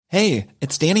Hey,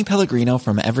 it's Danny Pellegrino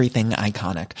from Everything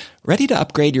Iconic. Ready to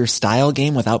upgrade your style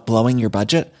game without blowing your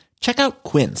budget? Check out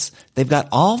Quince. They've got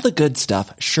all the good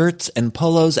stuff, shirts and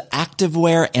polos,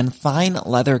 activewear, and fine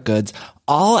leather goods,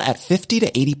 all at 50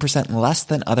 to 80% less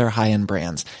than other high-end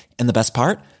brands. And the best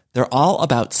part? They're all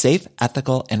about safe,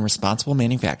 ethical, and responsible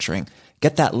manufacturing.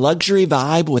 Get that luxury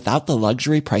vibe without the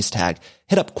luxury price tag.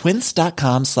 Hit up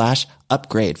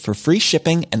quince.com/upgrade for free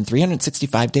shipping and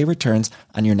 365-day returns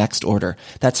on your next order.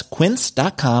 That's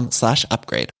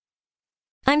quince.com/upgrade.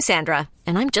 I'm Sandra,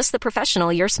 and I'm just the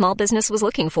professional your small business was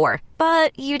looking for.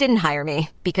 But you didn't hire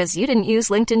me because you didn't use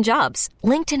LinkedIn Jobs.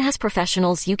 LinkedIn has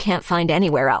professionals you can't find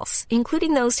anywhere else,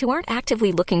 including those who aren't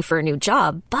actively looking for a new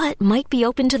job, but might be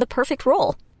open to the perfect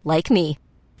role, like me.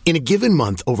 In a given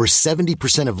month, over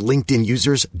 70% of LinkedIn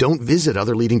users don't visit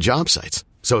other leading job sites.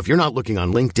 So if you're not looking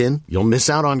on LinkedIn, you'll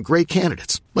miss out on great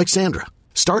candidates like Sandra.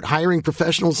 Start hiring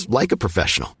professionals like a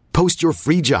professional. Post your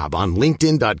free job on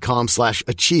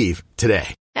linkedin.com/achieve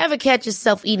today. Ever catch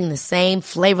yourself eating the same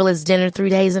flavorless dinner 3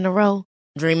 days in a row?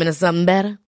 Dreaming of something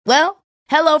better? Well,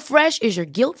 HelloFresh is your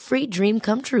guilt-free dream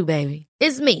come true, baby.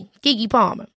 It's me, Keke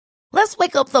Palmer. Let's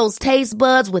wake up those taste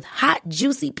buds with hot,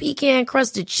 juicy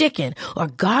pecan-crusted chicken or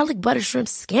garlic butter shrimp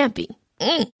scampi.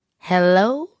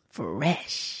 Hello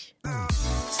Fresh.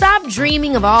 Stop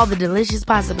dreaming of all the delicious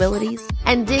possibilities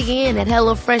and dig in at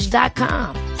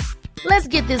HelloFresh.com. Let's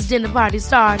get this dinner party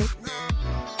started.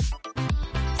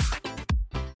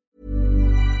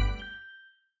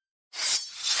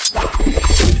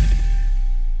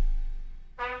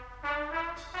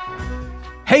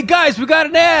 Hey guys, we got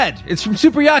an ad. It's from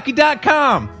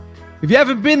superyaki.com. If you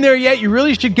haven't been there yet, you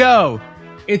really should go.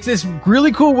 It's this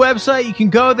really cool website. You can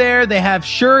go there. They have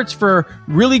shirts for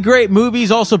really great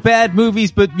movies, also bad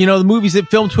movies, but you know, the movies that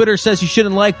Film Twitter says you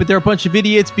shouldn't like, but they're a bunch of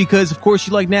idiots because of course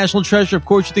you like National Treasure. Of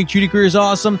course you think Judy Greer is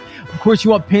awesome. Of course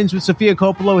you want pins with Sofia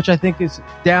Coppola, which I think is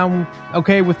down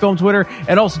okay with Film Twitter.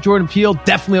 And also Jordan Peele,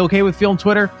 definitely okay with Film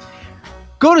Twitter.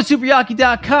 Go to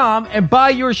superyaki.com and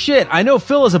buy your shit. I know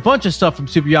Phil has a bunch of stuff from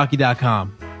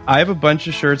superyaki.com. I have a bunch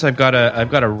of shirts. I've got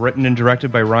a written and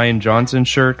directed by Rian Johnson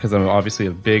shirt because I'm obviously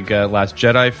a big Last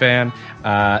Jedi fan.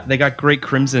 They got great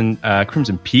Crimson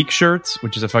Peak shirts,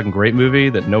 which is a fucking great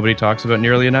movie that nobody talks about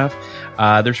nearly enough.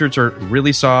 Their shirts are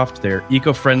really soft. They're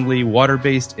eco-friendly,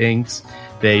 water-based inks.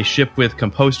 They ship with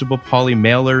compostable poly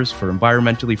mailers for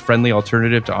environmentally friendly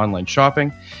alternative to online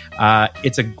shopping.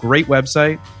 It's a great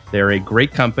website. They're a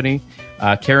great company.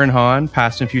 Karen Hahn,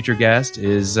 past and future guest,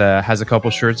 has a couple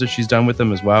shirts that she's done with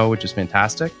them as well, which is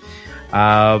fantastic.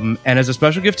 And as a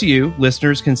special gift to you,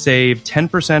 listeners can save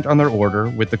 10% on their order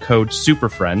with the code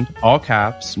SUPERFRIEND, all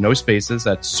caps, no spaces,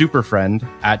 that's SUPERFRIEND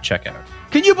at checkout.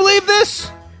 Can you believe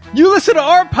this? You listen to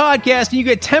our podcast and you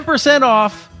get 10%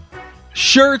 off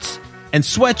shirts and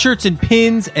sweatshirts and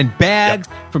pins and bags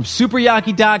from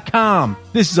superyaki.com.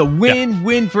 This is a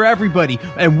win-win for everybody,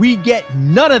 and we get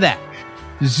none of that.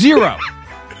 Zero.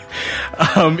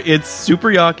 It's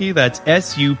Superyaki. That's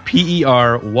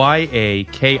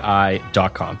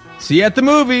SUPERYAKI.com. See you at the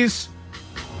movies.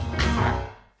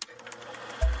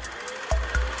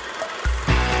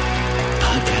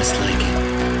 Podcast like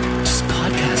it. Just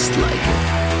podcast like it.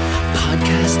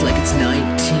 Podcast like it's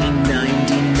 1999.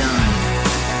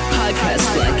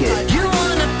 Podcast like it. You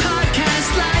want a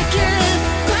podcast like it?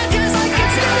 Podcast like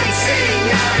it's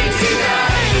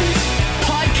 1999.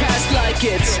 Podcast like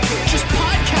it. Just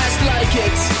podcast like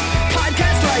it.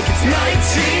 Podcast like it's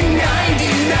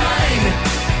 1999.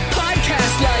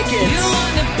 Podcast like it. You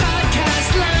want a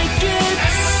podcast like it?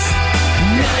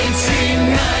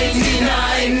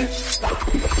 1999.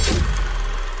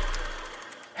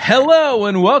 Hello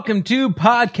and welcome to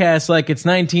Podcast Like It's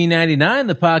 1999,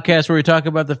 the podcast where we talk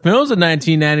about the films of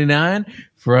 1999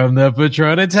 from the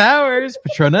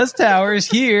Petronas Towers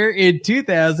here in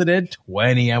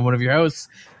 2020. I'm one of your hosts,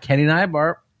 Kenny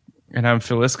Neibart. And I'm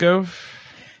Phil Isco.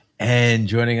 And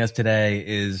joining us today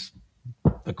is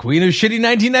the queen of shitty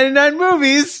 1999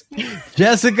 movies,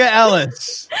 Jessica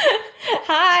Ellis.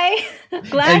 Hi.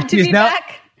 Glad to be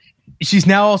back. She's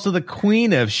now also the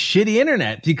queen of shitty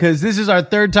internet because this is our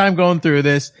third time going through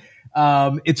this.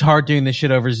 It's hard doing this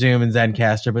shit over Zoom and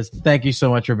Zencastr, but thank you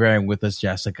so much for bearing with us,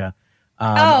 Jessica.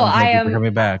 Thank you for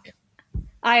coming back.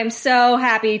 I am so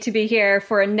happy to be here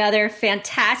for another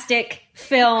fantastic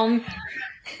film.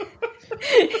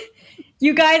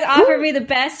 You guys offer me the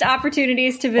best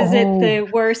opportunities to visit the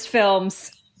worst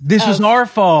films. This was our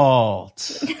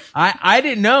fault. I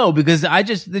didn't know because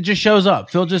it just shows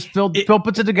up. Phil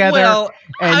puts it together. Well,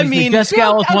 and I mean, Jessica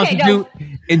Ellis wants to do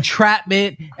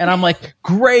Entrapment, and I'm like,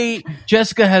 great.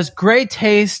 Jessica has great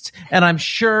taste, and I'm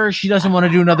sure she doesn't want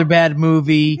to do another bad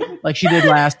movie like she did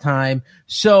last time.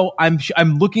 So I'm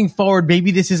looking forward. Maybe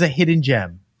this is a hidden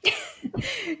gem.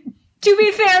 To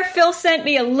be fair, Phil sent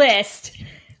me a list.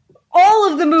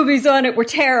 All of the movies on it were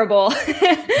terrible.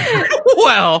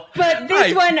 Well, but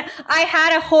this one I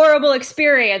had a horrible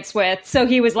experience with. So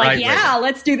he was like,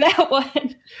 let's do that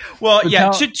one. Well,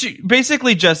 yeah.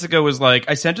 Basically, Jessica was like,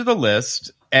 I sent her the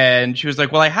list and she was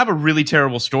like, well, I have a really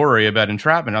terrible story about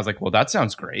entrapment. I was like, well, that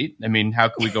sounds great. I mean, how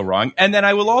could we go wrong? And then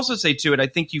I will also say too, and I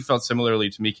think you felt similarly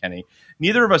to me, Kenny,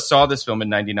 neither of us saw this film in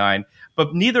 99,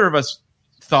 but neither of us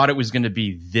thought it was going to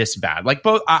be this bad. Like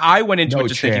both, I went into it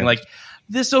just thinking like,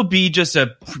 this will be just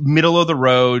a middle of the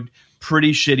road,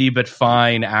 pretty shitty but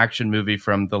fine action movie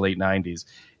from the late 90s.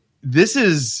 This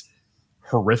is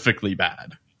horrifically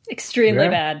bad. Extremely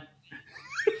bad.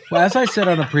 Well, as I said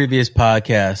on a previous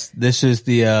podcast, this is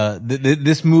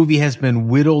this movie has been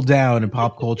whittled down in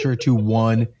pop culture to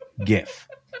one GIF.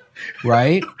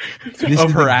 Right? This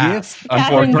of her ass,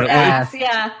 unfortunately. Ass,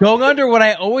 yeah. Going under what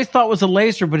I always thought was a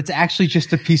laser, but it's actually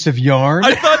just a piece of yarn.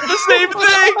 I thought the same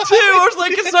thing too. I was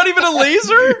like, it's not even a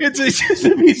laser. It's just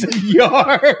a piece of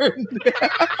yarn.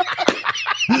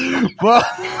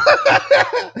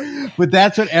 but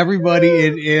that's what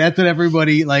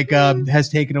everybody like has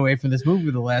taken away from this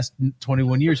movie the last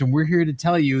 21 years, and we're here to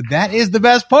tell you that is the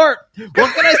best part.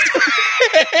 What can I say?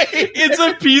 It's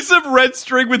a piece of red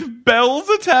string with bells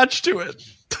attached to it.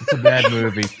 It's a bad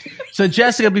movie. So,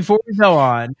 Jessica, before we go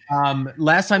on,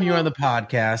 last time you were on the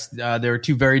podcast, there were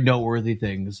two very noteworthy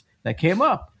things that came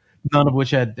up, none of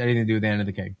which had anything to do with Anne of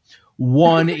the King.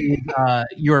 One is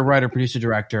you're a writer, producer,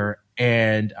 director,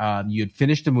 and you had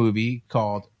finished a movie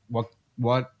called What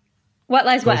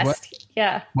Lies West.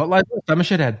 Yeah. What Lies West? I'm a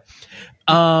shithead.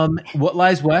 What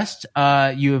Lies West?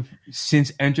 You have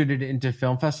since entered it into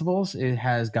film festivals. It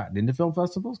has gotten into film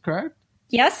festivals, correct?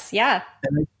 Yes. Yeah.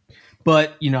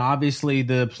 But obviously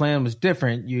the plan was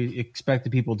different. You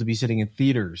expected people to be sitting in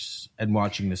theaters and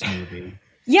watching this movie.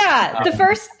 Yeah, the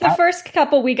first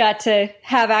couple we got to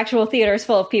have actual theaters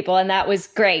full of people, and that was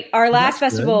great. Our last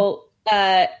festival,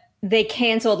 they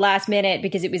canceled last minute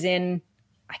because it was in.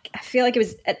 I feel like it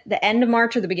was at the end of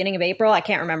March or the beginning of April. I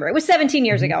can't remember. It was 17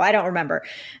 years ago. I don't remember.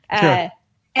 Sure.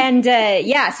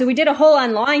 So we did a whole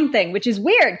online thing, which is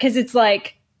weird because it's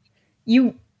like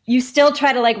you still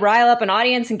try to like rile up an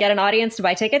audience and get an audience to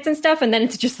buy tickets and stuff. And then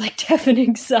it's just like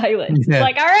deafening silence. Yeah. It's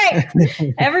like, all right,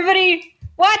 everybody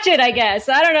watch it, I guess.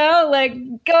 I don't know. Like,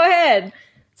 go ahead.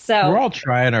 So we're all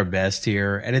trying our best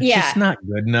here, and it's just not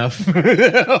good enough.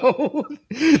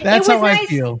 That's how I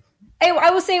feel.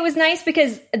 I will say it was nice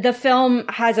because the film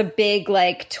has a big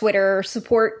like Twitter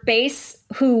support base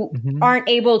who aren't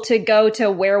able to go to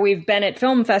where we've been at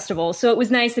film festivals. So it was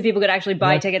nice that people could actually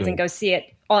buy tickets and go see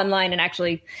it online and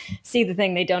actually see the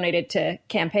thing they donated to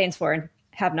campaigns for and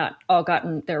have not all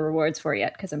gotten their rewards for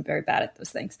yet because I'm very bad at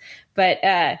those things. But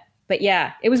yeah,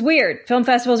 it was weird. Film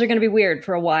festivals are going to be weird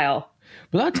for a while.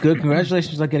 Well, that's good.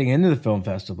 Congratulations on getting into the film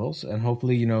festivals, and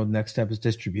hopefully, next step is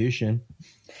distribution,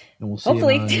 and we'll see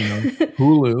hopefully it on,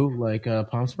 Hulu, like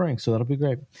Palm Springs. So that'll be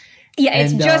great. Yeah,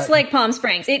 it's just like Palm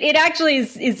Springs. It actually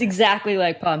is exactly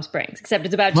like Palm Springs, except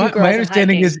it's about two girls. My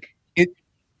understanding is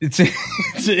it's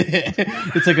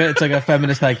like a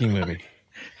feminist hiking movie.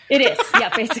 It is,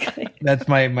 yeah, basically. That's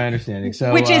my understanding.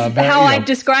 So, which is how I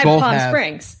describe Palm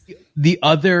Springs. The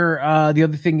other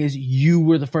thing is you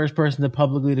were the first person to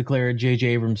publicly declare J.J.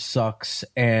 Abrams sucks,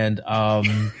 and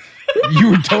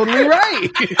you were totally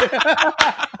right.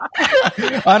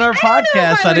 On our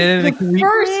podcast, I didn't the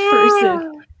first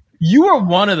person. You were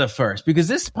one of the first because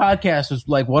this podcast was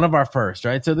like one of our first,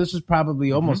 right? So this was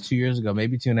probably almost 2 years ago,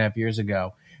 maybe 2.5 years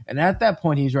ago. And at that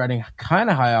point, he's writing kind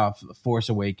of high off Force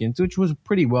Awakens, which was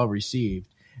pretty well received.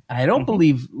 And I don't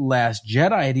believe Last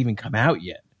Jedi had even come out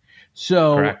yet.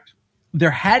 So correct. There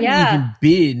hadn't even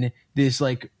been this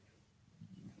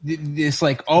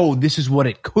oh, this is what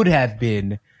it could have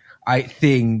been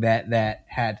thing that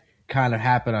had kind of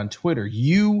happened on Twitter.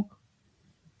 You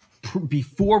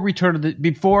before Last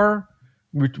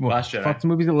Jedi. Fuck the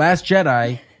movie, The Last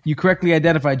Jedi, you correctly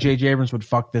identified J.J. Abrams would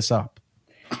fuck this up.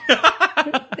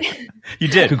 You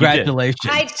did.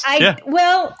 Congratulations.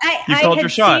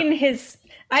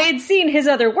 I had seen his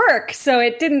other work, so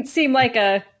it didn't seem like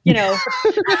a leap.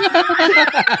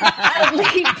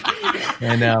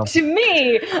 I know. To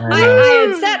me, I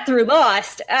had sat through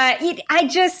Lost. I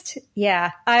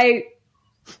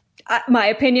my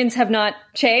opinions have not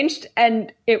changed,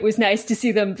 and it was nice to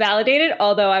see them validated,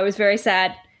 although I was very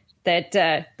sad that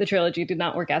the trilogy did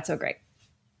not work out so great.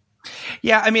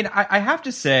 Yeah, I mean, I have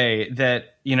to say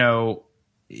that, you know,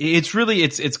 it's really,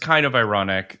 it's kind of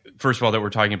ironic, first of all, that we're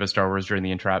talking about Star Wars during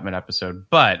the Entrapment episode.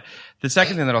 But the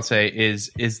second thing that I'll say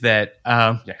is that,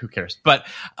 who cares? But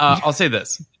I'll say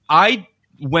this.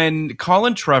 When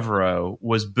Colin Trevorrow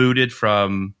was booted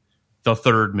from the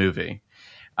third movie,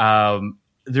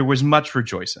 there was much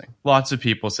rejoicing. Lots of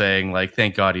people saying, like,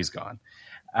 thank God he's gone.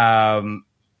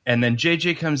 And then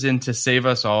JJ comes in to save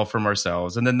us all from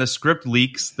ourselves. And then the script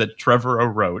leaks that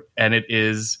Trevorrow wrote, and it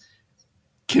is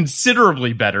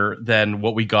considerably better than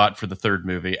what we got for the third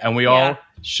movie. And we all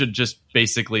should just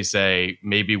basically say,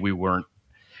 maybe we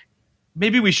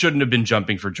shouldn't have been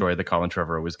jumping for joy that Colin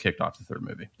Trevorrow was kicked off the third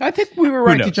movie. I think we were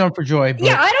right to jump for joy. But...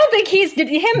 Yeah, I don't think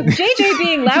JJ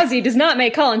being lousy does not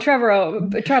make Colin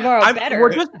Trevorrow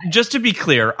better. Just to be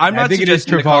clear, I'm not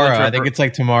suggesting it is Trevorrow. I think it's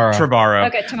like tomorrow. Trevorrow.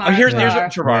 Okay, tomorrow. Here's what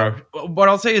Trevorrow. What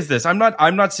I'll say is this: I'm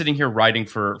not sitting here writing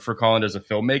for Colin as a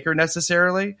filmmaker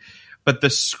necessarily, but the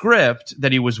script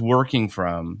that he was working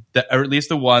from, or at least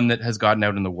the one that has gotten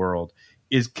out in the world,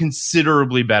 is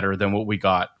considerably better than what we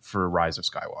got for Rise of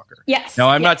Skywalker. Yes. Now,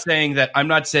 I'm not saying that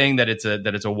it's a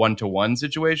 1-to-1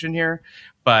 situation here,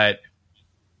 but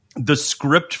the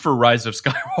script for Rise of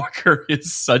Skywalker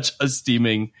is such a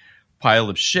steaming pile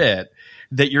of shit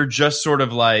that you're just sort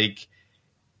of like,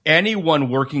 anyone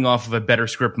working off of a better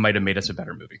script might have made us a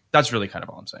better movie. That's really kind of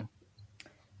all I'm saying.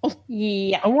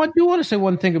 Yeah. I do want to say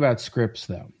one thing about scripts,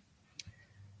 though.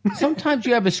 Sometimes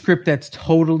you have a script that's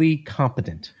totally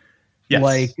competent. Yes.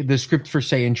 Like the script for,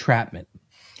 say, Entrapment.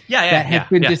 That has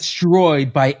been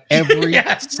destroyed by every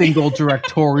single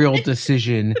directorial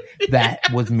decision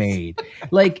that was made.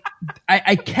 Like,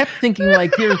 I kept thinking,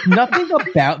 like, there's nothing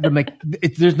about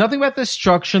there's nothing about the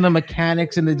structure, the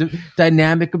mechanics, and the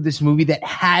dynamic of this movie that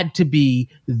had to be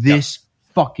this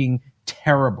fucking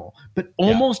terrible. But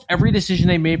almost every decision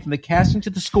they made, from the casting to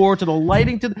the score to the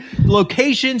lighting to the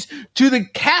locations to the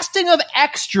casting of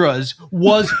extras,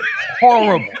 was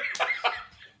horrible.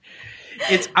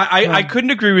 I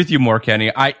couldn't agree with you more,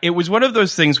 Kenny. It was one of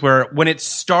those things where when it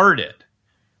started,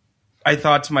 I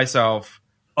thought to myself,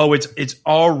 oh, it's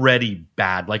already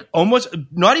bad. Like, almost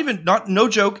no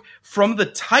joke, from the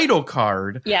title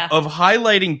card of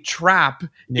highlighting trap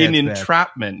in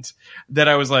Entrapment, that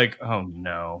I was like, oh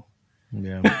no.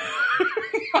 Yeah.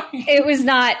 It was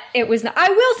not. I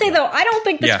will say, though, I don't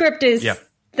think the script is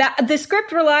that the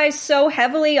script relies so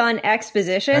heavily on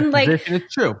exposition. Like,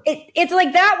 it's true. It's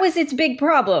like that was its big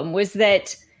problem, was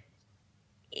that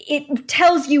it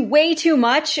tells you way too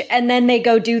much and then they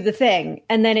go do the thing.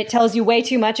 And then it tells you way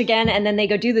too much again and then they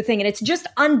go do the thing. And it's just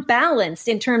unbalanced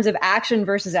in terms of action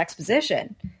versus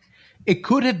exposition. It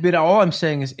could have been, all I'm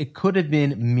saying is it could have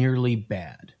been merely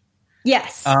bad.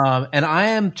 Yes. And I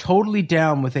am totally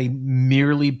down with a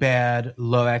merely bad,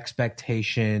 low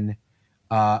expectation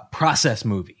process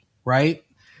movie, right?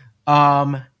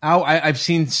 I've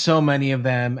seen so many of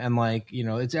them, and like, you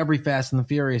know, it's every Fast and the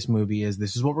Furious movie is,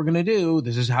 this is what we're going to do.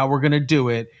 This is how we're going to do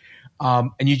it.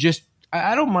 And you just,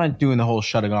 I don't mind doing the whole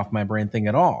shutting off my brain thing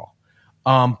at all.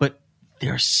 But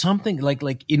there's something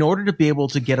like in order to be able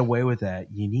to get away with that,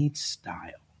 you need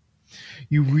style.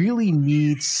 You really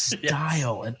need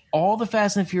style. Yes. And all the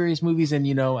Fast and Furious movies, and,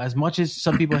 you know, as much as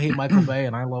some people hate Michael Bay,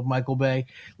 and I love Michael Bay,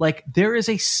 like, there is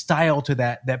a style to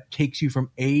that takes you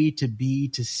from A to B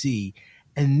to C.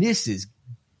 And this is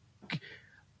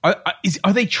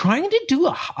are they trying to do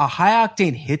a high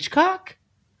octane Hitchcock?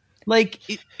 Like,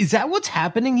 is that what's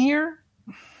happening here?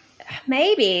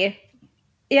 Maybe.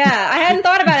 Yeah, I hadn't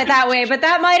thought about it that way, but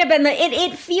that might have been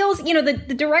it feels, you know,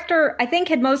 the director, I think,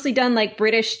 had mostly done like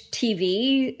British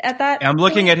TV at that I'm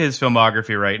looking at his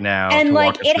filmography right now. And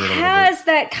like, it has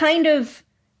that kind of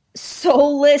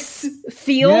soulless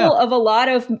feel of a lot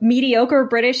of mediocre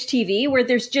British TV, where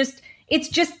it's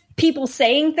just people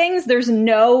saying things. There's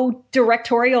no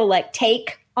directorial like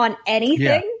take on anything.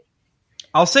 Yeah.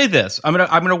 I'll say this. I'm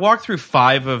gonna walk through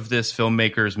 5 of this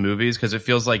filmmaker's movies, because it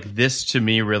feels like this to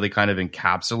me really kind of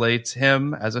encapsulates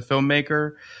him as a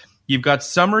filmmaker. You've got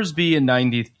Summersby in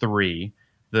 '93,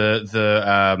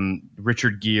 the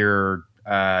Richard Gere,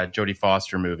 Jodie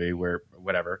Foster movie, where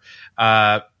whatever.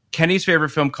 Kenny's favorite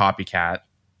film, Copycat.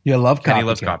 Yeah, love Copycat. Kenny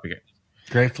loves Copycat.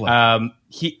 Great flick.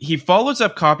 He follows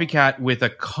up Copycat with a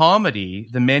comedy,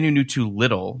 The Man Who Knew Too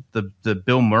Little, the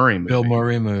Bill Murray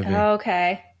movie.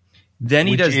 Okay. Then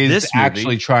he does this movie.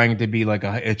 Actually trying to be like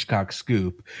a Hitchcock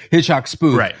spoof.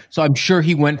 Right. So I'm sure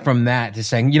he went from that to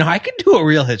saying, you know, I could do a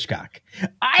real Hitchcock.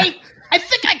 I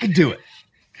think I could do it.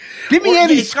 Give me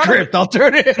any script, I'll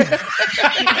turn it.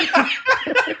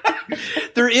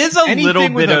 There is a little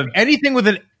bit of anything with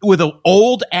an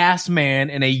old ass man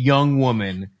and a young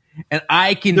woman, and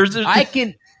I can.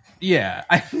 Yeah,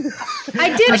 I did.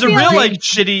 There's a real like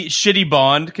shitty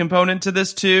Bond component to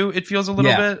this too. It feels a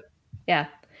little bit. Yeah.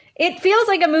 It feels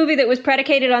like a movie that was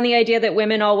predicated on the idea that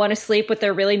women all want to sleep with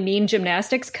their really mean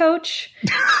gymnastics coach.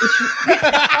 Because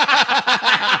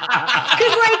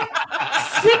like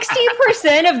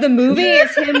 60% of the movie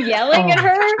is him yelling at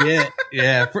her.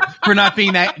 Yeah, for not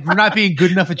being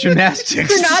good enough at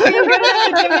gymnastics. For not being good enough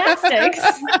at gymnastics.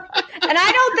 And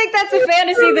I don't think that's a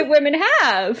fantasy that women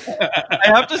have.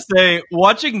 I have to say,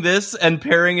 watching this and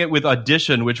pairing it with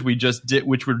Audition, which we just did,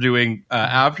 which we're doing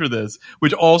after this,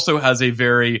 which also has a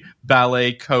very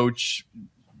ballet coach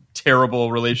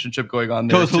terrible relationship going on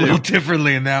there. Goes a little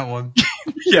differently in that one.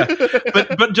 Yeah,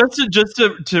 but just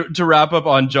to wrap up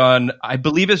on John, I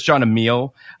believe it's John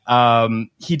Emile.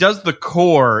 He does The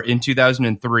Core in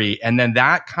 2003, and then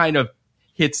that kind of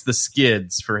hits the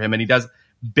skids for him, and he does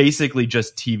basically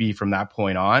just TV from that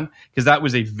point on, because that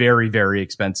was a very, very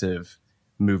expensive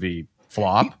movie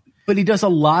flop. But he does a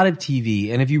lot of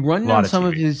TV, and if you run down some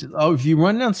of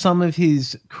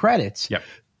his credits, yep.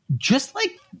 Just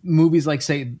like movies like,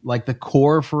 say, like The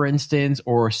Core, for instance,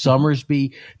 or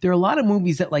Summersby, there are a lot of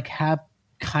movies that like have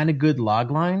kind of good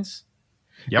log lines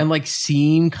and like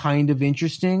seem kind of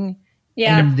interesting.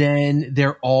 Yeah. And then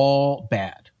they're all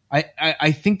bad.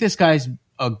 I think this guy's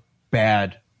a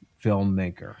bad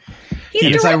filmmaker.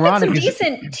 He's directed some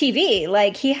decent TV.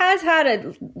 Like he has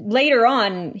had later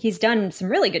on, he's done some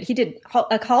really good. He did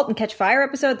a Halt and Catch Fire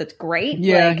episode that's great.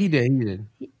 Yeah, like, he did.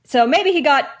 So maybe he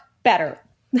got better.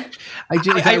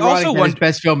 I also want his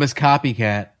best film is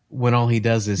Copycat when all he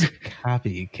does is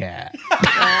copycat.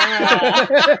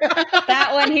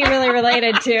 That one he really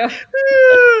related to.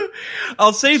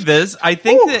 I'll say this. I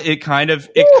think that it kind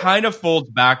of folds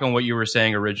back on what you were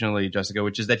saying originally, Jessica,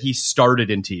 which is that he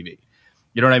started in TV.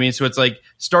 You know what I mean? So it's like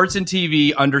starts in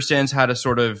TV, understands how to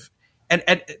sort of,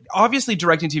 and obviously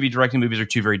directing TV, directing movies are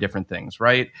two very different things,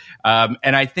 right?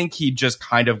 And I think he just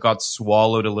kind of got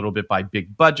swallowed a little bit by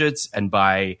big budgets and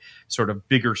by sort of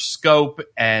bigger scope,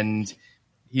 and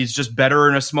he's just better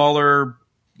in a smaller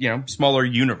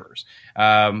universe.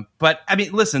 But I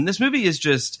mean, listen, this movie is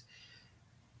just,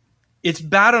 it's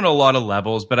bad on a lot of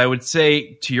levels, but I would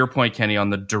say, to your point, Kenny,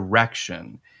 on the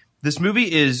direction, this movie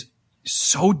is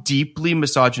so deeply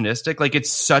misogynistic. Like,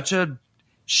 it's such a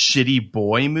shitty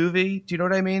boy movie. Do you know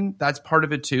what I mean? That's part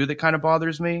of it too that kind of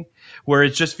bothers me, where it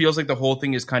just feels like the whole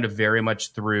thing is kind of very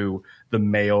much through the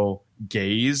male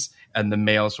gaze and the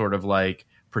male sort of like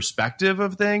perspective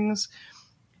of things.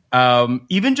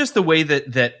 Even just the way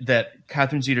that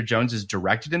Catherine Zeta-Jones is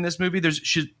directed in this movie,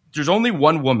 there's only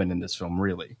one woman in this film,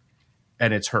 really,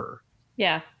 and it's her.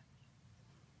 Yeah.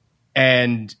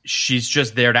 And she's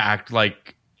just there to act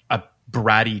like a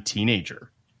bratty teenager.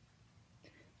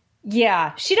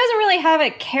 Yeah, she doesn't really have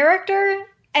a character.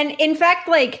 And in fact,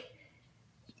 like,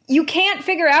 you can't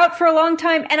figure out for a long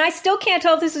time, and I still can't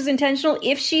tell if this is intentional,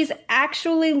 if she's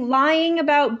actually lying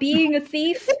about being a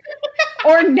thief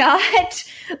or not.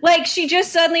 Like, she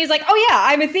just suddenly is like, oh yeah,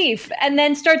 I'm a thief, and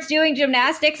then starts doing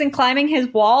gymnastics and climbing his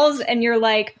walls, and you're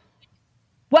like,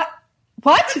 what?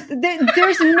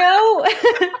 There's no,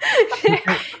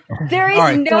 there is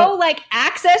right, no like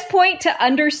access point to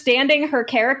understanding her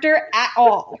character at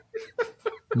all.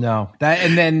 No,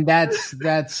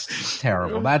 that's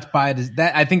terrible. That's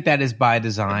I think that is by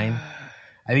design.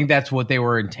 I think that's what they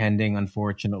were intending.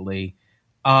 Unfortunately,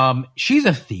 she's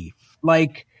a thief.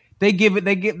 Like they do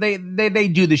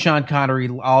the Sean Connery.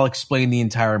 I'll explain the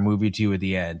entire movie to you at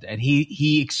the end, and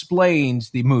he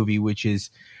explains the movie, which is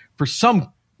for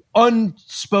some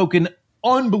unspoken,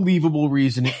 unbelievable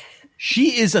reason,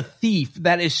 she is a thief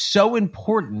that is so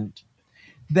important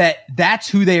that's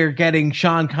who they are getting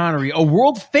Sean Connery, a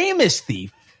world famous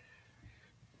thief,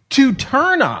 to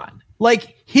turn on.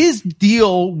 Like, his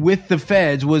deal with the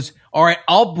feds was, all right,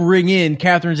 I'll bring in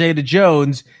Catherine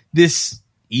Zeta-Jones, this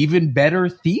even better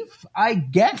thief, I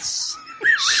guess.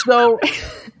 So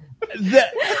the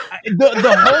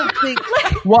whole thing,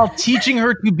 while teaching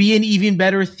her to be an even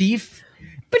better thief.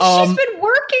 But she's been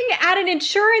working at an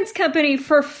insurance company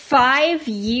for 5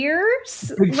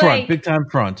 years. Big time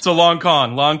front. It's a long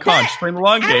con. She's playing the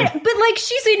long game. But like,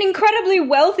 she's an incredibly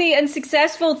wealthy and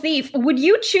successful thief. Would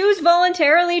you choose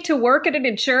voluntarily to work at an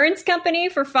insurance company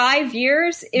for 5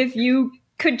 years if you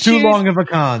could choose? Too long of a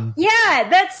con. Yeah,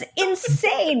 that's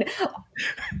insane.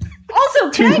 Also,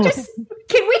 can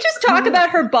we just talk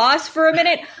about her boss for a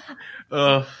minute?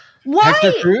 Why?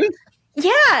 Hector Cruz?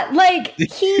 Yeah, like he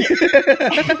says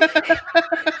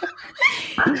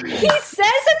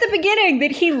at the beginning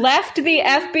that he left the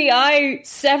FBI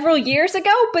several years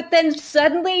ago, but then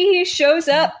suddenly he shows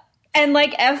up and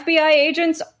like FBI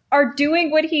agents are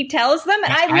doing what he tells them.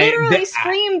 And I literally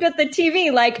screamed at the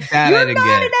TV like, "You're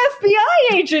not an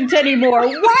FBI agent anymore.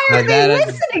 Why are they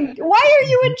listening? Why are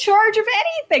you in charge of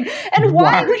anything? And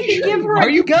why would he give her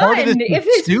a gun if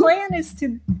his plan is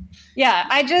to..." Yeah,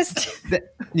 I just...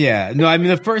 Yeah, no, I mean,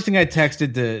 the first thing I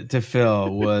texted to Phil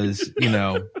was,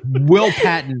 Will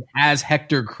Patton as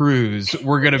Hector Cruz,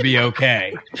 we're going to be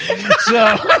okay.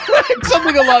 So,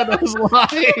 something along those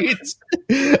lines.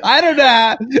 I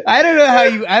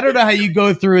don't know how you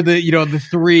go through the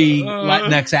three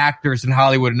Latinx actors in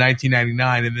Hollywood in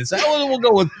 1999 and then say,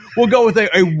 we'll go with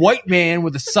a white man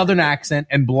with a Southern accent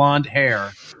and blonde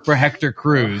hair for Hector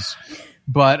Cruz.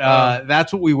 But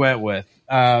that's what we went with.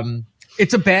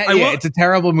 It's a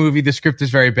terrible movie. The script is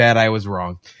very bad. I was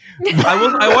wrong.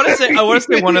 I want to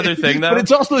say one other thing though. But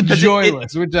it's also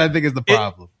joyless, which I think is the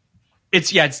problem.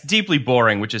 It's deeply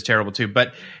boring, which is terrible too.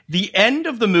 But the end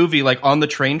of the movie, like on the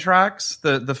train tracks,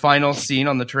 the final scene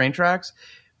on the train tracks,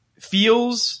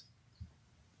 feels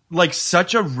like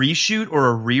such a reshoot or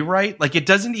a rewrite. Like it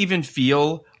doesn't even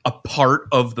feel a part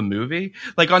of the movie.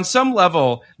 Like on some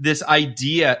level, this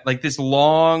idea, like this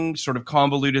long sort of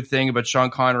convoluted thing about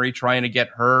Sean Connery trying to get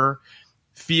her,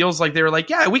 feels like they were like,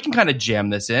 yeah, we can kind of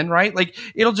jam this in, right? Like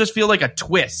it'll just feel like a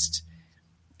twist.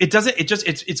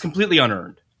 It's completely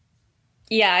unearned.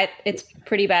 Yeah, it's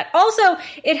pretty bad. Also,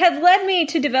 it had led me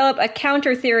to develop a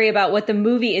counter theory about what the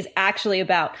movie is actually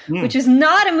about, which is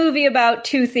not a movie about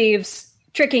two thieves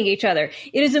tricking each other.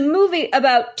 It is a movie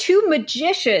about two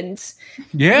magicians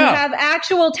who have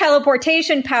actual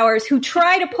teleportation powers who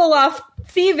try to pull off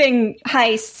thieving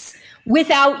heists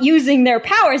without using their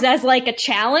powers as like a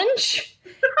challenge.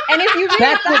 And if you read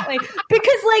it that way,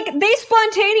 because like they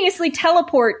spontaneously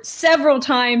teleport several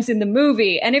times in the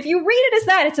movie, and if you read it as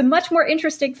that, it's a much more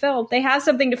interesting film. They have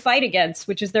something to fight against,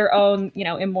 which is their own,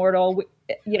 immortal,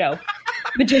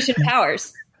 magician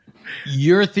powers.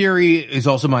 Your theory is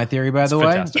also my theory, by the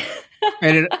way.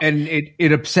 And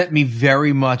it upset me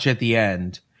very much at the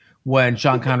end when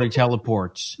Sean Connery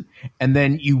teleports, and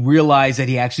then you realize that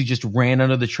he actually just ran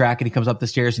under the track and he comes up the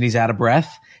stairs and he's out of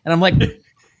breath. And I'm like,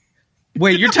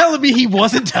 wait, you're telling me he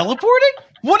wasn't teleporting?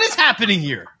 What is happening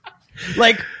here?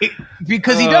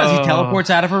 Because he does. He teleports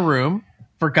out of her room.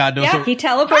 For God knows. Yeah, he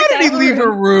teleports. How did he leave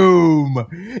her room?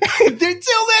 Until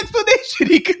the explanation,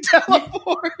 he could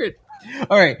teleport.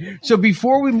 All right. So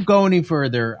before we go any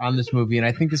further on this movie, and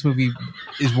I think this movie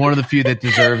is one of the few that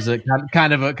deserves a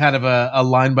kind of a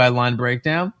line by line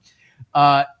breakdown.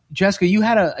 Jessica, you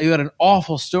had an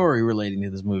awful story relating to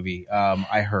this movie.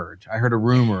 I heard a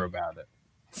rumor about it.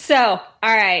 So, all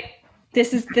right.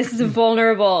 This is a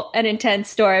vulnerable and intense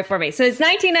story for me. So it's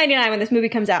 1999 when this movie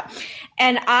comes out,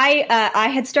 and I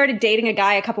had started dating a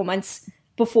guy a couple months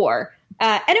before,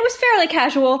 and it was fairly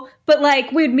casual. But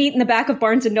like we would meet in the back of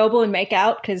Barnes and Noble and make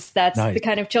out because that's the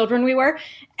kind of children we were.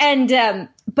 And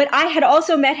but I had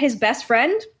also met his best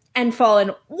friend and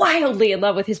fallen wildly in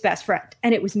love with his best friend,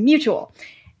 and it was mutual.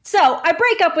 So I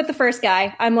break up with the first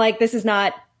guy. I'm like, this is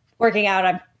not working out.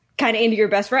 I'm kind of into your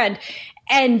best friend,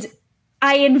 and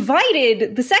I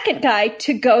invited the second guy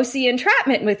to go see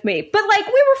Entrapment with me. But like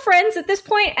we were friends at this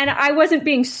point, and I wasn't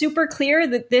being super clear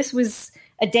that this was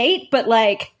a date, but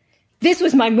like this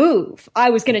was my move.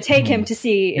 I was going to take him to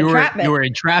see Entrapment. You were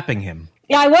entrapping him.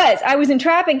 Yeah, I was. I was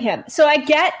entrapping him. So I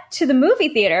get to the movie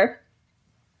theater,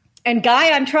 and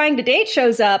guy I'm trying to date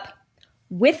shows up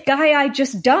with guy I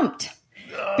just dumped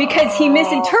because he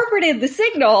misinterpreted the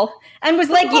signal and was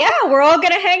like, yeah, we're all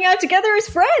going to hang out together as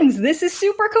friends. This is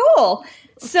super cool.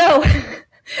 So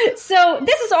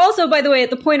this is also, by the way, at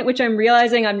the point at which I'm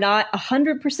realizing I'm not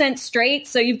 100% straight.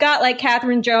 So you've got like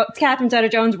Catherine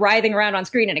Zeta-Jones writhing around on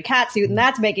screen in a catsuit, and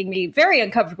that's making me very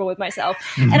uncomfortable with myself.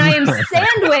 And I am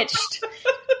sandwiched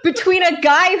between a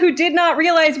guy who did not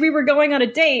realize we were going on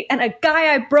a date and a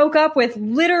guy I broke up with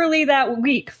literally that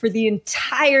week for the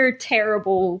entire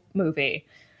terrible movie.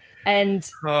 And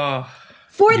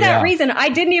for that reason, I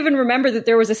didn't even remember that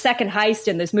there was a second heist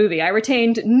in this movie. I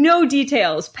retained no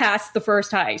details past the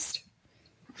first heist.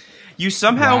 You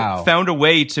somehow found a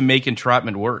way to make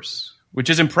Entrapment worse, which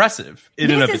is impressive.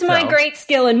 This is my great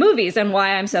skill in movies and why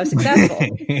I'm so successful.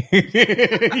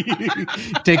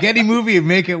 Take any movie and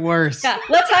make it worse. Yeah,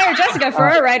 let's hire Jessica for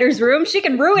our writer's room. She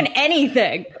can ruin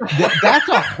anything. That's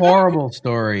a horrible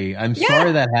story. I'm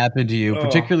sorry that happened to you,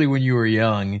 particularly when you were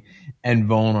young and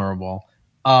vulnerable.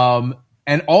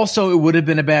 And also, it would have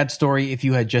been a bad story if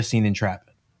you had just seen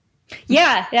Entrapment.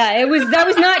 Yeah. That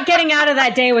was not getting out of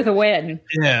that day with a win.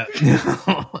 Yeah.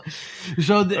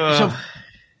 So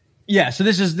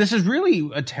this is really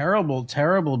a terrible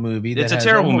movie. It's a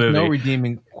terrible movie. No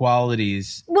redeeming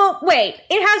qualities. Well, wait.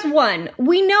 It has one.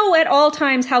 We know at all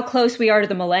times how close we are to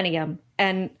the millennium,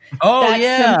 and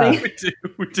that's something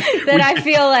that I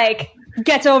feel like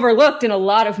gets overlooked in a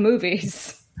lot of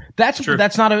movies. That's true.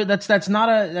 That's not a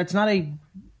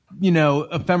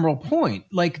ephemeral point.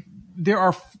 Like, there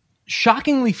are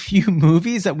shockingly few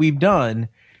movies that we've done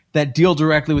that deal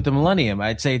directly with the millennium.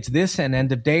 I'd say it's this and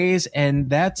End of Days, and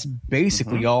that's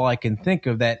basically all I can think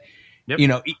of that,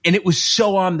 and it was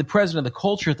so omnipresent of the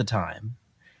culture at the time.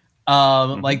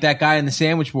 Like that guy in the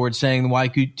sandwich board saying the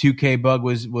Y2K bug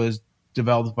was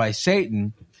developed by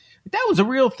Satan. That was a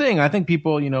real thing. I think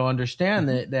people, understand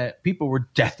that people were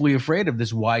deathly afraid of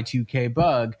this Y2K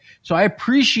bug. So I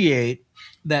appreciate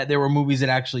that there were movies that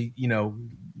actually,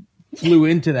 flew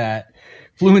into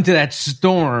that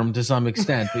storm to some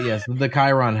extent. But yes, the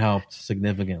Chiron helped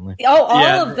significantly. Oh,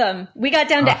 all of them. We got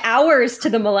down to hours to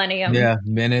the millennium. Yeah,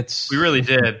 minutes. We really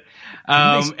did.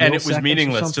 And it was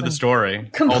meaningless to the story.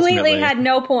 Completely ultimately. had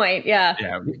no point. Yeah.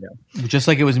 Just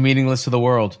like it was meaningless to the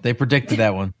world. They predicted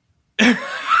that one.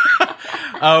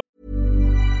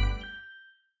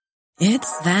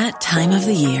 It's that time of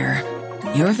the year.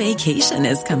 Your vacation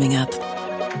is coming up.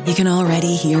 You can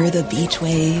already hear the beach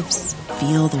waves,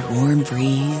 feel the warm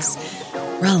breeze,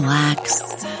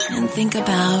 relax, and think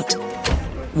about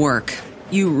work.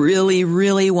 You really,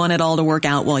 really want it all to work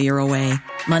out while you're away.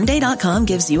 Monday.com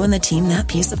gives you and the team that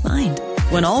peace of mind.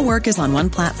 When all work is on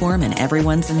one platform and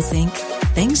everyone's in sync,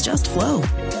 things just flow.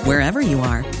 Wherever you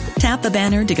are, tap the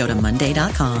banner to go to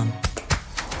Monday.com.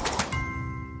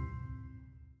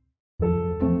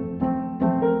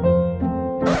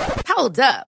 Hold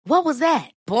up. What was that?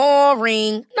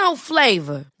 Boring. No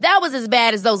flavor. That was as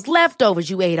bad as those leftovers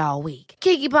you ate all week.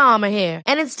 Keke Palmer here,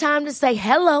 and it's time to say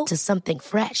hello to something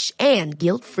fresh and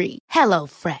guilt-free. Hello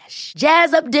Fresh.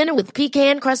 Jazz up dinner with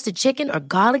pecan-crusted chicken or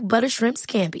garlic butter shrimp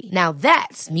scampi. Now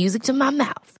that's music to my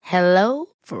mouth. Hello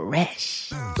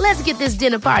Fresh. Let's get this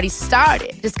dinner party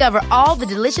started. Discover all the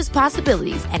delicious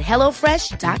possibilities at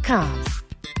HelloFresh.com.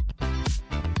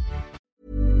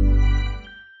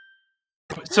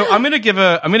 So I'm gonna give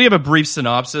a brief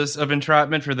synopsis of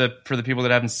Entrapment for the people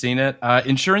that haven't seen it.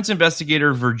 Insurance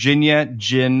investigator Virginia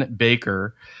Gin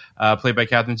Baker, played by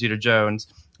Catherine Zeta-Jones,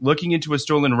 looking into a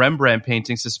stolen Rembrandt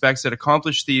painting, suspects that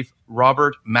accomplished thief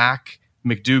Robert Mac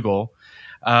McDougal.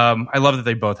 I love that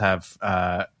they both have.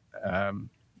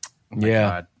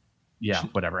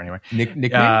 Whatever. Anyway,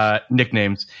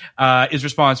 nicknames is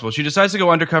responsible. She decides to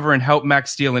go undercover and help Mac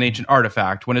steal an ancient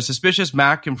artifact. When a suspicious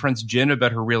Mac confronts Jin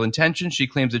about her real intentions, she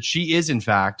claims that she is in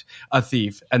fact a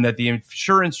thief and that the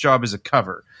insurance job is a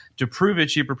cover. To prove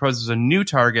it, she proposes a new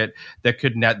target that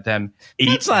could net them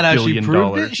 $8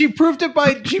 billion. She proved it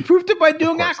by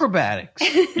doing acrobatics.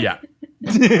 Yeah.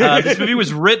 This movie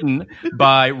was written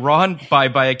by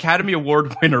Academy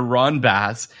Award winner Ron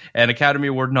Bass and Academy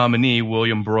Award nominee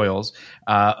William Broyles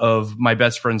of My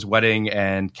Best Friend's Wedding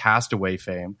and Castaway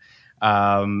fame.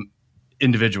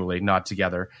 Individually, not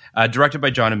together. Directed by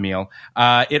John Emile.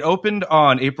 It opened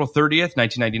on April 30th,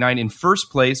 1999 in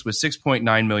first place with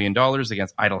 $6.9 million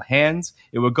against Idle Hands.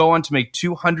 It would go on to make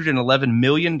 $211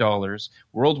 million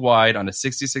worldwide on a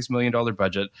 $66 million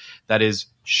budget. That is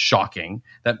shocking.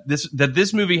 That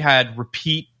this movie had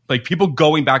people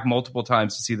going back multiple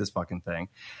times to see this fucking thing.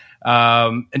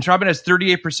 Entrapment has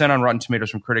 38% on Rotten Tomatoes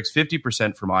from critics,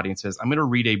 50% from audiences. I'm going to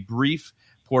read a brief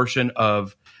portion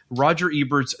of Roger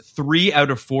Ebert's 3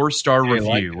 out of 4 star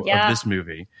review of this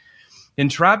movie.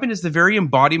 Entrapment is the very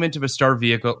embodiment of a star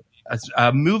vehicle,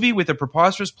 a movie with a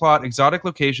preposterous plot, exotic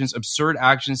locations, absurd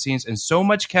action scenes, and so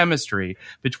much chemistry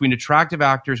between attractive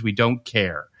actors we don't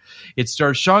care. It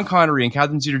stars Sean Connery and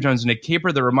Catherine Zeta-Jones in a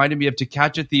caper that reminded me of To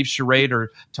Catch a Thief, Charade,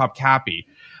 or Topkapi.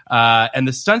 And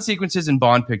the stunt sequences in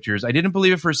Bond pictures, I didn't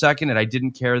believe it for a second, and I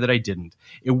didn't care that I didn't.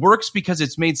 It works because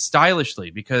it's made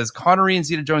stylishly, because Connery and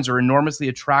Zeta-Jones are enormously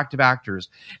attractive actors,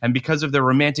 and because of the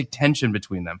romantic tension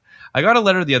between them. I got a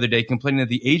letter the other day complaining that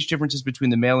the age differences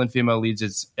between the male and female leads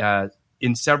is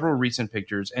in several recent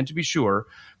pictures, and to be sure,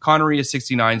 Connery is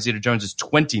 69, Zeta-Jones is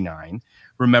 29.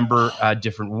 Remember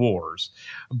different wars.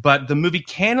 But the movie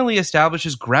cannily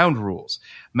establishes ground rules.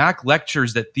 Mac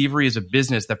lectures that thievery is a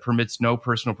business that permits no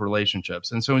personal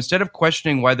relationships. And so instead of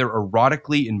questioning why they're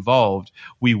erotically involved,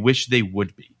 we wish they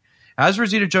would be. As for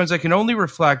Zeta-Jones, I can only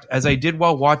reflect, as I did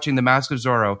while watching The Mask of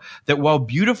Zorro, that while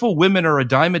beautiful women are a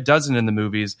dime a dozen in the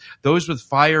movies, those with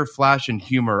fire, flash, and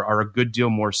humor are a good deal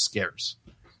more scarce.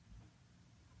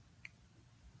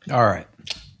 All right.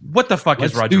 What the fuck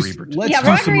is Roger Ebert?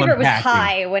 Roger Ebert was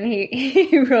high when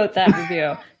he wrote that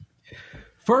review.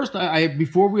 First,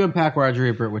 before we unpack Roger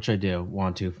Ebert, which I do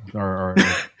want to, or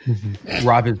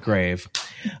rob his grave,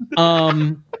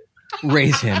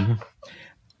 raise him.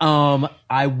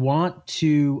 I want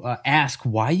to ask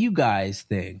why you guys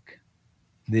think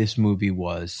this movie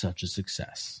was such a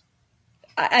success.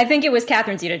 I think it was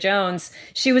Catherine Zeta-Jones.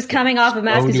 She was coming off of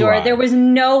Mask of Zorro. There was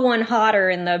no one hotter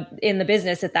in the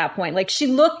business at that point. Like, she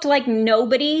looked like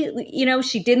nobody. You know,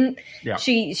 she didn't. Yeah.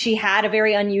 She had a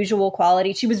very unusual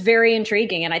quality. She was very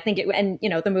intriguing, and I think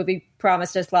the movie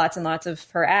promised us lots and lots of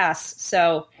her ass.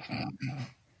 So,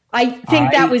 I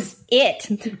think that was it.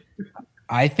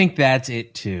 I think that's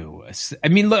it too. I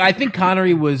mean, look, I think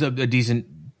Connery was a decent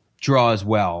draw as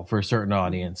well for a certain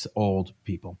audience, old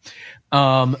people.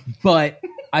 But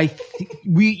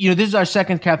this is our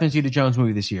second Catherine Zeta-Jones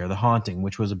movie this year, The Haunting,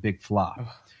 which was a big flop.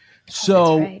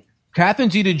 So right.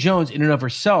 Catherine Zeta-Jones in and of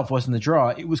herself wasn't the draw.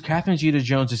 It was Catherine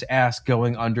Zeta-Jones's ass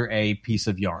going under a piece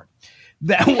of yarn.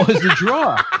 That was the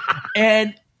draw.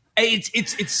 And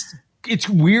it's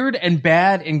weird and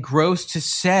bad and gross to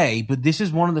say, but this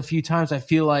is one of the few times I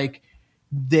feel like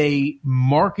they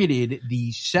marketed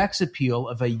the sex appeal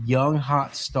of a young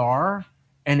hot star,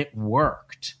 and it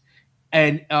worked.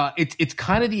 And it's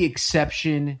kind of the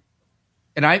exception,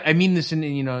 and I mean this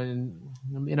in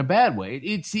a bad way.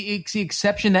 It's the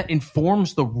exception that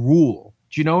informs the rule.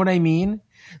 Do you know what I mean?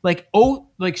 Like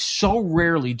so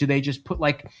rarely do they just put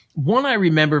one I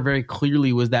remember very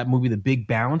clearly was that movie The Big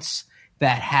Bounce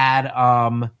that had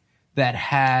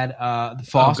Sarah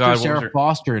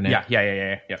Foster in it.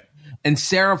 Yeah. And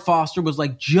Sarah Foster was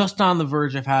just on the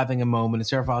verge of having a moment. And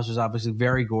Sarah Foster's obviously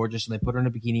very gorgeous, and they put her in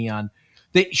a bikini on.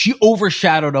 She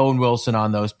overshadowed Owen Wilson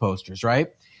on those posters, right?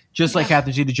 Just like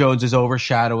Catherine Zeta-Jones is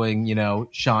overshadowing,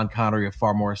 Sean Connery, a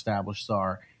far more established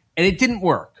star. And it didn't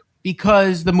work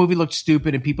because the movie looked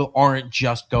stupid, and people aren't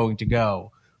just going to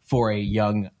go for a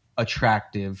young,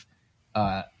 attractive,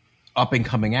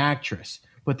 up-and-coming actress.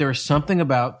 But there is something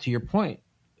about, to your point,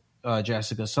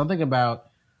 Jessica, something about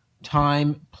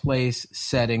time, place,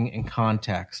 setting, and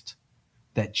context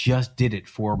that just did it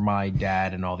for my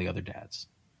dad and all the other dads.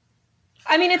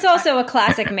 I mean, it's also a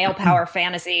classic male power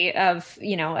fantasy of, a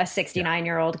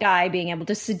 69-year-old guy being able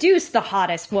to seduce the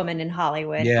hottest woman in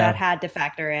Hollywood. That had to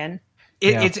factor in.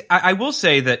 I will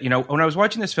say that, when I was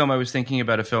watching this film, I was thinking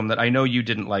about a film that I know you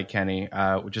didn't like, Kenny,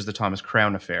 which is the Thomas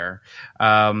Crown Affair.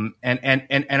 And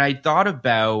I thought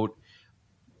about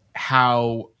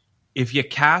how if you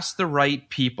cast the right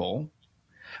people,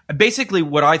 basically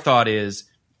what I thought is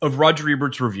of Roger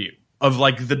Ebert's review of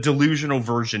the delusional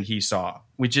version he saw,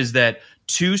 which is that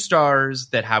two stars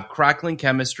that have crackling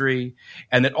chemistry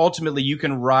and that ultimately you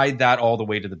can ride that all the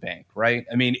way to the bank, right?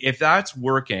 I mean, if that's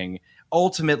working,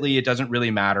 ultimately it doesn't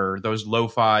really matter. Those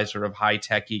lo-fi sort of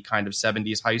high-techy kind of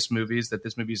 70s heist movies that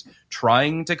this movie's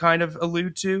trying to kind of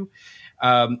allude to.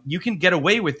 You can get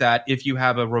away with that if you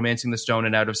have a Romancing the Stone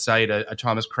and Out of Sight, a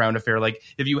Thomas Crown Affair.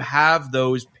 If you have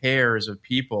those pairs of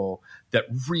people that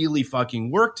really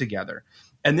fucking work together.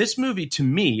 And this movie, to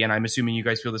me, and I'm assuming you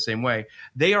guys feel the same way,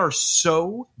 they are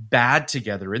so bad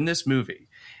together in this movie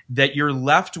that you're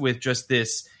left with just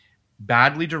this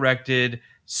badly directed,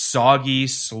 soggy,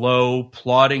 slow,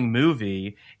 plodding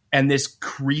movie. And this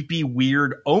creepy,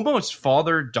 weird, almost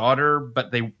father-daughter,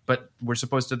 but we're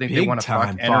supposed to think they want to fuck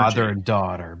energy. Father and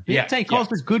daughter. Big time. He calls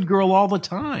her good girl all the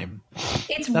time.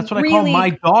 That's what I call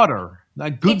my daughter.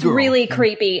 It's girl. Really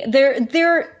creepy.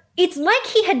 It's like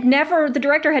the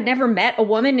director had never met a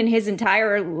woman in his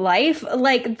entire life.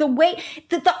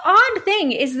 The odd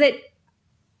thing is that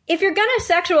if you're going to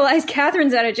sexualize Catherine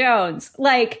Zeta-Jones,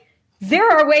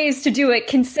 there are ways to do it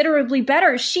considerably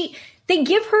better. They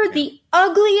give her the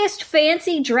ugliest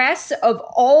fancy dress of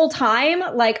all time.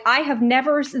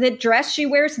 The dress she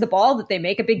wears to the ball that they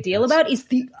make a big deal about is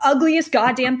the ugliest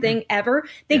goddamn thing ever.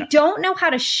 They don't know how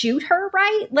to shoot her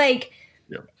right.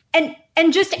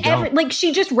 And just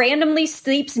she just randomly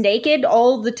sleeps naked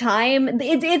all the time.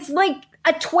 It's like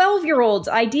a 12-year-old's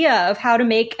idea of how to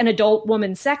make an adult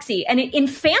woman sexy, and it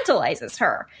infantilizes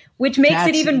her, which makes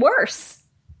it even worse.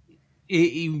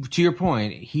 To your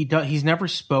point, he's never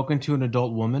spoken to an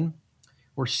adult woman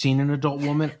or seen an adult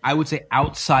woman, I would say,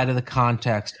 outside of the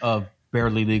context of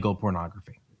barely legal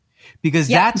pornography. Because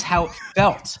that's how it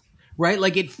felt, right?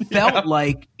 It felt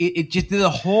like it just, the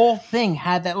whole thing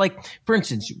had that, for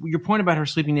instance, your point about her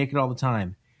sleeping naked all the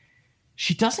time.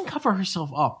 She doesn't cover herself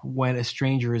up when a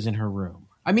stranger is in her room.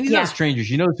 I mean, he's not a stranger.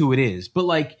 She knows who it is.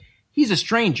 But, he's a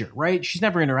stranger, right? She's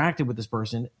never interacted with this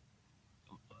person.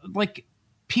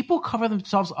 People cover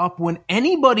themselves up when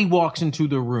anybody walks into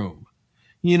the room,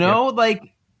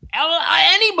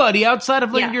 anybody outside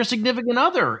of your significant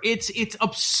other. It's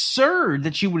absurd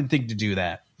that she wouldn't think to do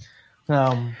that.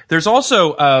 There's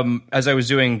also, as I was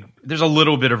doing, there's a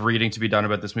little bit of reading to be done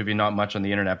about this movie, not much on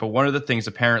the internet, but one of the things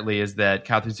apparently is that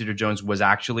Catherine Zeta-Jones was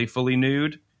actually fully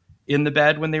nude in the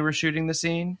bed when they were shooting the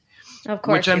scene. Of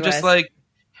course,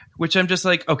 which I'm just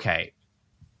like, okay.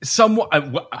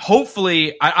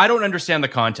 Hopefully, I don't understand the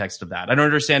context of that. I don't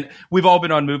understand. We've all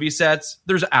been on movie sets.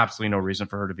 There's absolutely no reason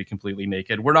for her to be completely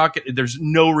naked. There's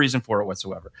no reason for it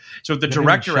whatsoever. So if the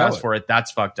director asked for it,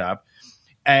 that's fucked up.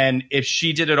 And if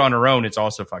she did it on her own, it's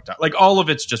also fucked up. Like, all of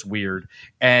it's just weird.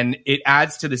 And it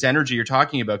adds to this energy you're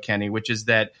talking about, Kenny, which is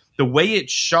that the way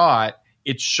it's shot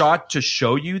to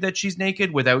show you that she's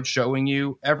naked without showing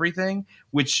you everything,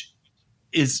 which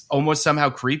is almost somehow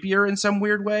creepier in some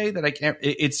weird way that I can't.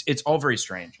 It's all very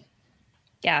strange.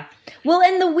 Yeah. Well,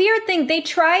 and the weird thing, they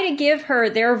try to give her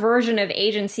their version of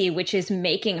agency, which is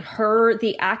making her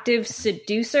the active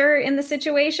seducer in the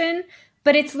situation.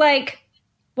 But it's like,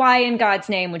 why in God's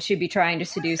name would she be trying to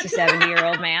seduce a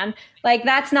 70-year-old man? Like,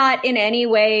 that's not in any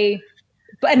way.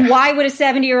 And why would a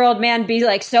 70-year-old man be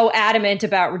like so adamant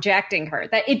about rejecting her?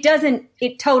 That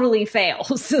it totally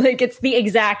fails. Like, it's the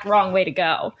exact wrong way to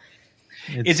go.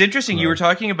 It's interesting. You were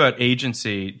talking about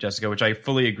agency, Jessica, which I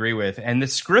fully agree with. And the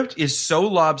script is so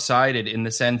lopsided in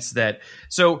the sense that,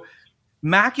 so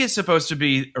Mac is supposed to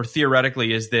be, or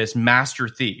theoretically is this master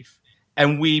thief.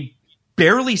 And we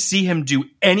barely see him do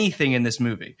anything in this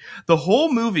movie. The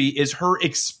whole movie is her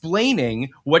explaining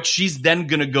what she's then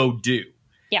going to go do.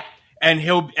 Yeah. And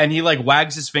he like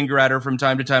wags his finger at her from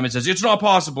time to time and says, it's not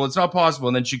possible. It's not possible.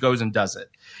 And then she goes and does it.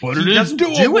 But he doesn't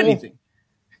do anything.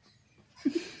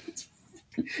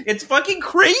 It's fucking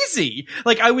crazy.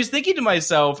 Like, I was thinking to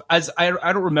myself, as I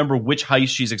don't remember which heist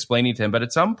she's explaining to him, but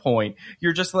at some point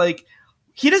you're just like,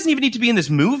 he doesn't even need to be in this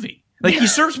movie. Like, he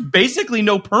serves basically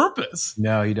no purpose.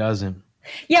 No, he doesn't.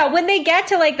 Yeah, when they get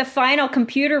to like the final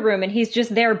computer room and he's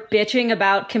just there bitching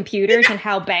about computers and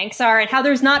how banks are and how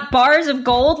there's not bars of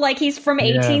gold like he's from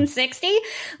 1860.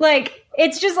 Like,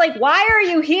 it's just like, why are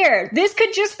you here? This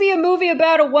could just be a movie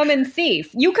about a woman thief.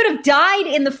 You could have died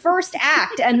in the first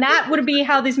act, and that would be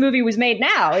how this movie was made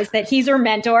now, is that he's her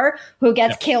mentor who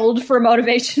gets killed for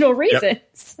motivational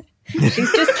reasons.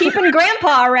 She's just keeping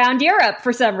grandpa around Europe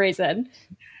for some reason.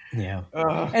 Yeah.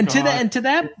 And to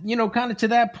that, you know, kind of to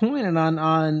that point, and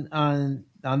on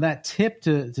that tip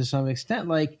to some extent,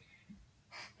 like,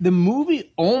 the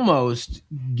movie almost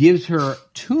gives her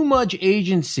too much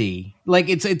agency. Like,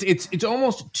 it's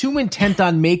almost too intent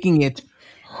on making it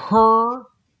her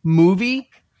movie.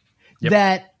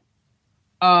 That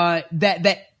what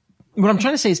I'm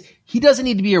trying to say is, he doesn't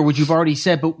need to be here, which you've already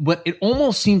said, but it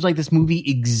almost seems like this movie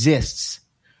exists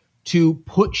to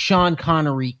put Sean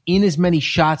Connery in as many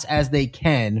shots as they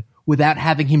can without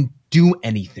having him do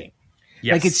anything.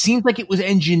 Yes. Like, it seems like it was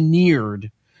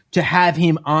engineered to have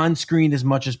him on screen as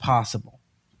much as possible.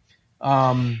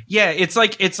 It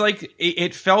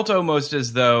felt almost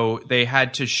as though they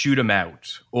had to shoot him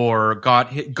out, or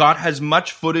got as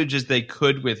much footage as they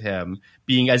could with him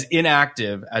being as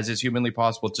inactive as is humanly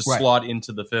possible to slot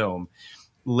into the film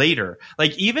later.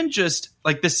 Like, even just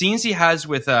like the scenes he has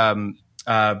with Ving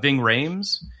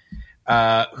Rhames,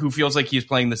 who feels like he's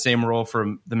playing the same role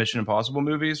from the Mission Impossible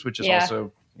movies, which is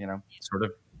also, you know, sort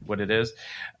of what it is.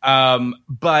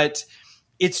 But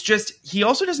it's just, he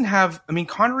also doesn't have, I mean,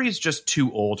 Connery is just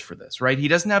too old for this, right? He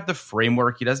doesn't have the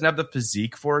framework. He doesn't have the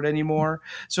physique for it anymore.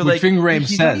 So, like, Ving Rhames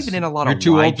he's says, not even in a lot you're of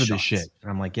too wide old for shots. this shit.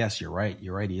 And I'm like, yes, you're right.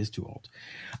 You're right. He is too old.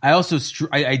 I also,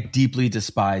 I deeply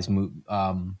despise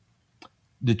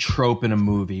the trope in a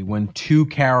movie when two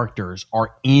characters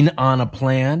are in on a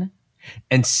plan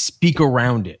and speak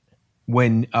around it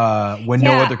when no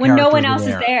other when no one characters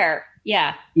else is there.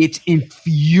 Yeah. It's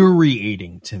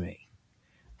infuriating to me.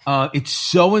 It's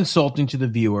so insulting to the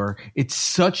viewer. It's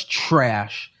such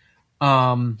trash.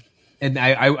 And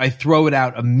I throw it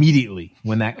out immediately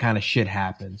when that kind of shit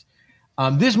happens.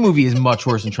 This movie is much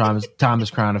worse than Thomas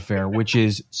Crown Affair, which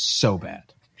is so bad.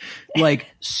 Like,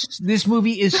 this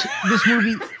movie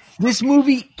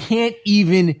can't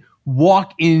even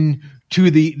walk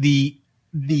into the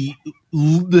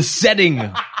setting,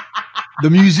 the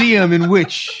museum in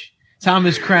which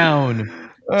Thomas Crown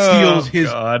steals his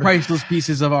priceless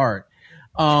pieces of art.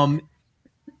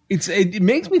 It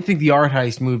makes me think the art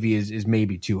heist movie is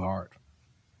maybe too hard.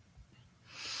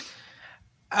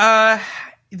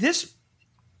 This,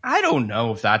 I don't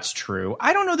know if that's true.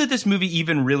 I don't know that this movie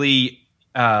even really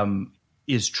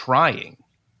is trying.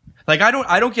 Like,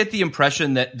 I don't get the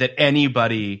impression that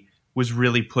anybody was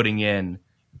really putting in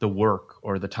the work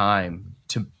or the time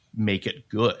make it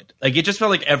good. Like, it just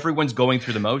felt like everyone's going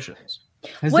through the motions.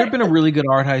 Has there been a really good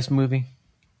art heist movie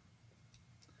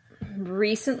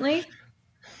recently?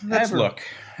 Let's look.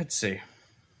 Let's see.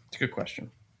 It's a good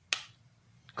question.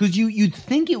 Because you'd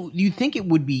think it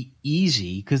would be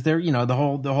easy because they're, you know, the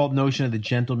whole notion of the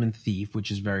gentleman thief, which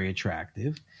is very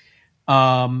attractive,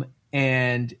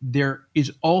 and there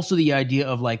is also the idea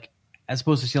of, like, as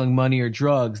opposed to stealing money or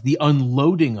drugs, the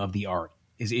unloading of the art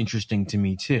is interesting to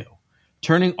me too.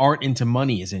 Turning art into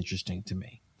money is interesting to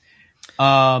me.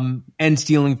 And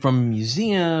stealing from a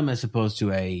museum as opposed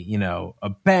to a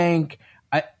bank,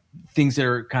 things that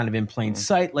are kind of in plain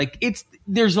sight. Like,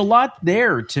 there's a lot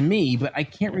there to me, but I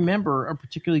can't remember a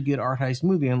particularly good art heist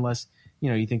movie unless, you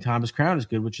know, you think Thomas Crown is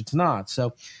good, which it's not.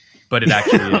 So, but it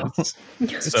actually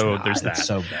is. So not. There's that. It's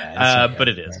so bad. But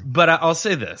it is. But I'll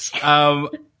say this. I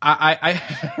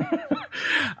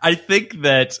think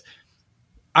that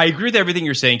I agree with everything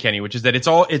you're saying, Kenny, which is that it's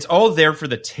all there for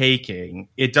the taking.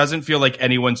 It doesn't feel like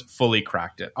anyone's fully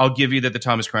cracked it. I'll give you that the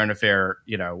Thomas Crown Affair,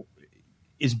 you know,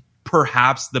 is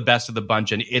perhaps the best of the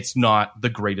bunch, and it's not the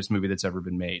greatest movie that's ever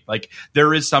been made. Like,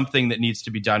 there is something that needs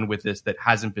to be done with this that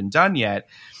hasn't been done yet.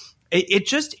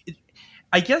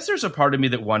 I guess there's a part of me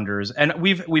that wonders, and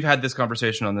we've had this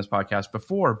conversation on this podcast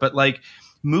before, but like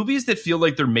movies that feel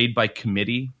like they're made by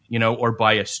committee, you know, or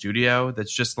by a studio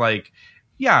that's just like,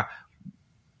 yeah,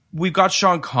 we've got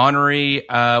Sean Connery,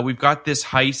 we've got this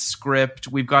heist script,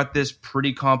 we've got this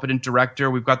pretty competent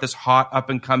director, we've got this hot up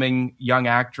and coming young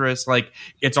actress. Like,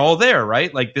 it's all there,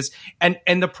 right? Like this,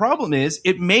 and the problem is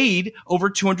it made over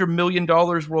 $200 million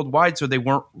worldwide, so they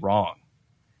weren't wrong.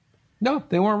 No,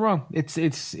 they weren't wrong. It's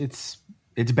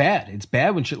bad. It's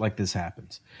bad when shit like this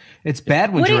happens. It's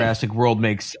bad when Jurassic World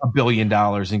makes $1 billion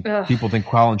and people think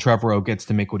Colin Trevorrow gets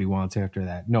to make what he wants after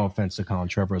that. No offense to Colin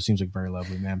Trevorrow. Seems like a very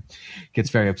lovely man. Gets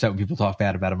very upset when people talk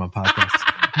bad about him on podcasts.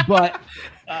 But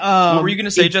what were you going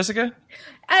to say, Jessica?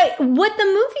 What the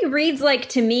movie reads like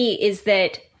to me is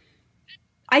that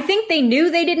I think they knew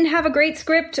they didn't have a great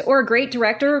script or a great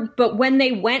director, but when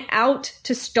they went out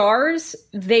to stars,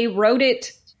 they wrote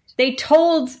it. They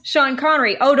told Sean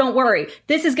Connery, oh, don't worry.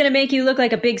 This is going to make you look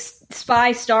like a big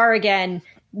spy star again.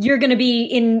 You're going to be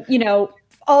in, you know,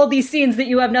 all these scenes that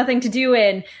you have nothing to do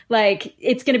in. Like,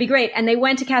 it's going to be great. And they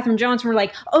went to Catherine Johnson and were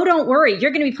like, oh, don't worry.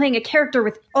 You're going to be playing a character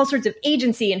with all sorts of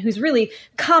agency and who's really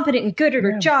competent and good at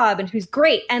her job and who's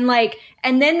great. And like,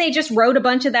 and then they just wrote a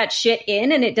bunch of that shit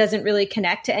in and it doesn't really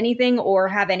connect to anything or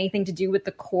have anything to do with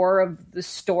the core of the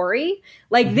story.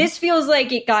 Like, this feels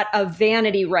like it got a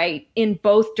vanity right in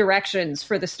both directions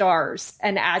for the stars.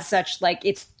 And as such, like,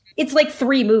 it's like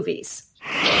 3 movies.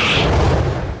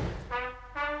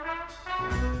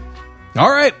 All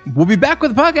right, we'll be back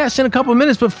with the podcast in a couple of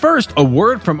minutes, but first, a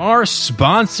word from our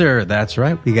sponsor. That's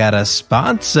right, we got a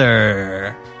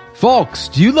sponsor. Folks,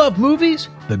 do you love movies?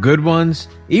 The good ones?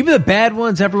 Even the bad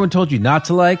ones everyone told you not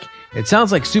to like? It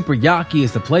sounds like Super Yaki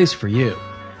is the place for you.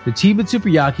 The team at Super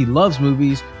Yaki loves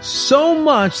movies so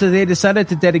much that they decided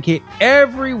to dedicate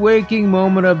every waking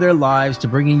moment of their lives to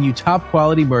bringing you top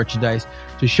quality merchandise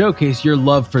to showcase your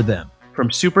love for them. From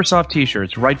super soft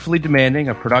t-shirts rightfully demanding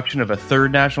a production of a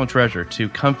third national treasure to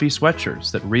comfy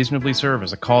sweatshirts that reasonably serve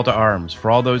as a call to arms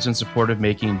for all those in support of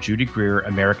making Judy Greer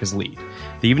America's lead.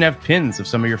 They even have pins of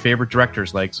some of your favorite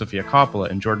directors like Sofia Coppola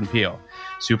and Jordan Peele.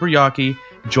 Super Yaki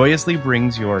joyously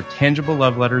brings your tangible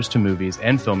love letters to movies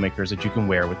and filmmakers that you can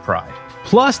wear with pride.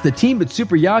 Plus, the team at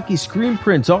Super Yaki screen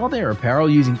prints all their apparel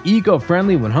using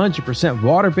eco-friendly 100%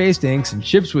 water-based inks and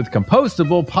ships with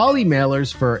compostable poly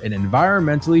mailers for an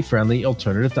environmentally friendly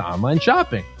alternative to online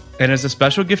shopping. And as a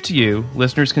special gift to you,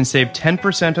 listeners can save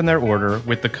 10% on their order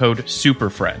with the code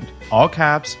SUPERFRIEND. All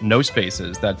caps, no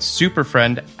spaces. That's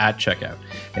SUPERFRIEND at checkout.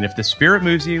 And if the spirit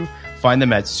moves you, find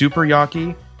them at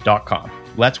superyaki.com.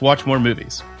 Let's watch more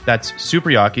movies. That's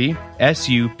Superyaki,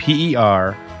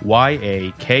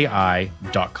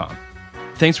 SUPERYAKI.com.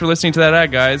 Thanks for listening to that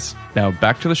ad, guys. Now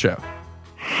back to the show.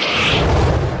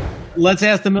 Let's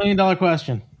ask the $1 million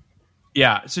question.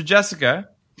 Yeah. So, Jessica,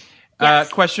 Yes.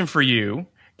 question for you.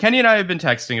 Kenny and I have been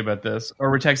texting about this, or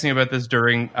we're texting about this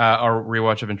during our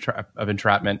rewatch of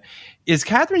Entrapment. Is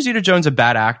Catherine Zeta-Jones a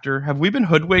bad actor? Have we been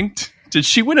hoodwinked? Did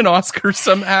she win an Oscar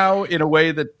somehow in a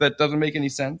way that doesn't make any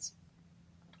sense?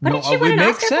 What did she win an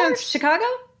Oscar for? Chicago?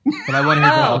 But I want to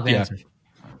hear the answer.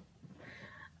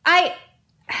 I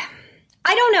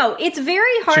don't know. It's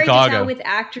very hard to tell with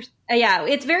actors.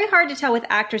 It's very hard to tell with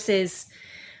actresses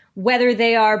whether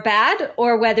they are bad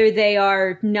or whether they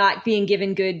are not being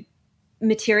given good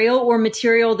material or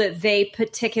material that they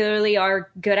particularly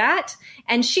are good at.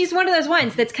 And she's one of those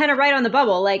ones that's kind of right on the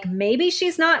bubble. Like, maybe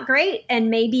she's not great and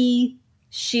maybe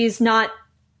she's not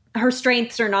her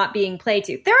strengths are not being played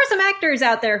to. There are some actors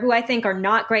out there who I think are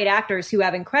not great actors who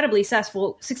have incredibly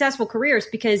successful careers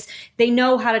because they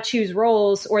know how to choose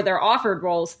roles, or they're offered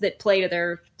roles that play to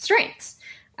their strengths.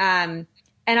 And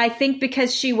I think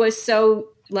because she was so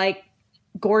like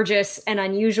gorgeous and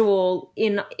unusual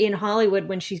in Hollywood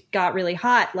when she got really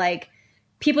hot, like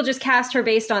people just cast her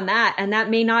based on that, and that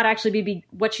may not actually be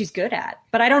what she's good at.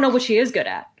 But I don't know what she is good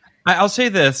at. I'll say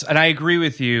this, and I agree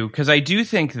with you, because I do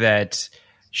think that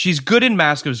she's good in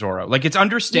Mask of Zorro. Like, it's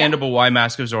understandable why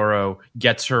Mask of Zorro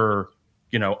gets her,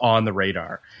 on the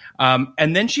radar.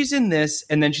 And then she's in this,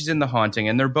 and then she's in The Haunting,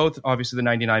 and they're both obviously the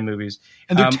 99 movies.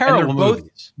 And they're terrible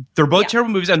movies. They're both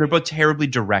terrible movies, and they're both terribly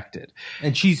directed.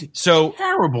 And she's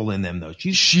terrible in them, though.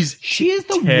 She is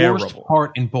the worst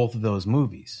part in both of those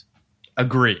movies.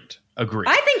 Agreed.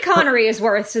 I think Connery is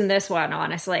worse in this one,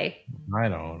 honestly. I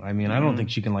don't. I mean, I don't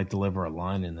think she can deliver a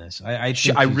line in this.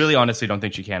 I really honestly don't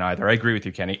think she can either. I agree with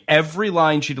you, Kenny. Every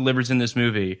line she delivers in this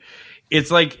movie, it's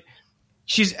like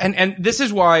she's and this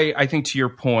is why I think, to your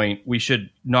point, we should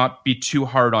not be too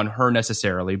hard on her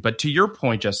necessarily. But to your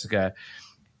point, Jessica,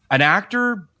 an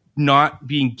actor not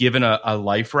being given a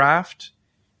life raft,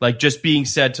 like just being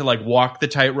said to like walk the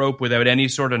tightrope without any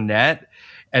sort of net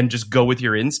and just go with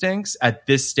your instincts at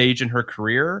this stage in her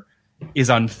career is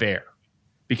unfair,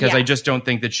 because I just don't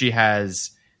think that she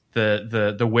has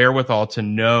the wherewithal to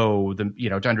know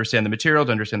to understand the material,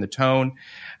 to understand the tone.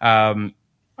 I'm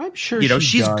sure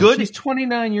she's good. She's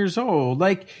 29 years old.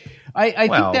 Like, I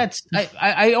think that's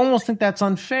I almost think that's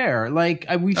unfair. Like,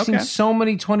 we've seen so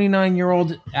many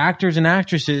 29-year-old actors and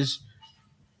actresses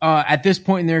at this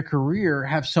point in their career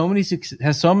have so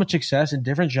much success in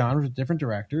different genres with different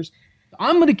directors.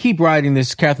 I'm going to keep riding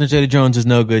this Catherine Zeta-Jones is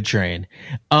no good train.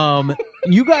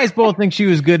 You guys both think she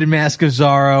was good in Mask of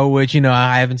Zorro, which,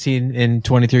 I haven't seen in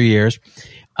 23 years.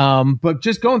 But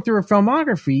just going through her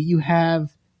filmography, you have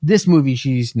this movie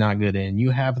she's not good in.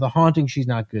 You have The Haunting she's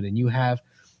not good in. You have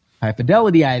High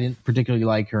Fidelity I didn't particularly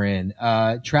like her in.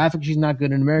 Traffic she's not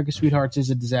good in. America's Sweethearts is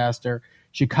a disaster.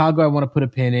 Chicago I want to put a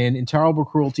pin in. Intolerable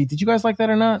Cruelty. Did you guys like that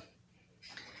or not?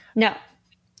 No.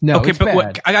 No, okay, it's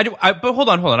but bad. but hold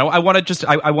on. I want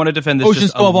to defend this.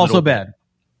 Ocean's 12 also bad.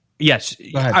 Yes,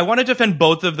 I want to defend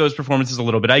both of those performances a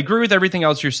little bit. I agree with everything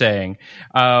else you're saying.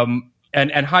 And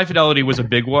High Fidelity was a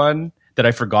big one that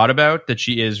I forgot about, that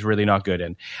she is really not good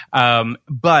in.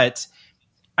 But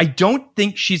I don't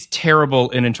think she's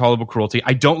terrible in Intolerable Cruelty.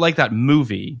 I don't like that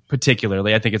movie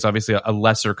particularly. I think it's obviously a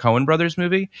lesser Coen Brothers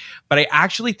movie, but I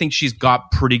actually think she's got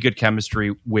pretty good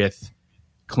chemistry with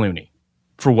Clooney,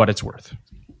 for what it's worth.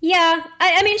 Yeah,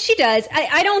 I mean, she does.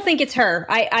 I don't think it's her.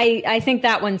 I think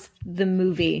that one's the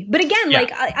movie. But again,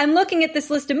 like, I'm looking at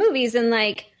this list of movies and,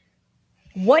 like,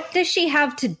 what does she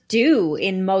have to do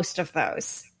in most of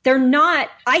those? They're not.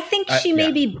 I think she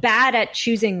may be bad at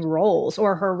choosing roles,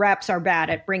 or her reps are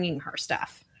bad at bringing her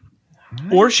stuff.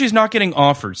 Or she's not getting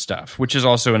offered stuff, which is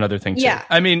also another thing, too. Yeah.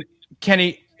 I mean,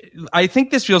 Kenny, I think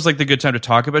this feels like the good time to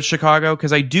talk about Chicago,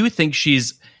 because I do think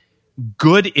she's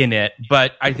good in it,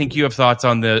 but I think you have thoughts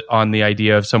on the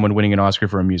idea of someone winning an Oscar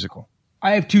for a musical.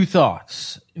 I have two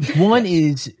thoughts. One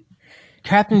is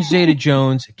Catherine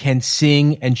Zeta-Jones can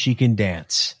sing and she can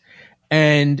dance.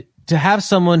 And to have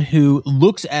someone who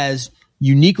looks as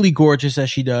uniquely gorgeous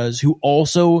as she does, who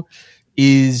also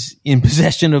is in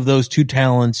possession of those two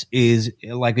talents, is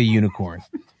like a unicorn.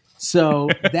 So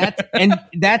that's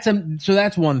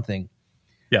one thing.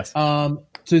 Yes.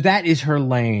 So that is her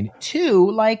lane. Two,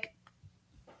 like,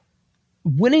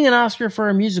 winning an Oscar for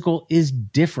a musical is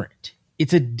different.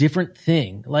 It's a different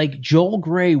thing. Like, Joel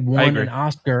Grey won an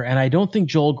Oscar, and I don't think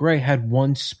Joel Grey had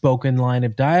one spoken line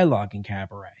of dialogue in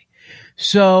Cabaret.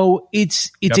 So it's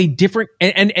a different,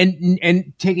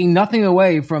 and taking nothing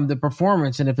away from the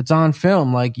performance. And if it's on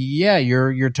film, like, yeah,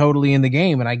 you're totally in the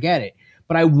game, and I get it.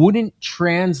 But I wouldn't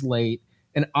translate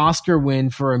an Oscar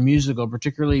win for a musical,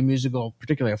 particularly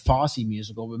a Fosse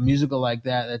musical, but musical like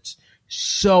that, that's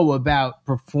so about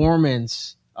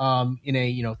performance in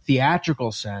a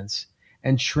theatrical sense,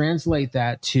 and translate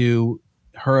that to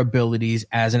her abilities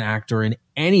as an actor in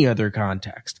any other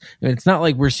context. I mean, it's not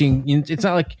like we're seeing. It's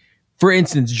not like, for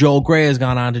instance, Joel Grey has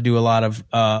gone on to do a lot of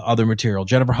other material.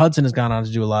 Jennifer Hudson has gone on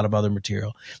to do a lot of other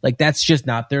material. Like, that's just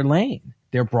not their lane.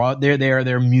 They're broad.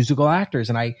 They're musical actors,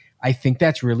 and I think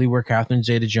that's really where Catherine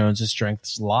Zeta-Jones'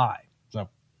 strengths lie. So,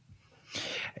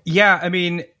 yeah, I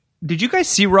mean, did you guys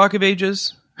see Rock of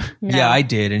Ages? No. Yeah, I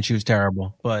did, and she was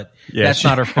terrible. But that's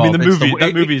not her fault. I mean,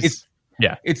 that movie's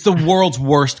it's the world's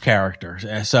worst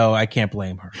character, so I can't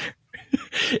blame her.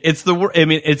 It's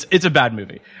a bad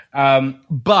movie.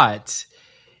 But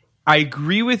I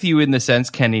agree with you in the sense,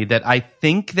 Kenny, that I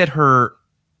think that her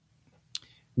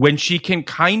when she can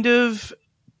kind of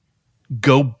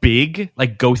go big,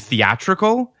 like go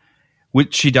theatrical,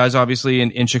 which she does obviously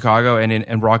in Chicago and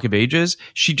in Rock of Ages,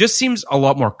 she just seems a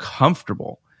lot more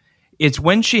comfortable. It's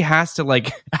when she has to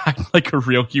like act like a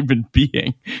real human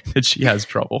being that she has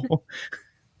trouble.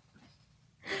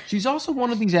 She's also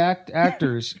one of these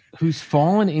actors who's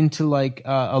fallen into like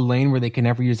a lane where they can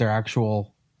never use their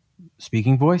actual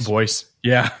speaking voice.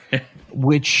 Yeah.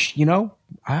 Which, you know,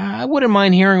 I wouldn't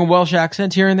mind hearing a Welsh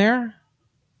accent here and there.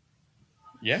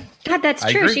 Yeah. God, that's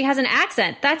true. She has an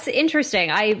accent. That's interesting.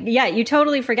 You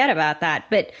totally forget about that.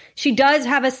 But she does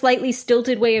have a slightly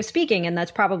stilted way of speaking, and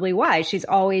that's probably why she's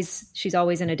always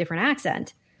in a different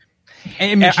accent.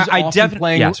 And I mean, she's also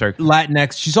playing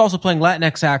Latinx. She's also playing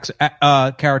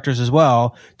Latinx characters as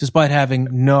well, despite having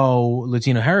no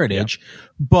Latino heritage. Yep.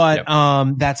 But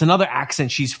that's another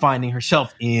accent she's finding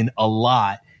herself in a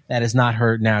lot. That is not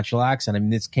her natural accent. I mean,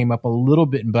 this came up a little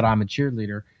bit in But I'm a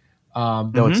Cheerleader.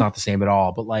 Though it's not the same at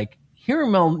all, but like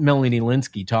hearing Melanie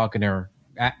Lynskey talking to her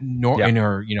in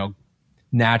her, you know,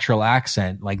 natural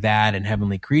accent like that and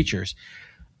Heavenly Creatures,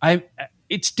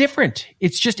 it's different.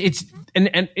 It's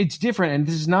different. And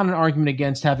this is not an argument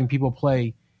against having people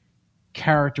play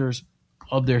characters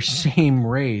of their same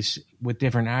race with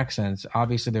different accents.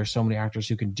 Obviously, there's so many actors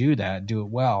who can do that, do it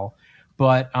well.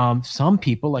 But some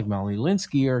people like Melanie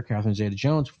Lynskey or Catherine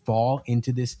Zeta-Jones fall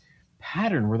into this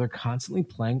pattern where they're constantly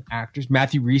playing actors.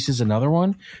 Matthew Rhys is another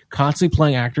one, constantly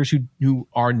playing actors who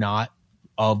are not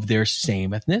of their same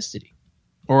ethnicity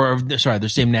or their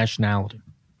same nationality.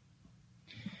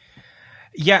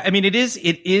 Yeah, I mean, it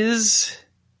is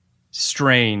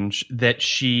strange that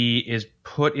she is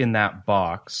put in that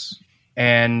box.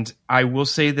 And I will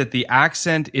say that the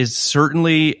accent is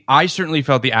I certainly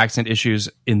felt the accent issues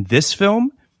in this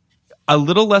film. A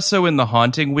little less so in The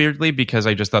Haunting, weirdly, because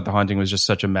I just thought The Haunting was just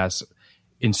such a mess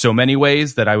in so many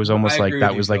ways that I was almost like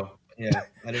that was like, yeah,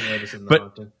 I didn't notice it in The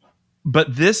Haunting.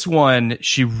 But this one,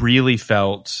 she really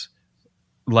felt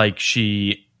like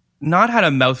she not had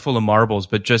a mouthful of marbles,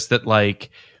 but just that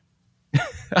like,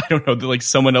 I don't know, that like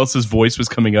someone else's voice was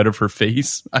coming out of her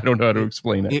face. I don't know how to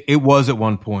explain it. It was at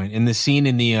one point in the scene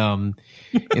in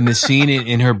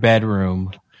her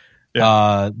bedroom.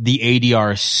 Yeah. The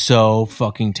ADR is so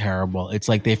fucking terrible. It's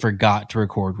like they forgot to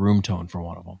record room tone for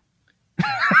one of them.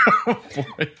 Oh,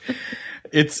 boy.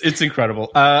 It's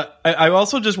incredible. I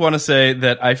also just want to say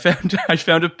that I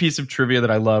found a piece of trivia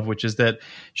that I love, which is that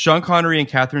Sean Connery and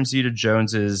Catherine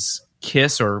Zeta-Jones's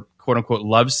kiss or quote unquote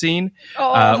love scene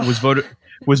was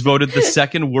voted the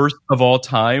second worst of all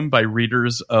time by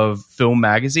readers of Film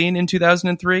Magazine in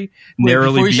 2003.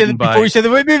 Narrowly beaten by.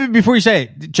 Before you say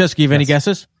it, Jessica, you have any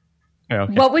guesses? Yeah,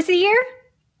 okay. What was the year?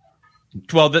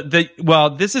 Well,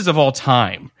 this is of all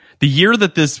time. The year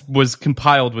that this was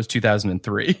compiled was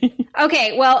 2003.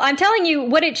 Okay, well, I'm telling you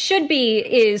what it should be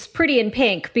is Pretty in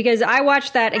Pink, because I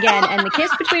watched that again, and the kiss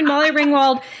between Molly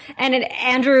Ringwald and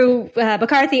Andrew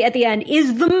McCarthy at the end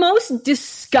is the most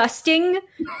disgusting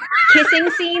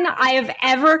kissing scene I have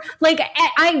ever. Like,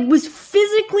 I was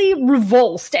physically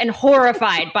revulsed and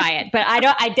horrified by it, but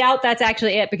I doubt that's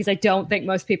actually it, because I don't think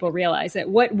most people realize it.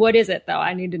 What is it though?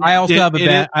 I need to know. I also have a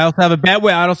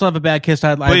bad kiss.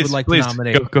 I would like to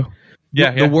nominate. Go.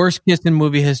 The worst kiss in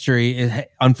movie history is,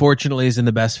 unfortunately, is in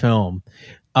the best film.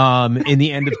 In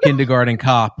the end of Kindergarten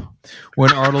Cop,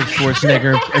 when Arnold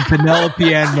Schwarzenegger and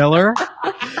Penelope Ann Miller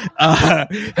have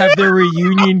their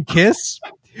reunion kiss.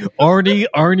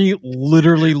 Arnie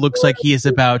literally looks like he is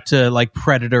about to like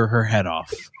Predator her head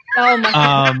off. Oh my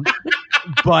god!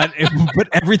 But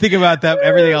everything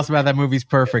else about that movie is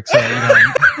perfect. So, you know,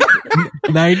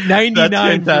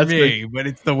 99 for me, but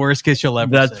it's the worst kiss you'll ever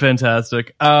see. That's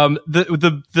fantastic.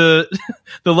 The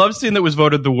love scene that was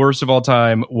voted the worst of all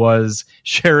time was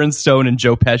Sharon Stone and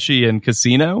Joe Pesci in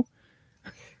Casino.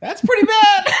 That's pretty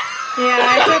bad.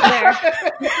 Yeah, it's up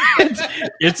there.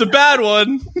 It's a bad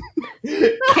one.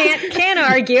 Can't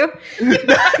argue.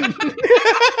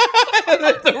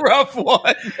 That's a rough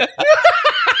one.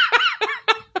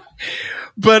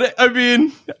 But I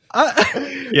mean,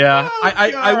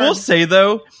 I will say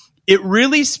though, it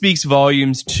really speaks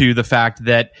volumes to the fact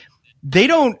that they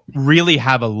don't really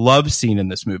have a love scene in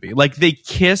this movie. Like, they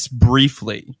kiss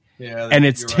briefly, and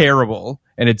it's terrible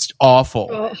and it's awful.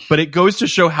 Oh. But it goes to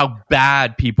show how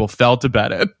bad people felt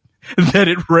about it that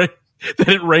it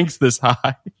ranks this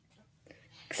high.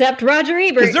 Except Roger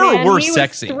Ebert. Because there are worse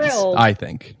sex scenes, I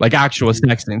think, like actual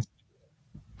sex scenes.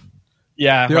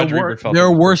 Yeah, there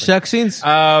are worse sex scenes.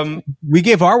 We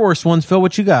gave our worst ones. Phil,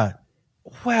 what you got?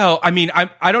 Well, I mean,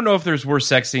 I don't know if there's worse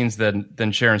sex scenes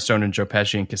than Sharon Stone and Joe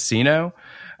Pesci in Casino.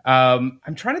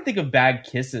 I'm trying to think of bad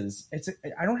kisses.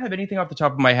 I don't have anything off the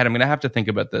top of my head. I'm going to have to think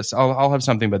about this. I'll have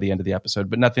something by the end of the episode,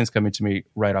 but nothing's coming to me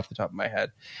right off the top of my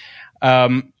head.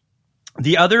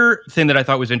 The other thing that I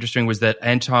thought was interesting was that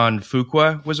Anton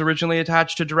Fuqua was originally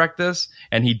attached to direct this,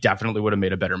 and he definitely would have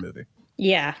made a better movie.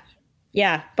 Yeah,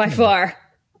 by far.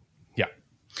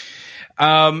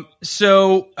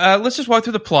 So let's just walk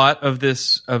through the plot of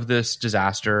this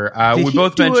disaster. We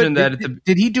both mentioned that.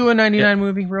 Did he do a 99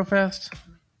 movie real fast?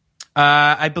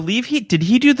 I believe he do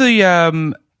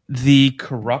the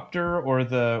Corruptor or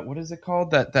the, what is it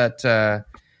called? That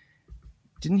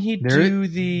didn't he do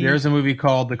the? There's a movie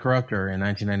called The Corruptor in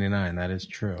 1999. That is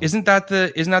true. Isn't that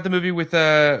the movie with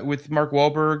Mark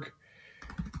Wahlberg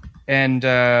and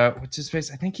what's his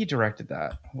face? I think he directed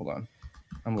that. Hold on,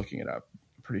 I'm looking it up.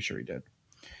 Pretty sure he did.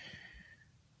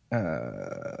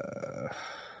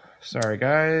 Sorry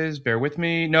guys, bear with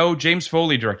me. No, James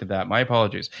Foley directed that. My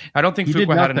apologies. I don't think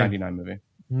Fuqua had a 99 movie.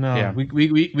 No, yeah.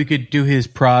 we could do his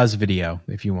Praz video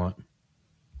if you want.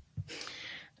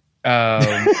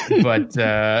 But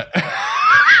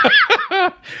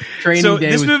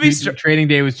Training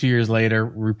Day was 2 years later.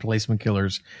 Replacement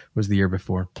Killers was the year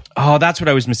before. Oh, that's what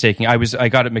I was mistaking. I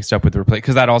got it mixed up with the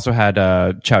because that also had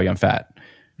Chow Yun-fat.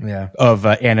 Yeah, of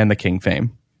Anne and the King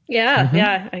fame.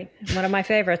 Yeah, one of my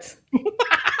favorites.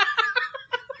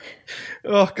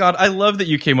 Oh God, I love that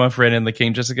you came on for Anne and the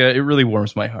King, Jessica. It really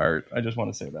warms my heart. I just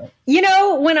want to say that. You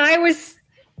know, when I was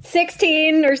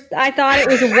 16, I thought it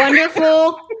was a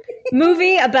wonderful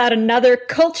movie about another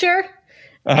culture,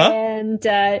 and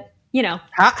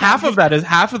half of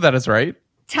that is right.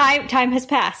 Time has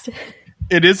passed.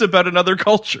 It is about another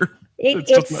culture.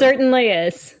 It certainly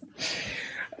is.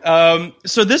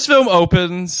 So this film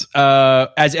opens,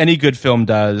 as any good film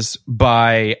does,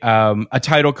 by a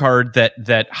title card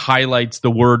that highlights the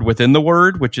word within the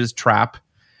word, which is trap.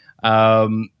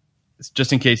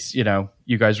 Just in case,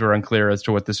 you guys were unclear as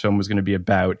to what this film was going to be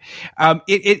about.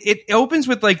 It opens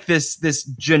with like this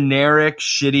generic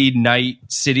shitty night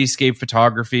cityscape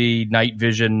photography, night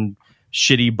vision,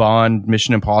 shitty Bond,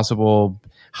 Mission Impossible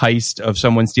heist of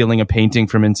someone stealing a painting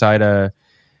from inside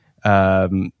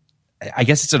I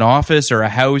guess it's an office or a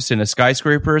house in a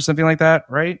skyscraper or something like that,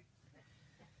 right?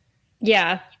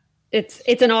 Yeah, it's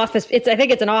an office. I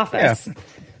think it's an office. Yeah.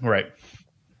 Right.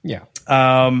 Yeah.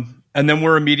 And then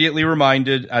we're immediately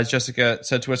reminded, as Jessica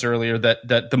said to us earlier,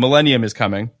 that the millennium is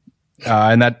coming,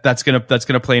 and that's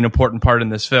gonna play an important part in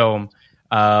this film.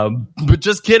 But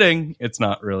just kidding, it's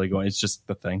not really going. It's just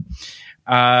the thing.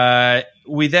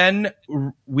 We then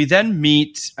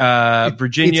meet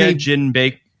Virginia Jin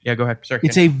Baker. Yeah, go ahead. Sorry.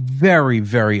 It's a very,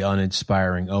 very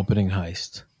uninspiring opening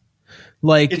heist.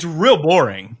 Like, it's real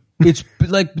boring. It's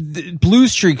like Blue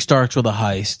Streak starts with a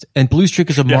heist, and Blue Streak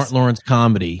is a Martin Lawrence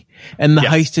comedy, and the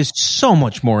heist is so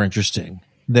much more interesting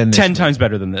than this 10 times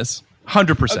better than this.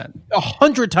 100%.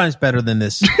 100 times better than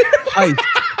this heist.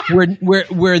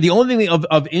 Where the only thing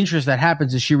of interest that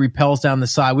happens is she repels down the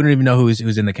side. We don't even know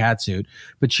who's in the cat suit,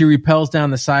 but she repels down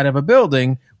the side of a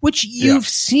building, which you've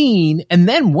seen. And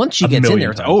then once she gets in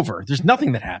there, it's over. There's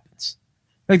nothing that happens.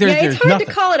 It's hard to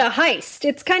call it a heist.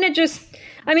 It's kind of just,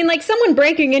 like someone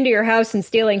breaking into your house and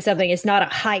stealing something is not a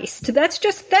heist. That's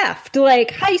just theft.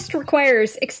 Like, heist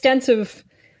requires extensive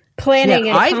planning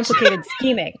and complicated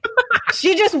scheming.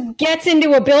 She just gets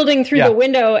into a building through the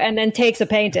window and then takes a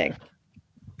painting.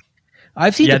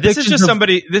 I've seen this is just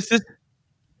somebody.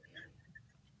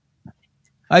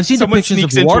 I've seen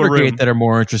depictions of Watergate that are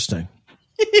more interesting.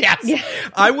 Yes, yeah.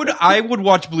 I would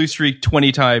watch Blue Streak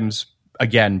 20 times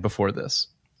again before this.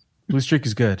 Blue Streak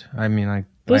is good. Blue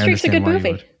Streak's a good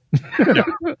movie.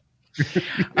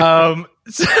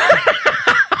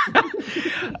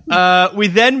 We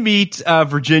then meet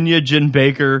Virginia Jin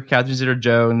Baker, Catherine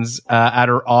Zeta-Jones, at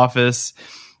her office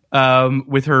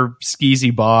with her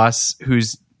skeezy boss,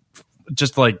 who's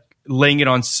just like laying it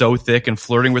on so thick and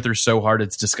flirting with her so hard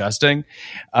it's disgusting.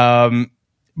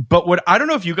 But what I don't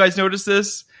know if you guys noticed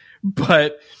this,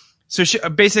 but so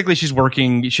she's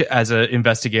working as an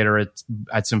investigator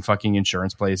at some fucking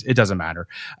insurance place. It doesn't matter.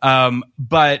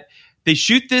 But they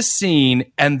shoot this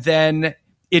scene and then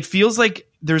it feels like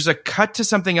there's a cut to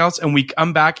something else and we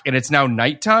come back and it's now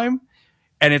nighttime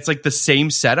and it's like the same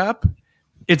setup.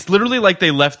 It's literally like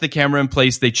they left the camera in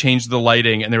place, they changed the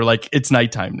lighting, and they were like, it's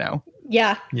nighttime now.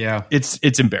 Yeah. Yeah.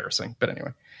 It's embarrassing. But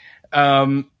anyway.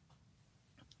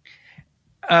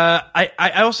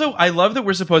 I love that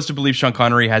we're supposed to believe Sean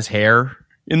Connery has hair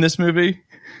in this movie.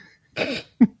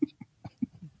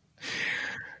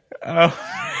 I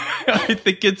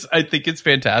think it's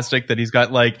fantastic that he's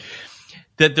got like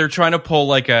that they're trying to pull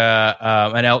like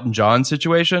an Elton John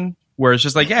situation where it's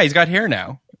just like, yeah, he's got hair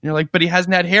now. you're like, but he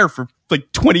hasn't had hair for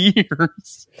like 20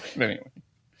 years. Anyway.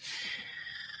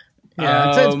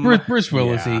 Yeah, it's Bruce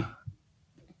Willis. Yeah.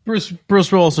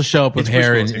 Bruce will also show up with It's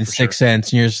hair Bruce in Willis, for Sixth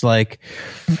Sense, and you're just like,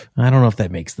 I don't know if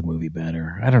that makes the movie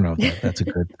better. I don't know if that's a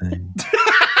good thing.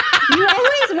 You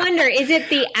always wonder, is it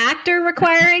the actor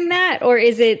requiring that, or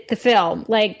is it the film?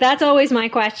 Like, that's always my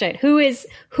question. Who is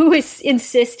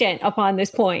insistent upon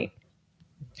this point?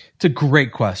 It's a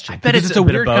great question. I bet it's a a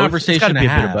bit weird of both. conversation It's gotta to be a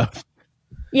bit of have. both.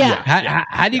 Yeah.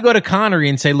 How do you go to Connery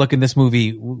and say, look, in this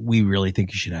movie, we really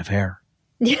think you should have hair?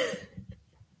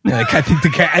 Like, I think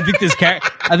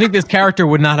this character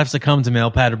would not have succumbed to male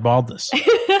pattern baldness.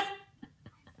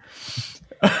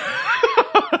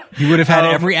 He would have had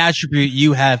every attribute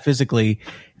you have physically,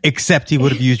 except he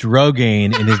would have used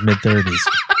Rogaine in his mid-30s.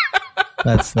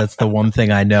 That's the one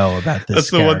thing I know about this.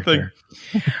 That's the character.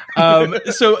 one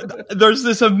thing. So there's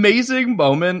this amazing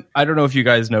moment. I don't know if you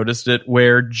guys noticed it,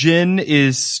 where Jin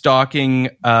is stalking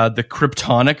the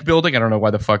Kryptonic building. I don't know why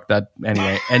the fuck that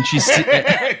anyway. And she's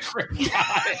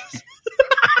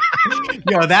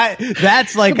Yo,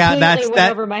 that's like Completely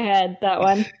went over my head, that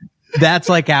one. That's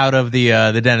like out of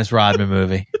the Dennis Rodman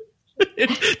movie.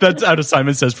 That's out of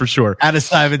Simon Says for sure. Out of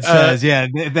Simon Says, yeah.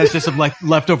 That's just some like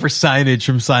leftover signage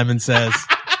from Simon Says.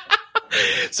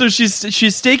 So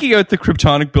she's staking out the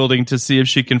Kryptonic building to see if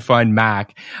she can find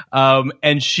Mac.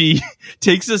 And she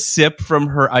takes a sip from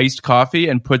her iced coffee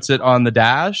and puts it on the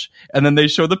dash. And then they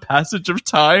show the passage of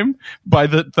time by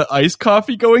the iced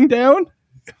coffee going down.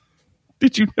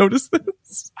 Did you notice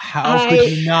this? How could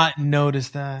you not notice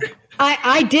that?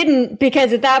 I didn't,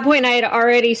 because at that point I had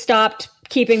already stopped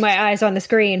keeping my eyes on the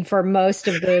screen for most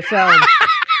of the film.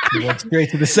 You went straight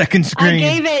to the second screen.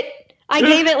 I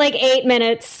gave it like 8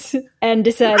 minutes and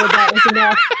decided that was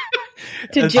enough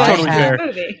to That's judge totally the fair.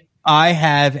 movie. I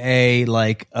have a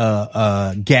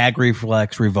gag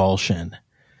reflex revulsion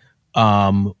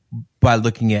by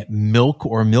looking at milk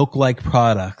or milk-like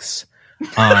products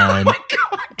on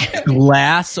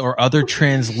glass or other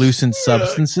translucent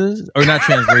substances, or not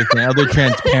translucent, other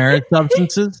transparent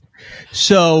substances.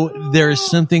 So there's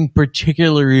something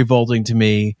particularly revolting to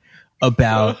me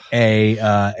about a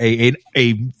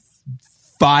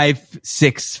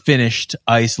 5-6 finished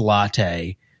iced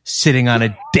latte sitting on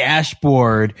a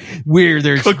dashboard where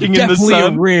there's Cooking in the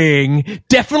sun.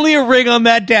 definitely a ring on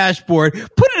that dashboard.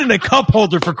 Put it in a cup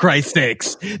holder, for Christ's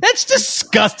sakes. That's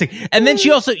disgusting. And then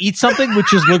she also eats something which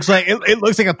just looks like it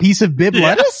looks like a piece of bib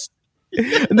lettuce.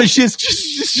 And then she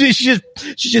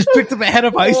just picked up a head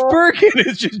of iceberg and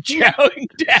is just chowing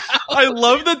down. I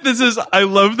love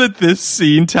that this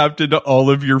scene tapped into all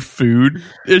of your food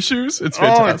issues. It's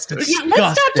fantastic. Let's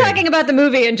stop talking about the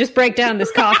movie and just break down this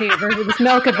coffee versus this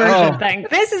milk aversion thing.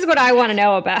 This is what I want to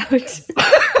know about.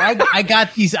 I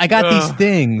got these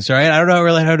things, right? I don't know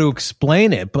really how to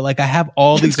explain it, but like I have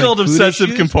all these. It's called like, food obsessive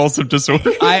issues. compulsive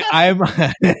disorder. I'm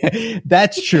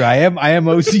that's true. I am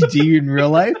OCD in real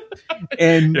life.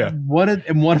 And Yeah. one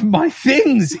of my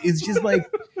things is just like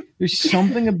there's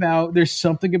something about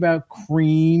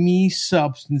creamy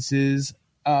substances,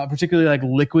 particularly like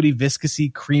liquidy,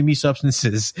 viscousy, creamy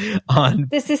substances on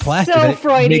This is plastic. so It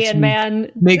Freudian,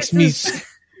 man. Makes me.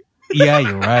 Yeah,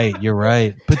 you're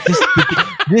right. But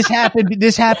this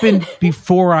happened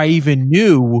before I even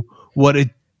knew what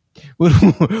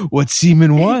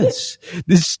semen was.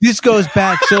 This goes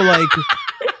back. So like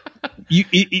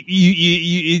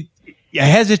I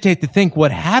hesitate to think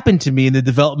what happened to me in the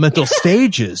developmental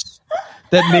stages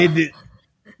that made it.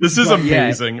 This is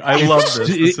amazing. I love this.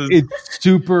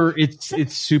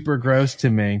 It's super gross to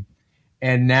me.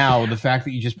 And now the fact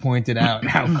that you just pointed out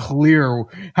how clear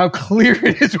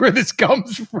it is where this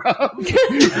comes from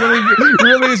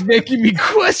really is making me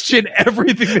question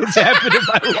everything that's happened in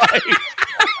my life.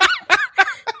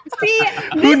 See,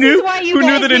 Who knew- is why you who knew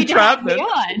guys that need to have me entrapment?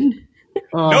 on.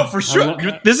 No, for sure.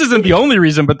 This isn't the only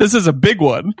reason, but this is a big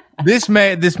one. This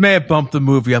may have bumped the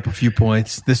movie up a few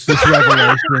points. This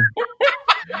revelation.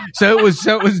 So it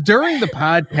was during the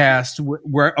podcast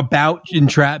where about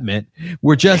entrapment,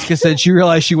 where Jessica said she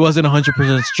realized she wasn't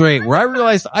 100% straight. Where I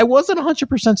realized I wasn't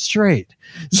 100% straight.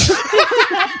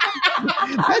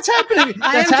 That's happening.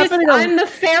 I'm the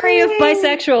fairy of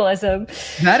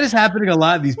bisexualism. That is happening a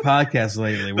lot in these podcasts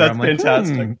lately. Where That's I'm like,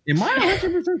 fantastic. am I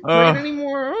 100% straight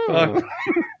anymore? Oh.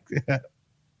 Yeah.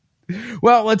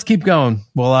 Well, let's keep going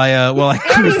while I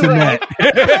cruise the net.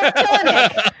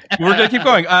 We're gonna keep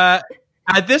going.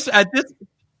 At this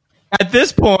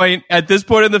point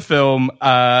in the film,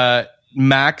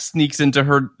 Max sneaks into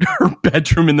her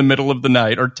bedroom in the middle of the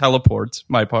night, or teleports.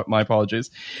 My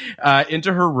apologies.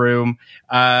 Into her room,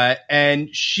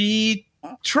 and she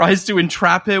tries to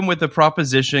entrap him with a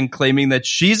proposition claiming that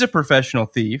she's a professional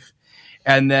thief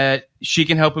and that she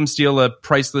can help him steal a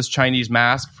priceless Chinese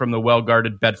mask from the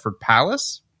well-guarded Bedford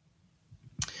Palace.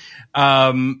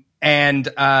 And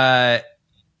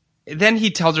then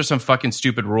he tells her some fucking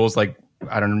stupid rules like,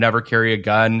 I don't know, never carry a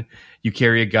gun. You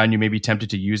carry a gun, you may be tempted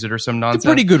to use it or some nonsense. It's a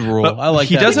pretty good rule. But I like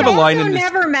he that. does have a line in this.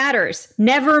 Never matters.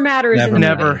 Never matters.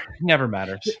 Never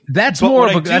matters. That's But more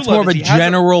what of I a do love is he has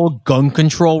general gun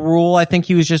control rule. I think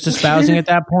he was just espousing at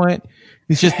that point.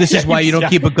 It's just this is why you don't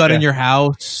keep a gun in your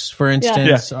house, for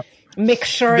instance. Make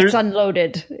sure it's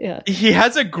unloaded. Yeah. He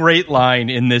has a great line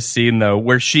in this scene, though,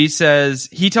 where she says,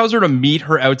 he tells her to meet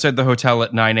her outside the hotel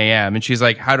at 9 a.m. And she's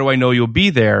like, how do I know you'll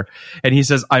be there? And he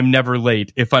says, I'm never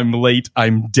late. If I'm late,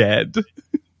 I'm dead.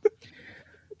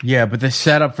 Yeah, but the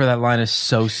setup for that line is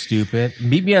so stupid.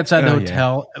 Meet me outside the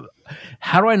hotel. Yeah.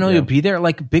 How do I know you'll be there?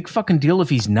 Like, big fucking deal if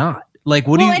he's not. Like,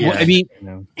 what do you... I mean...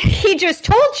 He just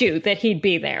told you that he'd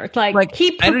be there. Like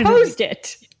he proposed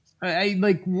it. I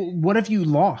like, what have you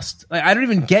lost? Like, I don't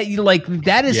even get you. Like,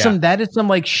 that is some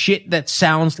like shit that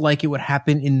sounds like it would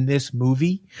happen in this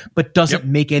movie, but doesn't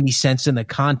make any sense in the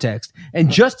context and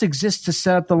just exists to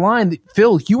set up the line that,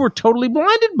 Phil, you were totally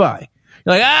blinded by.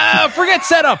 You're like, forget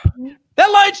setup. That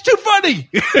line's too funny.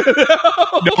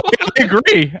 No, I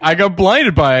agree. I got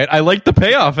blinded by it. I liked the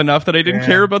payoff enough that I didn't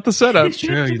care about the setup. It's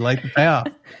true. You like the payoff.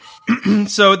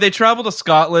 So they travel to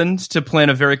Scotland to plan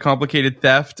a very complicated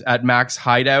theft at Mac's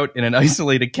hideout in an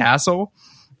isolated castle.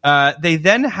 They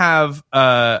then have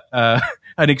an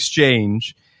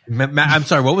exchange. I'm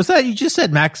sorry, what was that? You just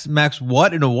said Mac's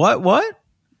what in a what? What?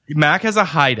 Mac has a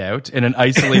hideout in an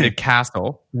isolated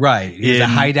castle. Right. He's a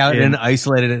hideout in an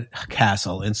isolated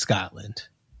castle in Scotland.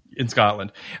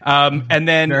 And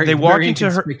then they walk into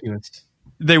her...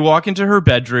 They walk into her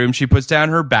bedroom. She puts down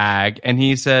her bag and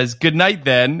he says, good night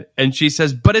then. And she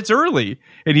says, but it's early.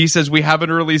 And he says, we have an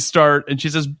early start. And she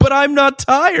says, but I'm not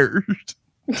tired.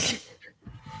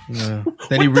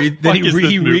 Then he reads That's not how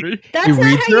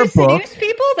you seduce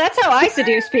people? That's how I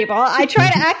seduce people. I try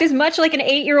to act as much like an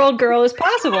 8-year-old girl as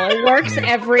possible. It works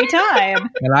every time.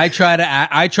 And I try to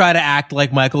act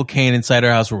like Michael Caine in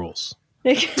Cider House Rules.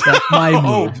 That's my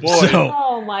move.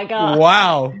 Oh my god!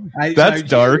 Wow, that's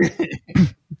dark.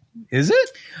 Is it?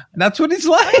 That's what he's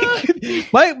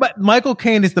like. Michael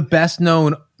Caine is the best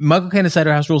known. Michael Caine in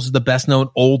Cider House Rules is the best known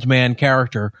old man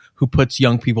character who puts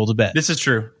young people to bed. This is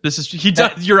true. He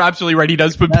does. You're absolutely right. He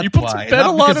does put people to bed a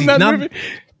lot in that movie.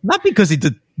 Not because he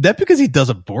did. Not because he does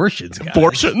abortions. Guys.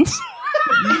 Abortions.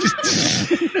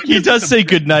 He does say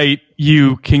goodnight,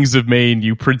 you kings of Maine,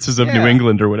 you princes of New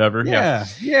England, or whatever. Yeah.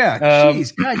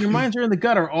 Jeez, God, your minds are in the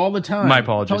gutter all the time. My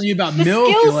apologies. I'm telling you about the milk.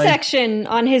 skills section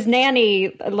on his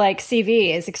nanny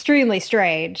CV is extremely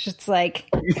strange. It's like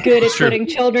good at putting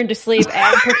children to sleep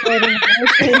and performing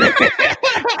abortion.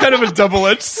 Kind of a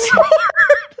double-edged sword.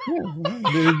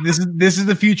 This is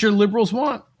the future liberals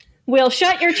want. We'll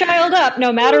shut your child up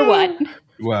no matter what.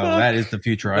 Well, that is the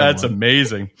future. That's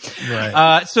amazing.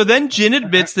 Right. So then Jin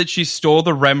admits that she stole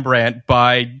the Rembrandt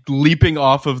by leaping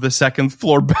off of the second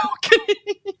floor balcony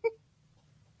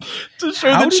to show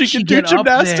that she can do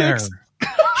gymnastics.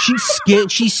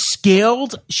 She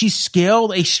scaled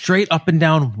a straight up and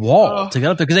down wall to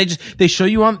get up there because they show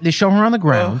her on the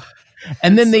ground,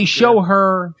 and then they show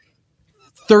her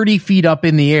 30 feet up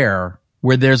in the air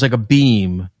where there's like a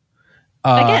beam.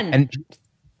 And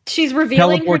she's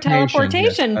revealing her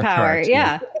teleportation power.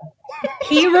 Yeah.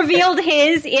 He revealed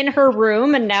his in her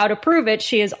room, and now to prove it,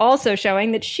 she is also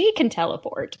showing that she can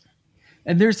teleport.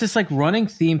 And there's this like running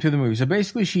theme through the movie. So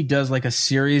basically she does like a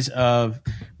series of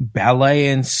ballet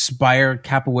inspired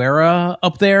capoeira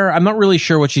up there. I'm not really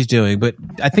sure what she's doing, but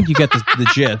I think you get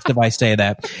the gist if I say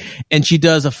that. And she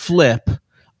does a flip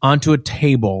onto a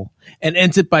table and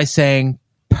ends it by saying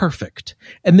perfect.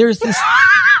 And there's this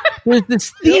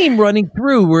theme running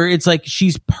through where it's like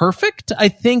she's perfect, I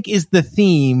think is the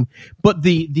theme, but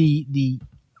the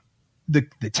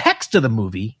text of the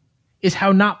movie is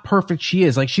how not perfect she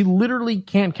is. Like she literally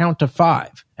can't count to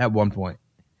 5 at one point.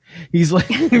 He's like,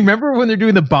 remember when they're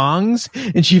doing the bongs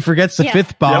and she forgets the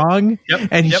fifth bong?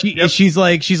 And she's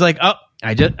like, oh,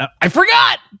 I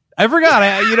forgot.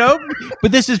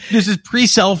 But this is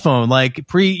pre-cell phone, like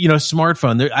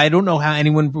smartphone. I don't know how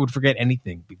anyone would forget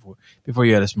anything before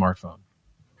you had a smartphone.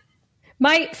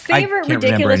 My favorite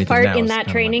ridiculous part in that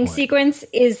training sequence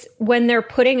is when they're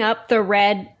putting up the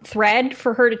red thread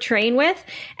for her to train with,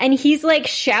 and he's like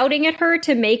shouting at her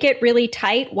to make it really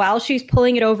tight while she's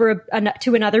pulling it over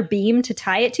to another beam to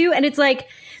tie it to. And it's like,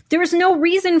 there's no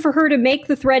reason for her to make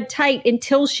the thread tight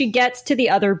until she gets to the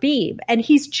other beam. And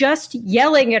he's just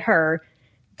yelling at her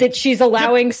that she's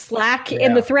allowing slack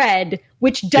in the thread,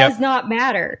 which does not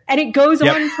matter. And it goes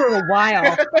on for a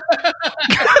while.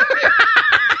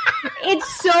 It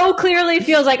so clearly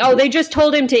feels like, oh, they just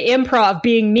told him to improv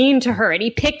being mean to her, and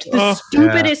he picked the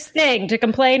stupidest thing to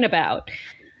complain about.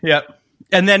 Yep.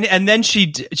 And then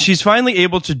she's finally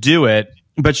able to do it,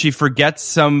 but she forgets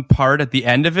some part at the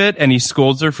end of it, and he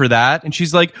scolds her for that. And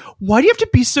she's like, why do you have to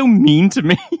be so mean to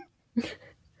me?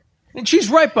 And she's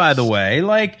right, by the way.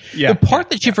 Like, the part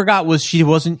that she forgot was she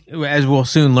wasn't, as we'll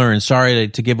soon learn, sorry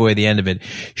to give away the end of it,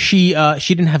 she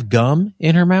didn't have gum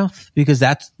in her mouth, because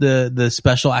that's the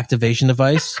special activation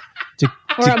device.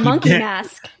 Or a monkey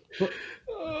mask.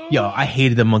 Yo, I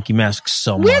hated the monkey mask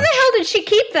so much. Where the hell did she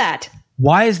keep that?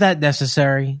 Why is that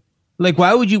necessary? Like,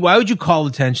 why would you call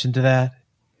attention to that?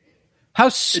 How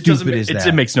stupid is that?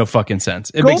 It makes no fucking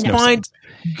sense. It makes no sense.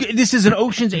 This is an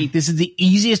Ocean's 8. This is the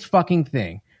easiest fucking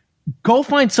thing. Go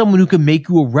find someone who can make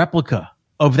you a replica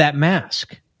of that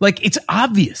mask. Like, it's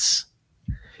obvious.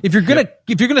 If you're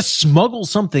gonna smuggle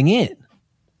something in,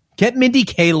 get Mindy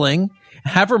Kaling,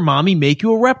 have her mommy make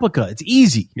you a replica. It's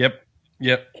easy. Yep.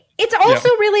 It's also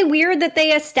really weird that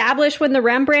they establish when the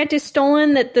Rembrandt is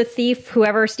stolen that the thief,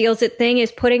 whoever steals it thing,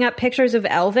 is putting up pictures of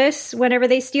Elvis whenever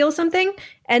they steal something,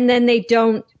 and then they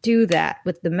don't do that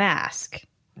with the mask.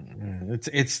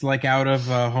 It's like out of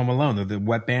Home Alone. They're the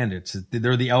wet bandits.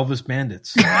 They're the Elvis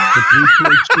bandits.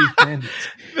 The bandits.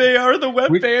 They are the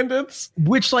wet bandits.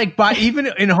 Which, like, by even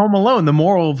in Home Alone, the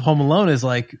moral of Home Alone is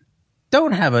like,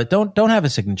 don't have a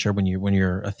signature when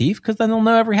you're a thief, because then they'll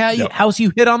know every house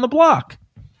you hit on the block.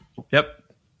 Yep.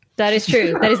 That is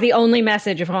true. That is the only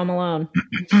message of Home Alone.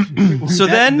 So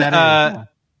then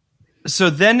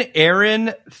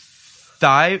Aaron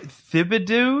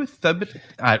Thibodeau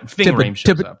finger name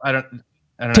shows up. I don't know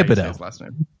how to say his last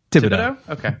name. Thibodeau?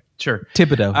 Okay, sure.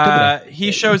 Thibodeau.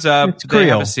 He shows up. They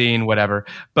have a scene, whatever.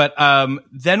 But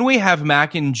then we have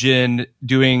Mac and Jin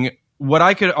doing what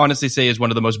I could honestly say is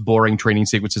one of the most boring training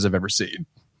sequences I've ever seen.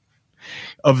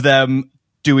 Of them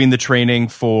doing the training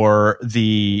for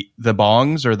the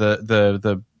bongs, or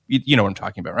the you know what I'm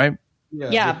talking about, right?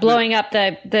 Yeah, blowing up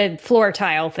the floor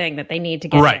tile thing that they need to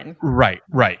get in. Right,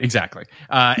 exactly.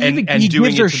 And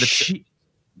doing it to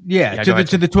the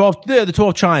to the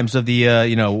 12 chimes of the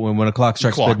when a clock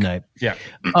strikes midnight. Yeah.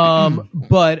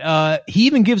 But he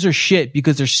even gives her shit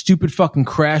because their stupid fucking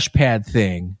crash pad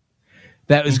thing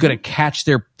that was going to catch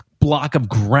their block of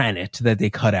granite that they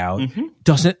cut out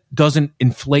doesn't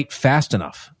inflate fast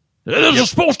enough. This is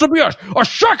supposed to be a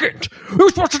second. You're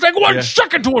supposed to take 1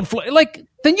 second to inflate. Like,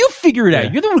 then you figure it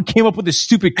out. You're the one who came up with this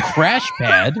stupid crash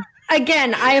pad.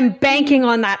 Again, I am banking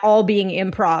on that all being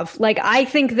improv. Like, I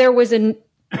think there was a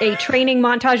training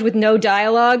montage with no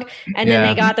dialogue, and then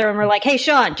they got there and were like, "Hey,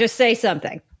 Sean, just say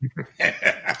something."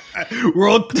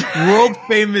 world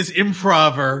famous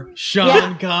improver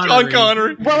Sean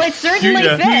Connery. Well, it certainly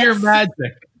fits. Do your magic.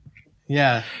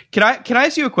 Yeah. Can I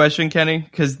ask you a question, Kenny?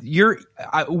 Because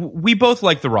we both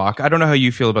like The Rock. I don't know how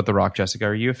you feel about The Rock, Jessica.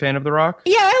 Are you a fan of The Rock?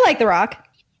 Yeah, I like The Rock.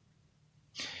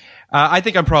 I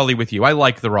think I'm probably with you. I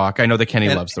like The Rock. I know that Kenny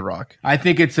loves The Rock. I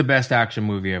think it's the best action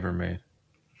movie ever made.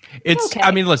 It's. Okay.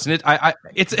 I mean, listen. It's. That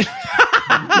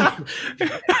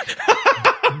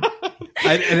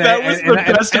was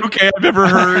the best okay I've ever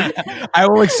heard. I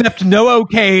will accept no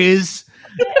okays.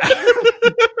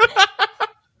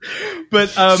 But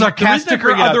sarcastic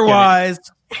or otherwise.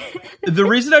 The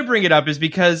reason I bring it up is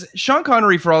because Sean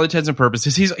Connery, for all intents and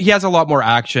purposes, he has a lot more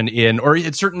action in, or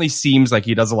it certainly seems like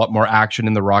he does a lot more action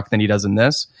in The Rock than he does in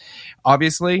this.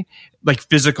 Obviously, like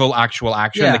physical, actual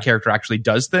action. Yeah. The character actually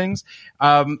does things.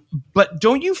 But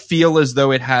don't you feel as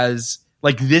though it has,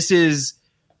 like, this is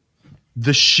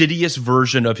the shittiest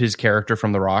version of his character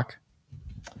from The Rock?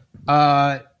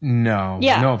 No.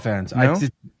 Yeah. No offense. No?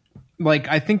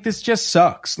 I think this just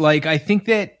sucks. Like, I think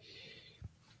that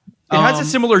it has a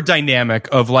similar dynamic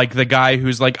of, like, the guy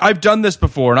who's like, I've done this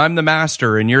before and I'm the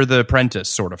master and you're the apprentice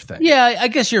sort of thing. Yeah, I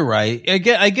guess you're right.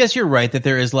 I guess you're right that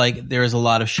there is a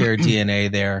lot of shared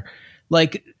DNA there.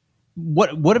 Like,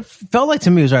 what it felt like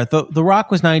to me was, all right, the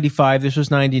Rock was 95, this was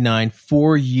 99,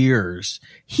 4 years.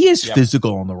 He is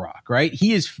physical on The Rock, right?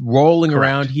 He is rolling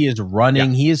around, he is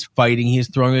running, he is fighting, he is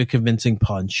throwing a convincing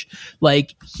punch.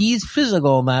 Like, he's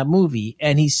physical in that movie,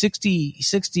 and he's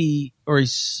 60, or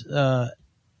he's,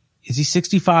 is he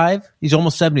 65? He's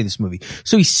almost 70 this movie.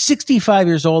 So he's 65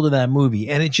 years old in that movie,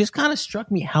 and it just kind of struck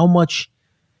me how much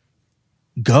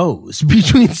goes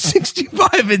between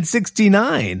 65 and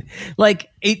 69. Like,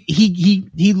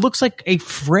 he looks like a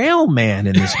frail man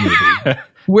in this movie.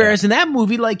 Whereas in that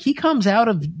movie, like, he comes out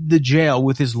of the jail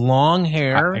with his long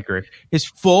hair, I agree. his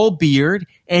full beard,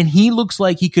 and he looks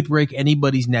like he could break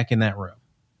anybody's neck in that room.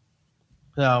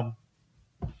 So,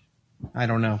 I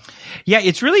don't know. Yeah,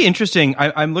 it's really interesting.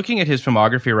 I'm looking at his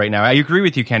filmography right now. I agree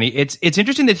with you, Kenny. It's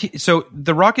interesting that so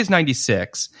The Rock is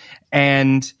 96,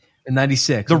 and in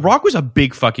 96, The Rock was a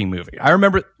big fucking movie. I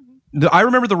remember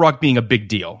The Rock being a big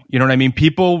deal. You know what I mean?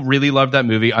 People really loved that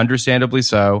movie, understandably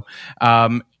so.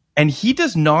 And he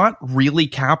does not really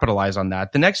capitalize on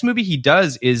that. The next movie he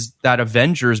does is that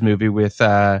Avengers movie with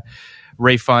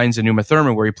Ray Fiennes and Uma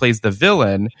Thurman, where he plays the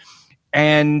villain,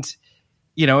 and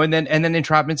and then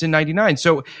Entrapment's in 99.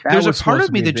 So there's a part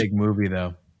of me that big movie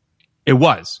though. It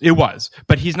was,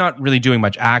 but he's not really doing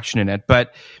much action in it.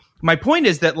 But my point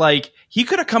is that, like, he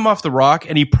could have come off The Rock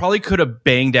and he probably could have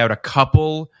banged out a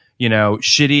couple,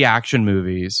 shitty action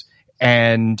movies,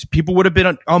 and people would have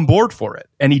been on board for it,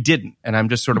 and he didn't. And I'm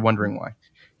just sort of wondering why.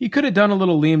 He could have done a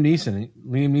little Liam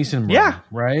Neeson. Yeah,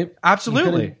 right.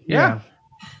 Absolutely. Yeah.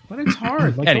 But it's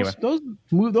hard. Like, anyway,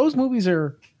 those movies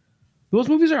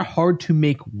are hard to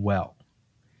make well.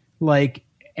 Like,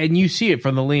 and you see it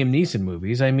from the Liam Neeson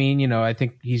movies. I mean, I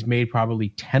think he's made probably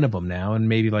 10 of them now, and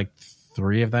maybe like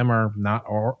 3 of them are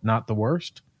not the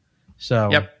worst. So,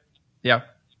 yep.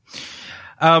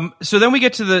 So then we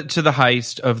get to the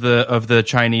heist of the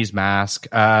Chinese mask.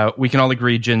 We can all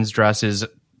agree Jin's dress is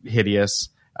hideous.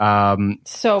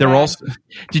 So they're bad. also.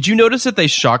 Did you notice that they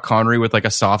shot Connery with like a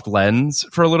soft lens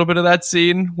for a little bit of that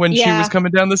scene when she was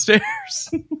coming down the stairs?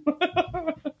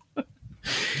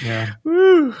 Yeah.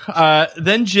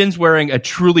 Then Jin's wearing a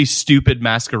truly stupid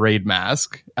masquerade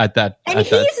mask at that. And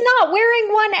he's not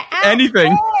wearing one at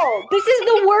anything. all. This is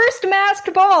the worst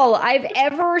masked ball I've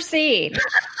ever seen.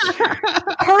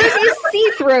 Hers is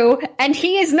see-through, and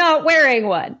he is not wearing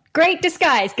one. Great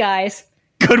disguise, guys.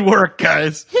 Good work,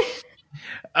 guys.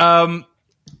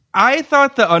 I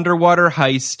thought the underwater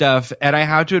heist stuff, and I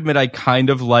have to admit, I kind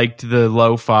of liked the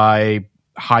lo-fi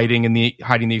hiding the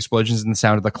explosions and the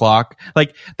sound of the clock.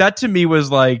 Like, that to me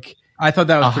was like, I thought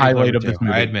that was a highlight of too. this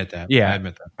movie. I admit that. Yeah, I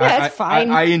admit that. Yeah, it's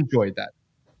fine. I enjoyed that.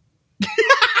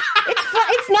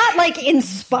 It's not like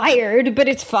inspired, but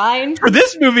it's fine. For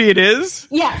this movie, it is.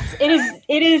 Yes, it is.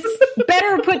 It is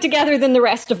better put together than the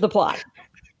rest of the plot.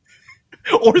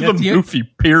 Or the movie,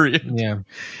 period. Yeah.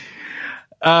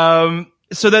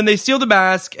 So then they steal the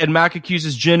mask, and Mac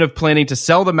accuses Jin of planning to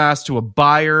sell the mask to a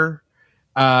buyer.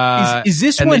 Is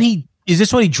this when he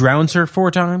drowns her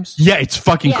 4 times? Yeah, it's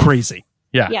fucking crazy.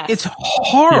 Yeah. Yes. It's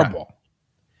horrible.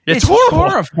 Yeah. It's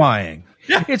horrifying.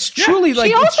 Yeah. It's truly like.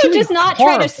 She also does not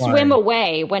try to horrifying. swim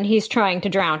away when he's trying to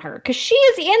drown her, because she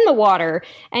is in the water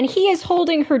and he is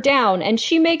holding her down, and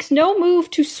she makes no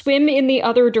move to swim in the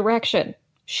other direction.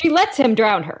 She lets him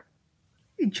drown her.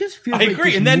 It just feels. I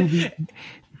agree, and then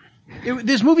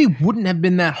this movie wouldn't have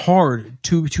been that hard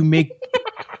to make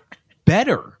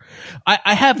better.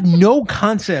 I have no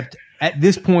concept at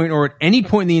this point or at any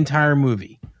point in the entire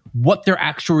movie what their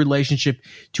actual relationship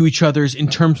to each other is in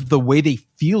terms of the way they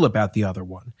feel about the other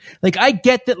one. Like, I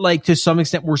get that, like, to some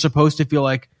extent we're supposed to feel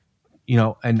like,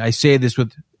 and I say this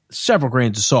with several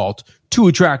grains of salt, 2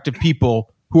 attractive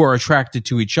people who are attracted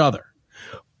to each other.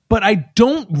 But I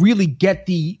don't really get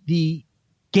the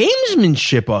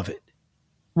gamesmanship of it,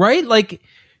 right? Like,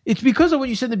 it's because of what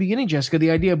you said in the beginning, Jessica,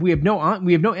 the idea of we have no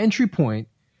entry point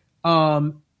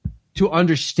to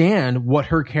understand what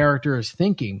her character is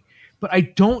thinking. But I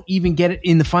don't even get it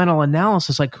in the final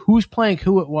analysis, like who's playing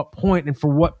who at what point and for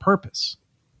what purpose.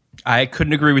 I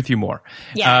couldn't agree with you more.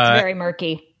 Yeah, it's very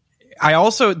murky. I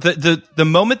also the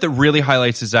moment that really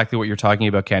highlights exactly what you're talking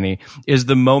about, Kenny, is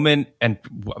the moment, and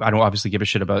I don't obviously give a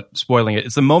shit about spoiling it.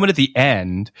 It's the moment at the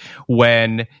end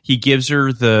when he gives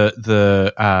her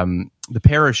the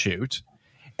parachute,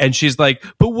 and she's like,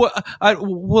 "But what?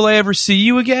 Will I ever see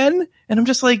you again?" And I'm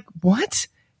just like, "What?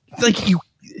 Like you."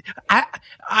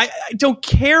 I don't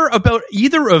care about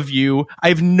either of you. I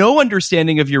have no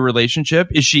understanding of your relationship.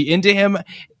 Is she into him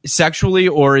sexually,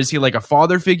 or is he like a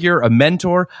father figure, a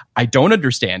mentor? I don't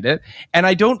understand it. And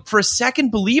I don't for a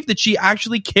second believe that she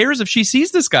actually cares if she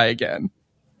sees this guy again.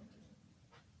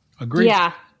 Agreed.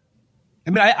 Yeah. I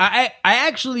mean, I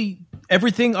actually,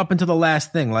 everything up until the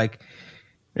last thing, like,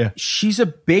 she's a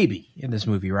baby in this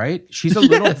movie, right? She's a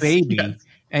little baby. Yes.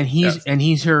 And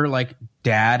he's her like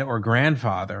dad or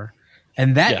grandfather.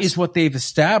 And that is what they've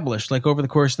established, like, over the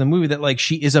course of the movie, that like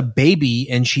she is a baby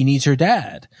and she needs her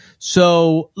dad.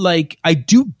 So like, I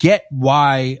do get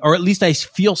why, or at least I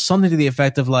feel something to the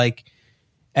effect of like,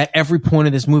 at every point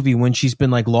of this movie, when she's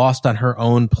been like lost on her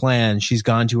own plan, she's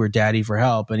gone to her daddy for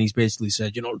help. And he's basically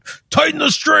said, tighten the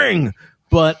string,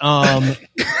 But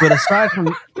aside from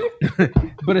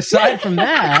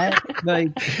that, like,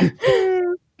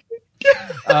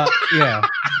 yeah,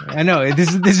 I know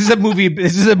this is a movie.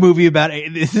 This is a movie about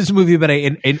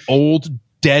an old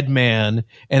dead man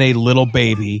and a little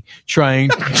baby trying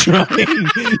to steal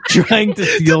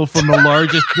from the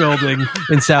largest building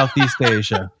in Southeast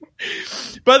Asia.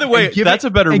 By the way, that's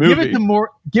a better movie.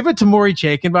 Give it to Maury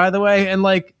Chaykin, by the way, and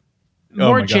like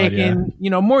Maury Chaykin,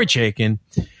 Maury Chaykin.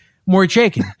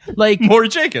 Like Maury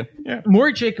Chaykin. Yeah.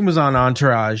 Maury Chaykin was on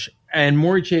Entourage, and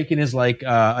Maury Chaykin is like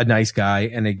a nice guy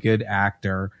and a good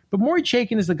actor. But Maury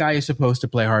Chaykin is the guy who's supposed to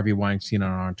play Harvey Weinstein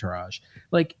on Entourage.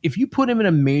 Like, if you put him in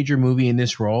a major movie in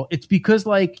this role, it's because,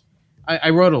 like, I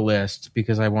wrote a list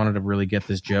because I wanted to really get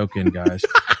this joke in, guys.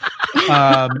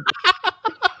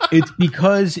 It's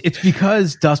because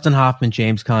Dustin Hoffman,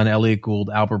 James Caan, Elliot Gould,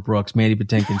 Albert Brooks, Mandy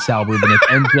Patinkin, Sal Rubinick,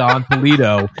 and John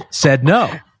Polito said no.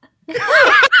 Wait,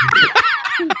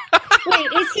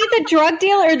 is he the drug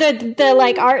dealer or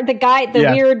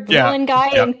the weird villain guy?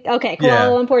 Yeah. Okay,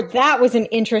 Kuala Lumpur. That was an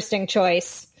interesting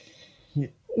choice.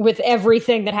 With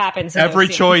everything that happens, every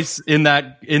choice in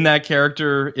that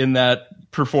character, in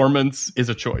that performance, is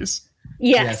a choice.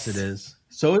 Yes, it is.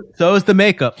 So is the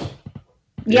makeup.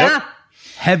 Yeah, yep.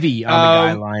 Heavy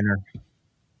on the eyeliner.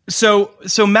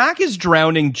 So Mac is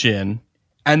drowning Jin,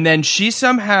 and then she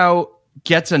somehow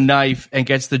gets a knife and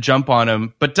gets the jump on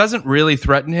him, but doesn't really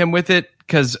threaten him with it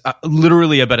because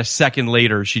literally about a second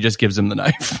later, she just gives him the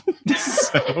knife.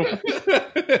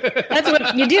 That's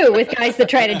what you do with guys that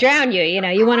try to drown you. You know,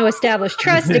 you want to establish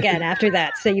trust again after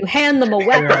that, so you hand them a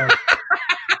weapon.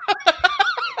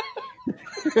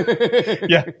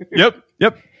 Yeah. Yep.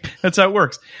 That's how it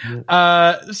works.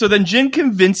 So then Jin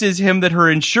convinces him that her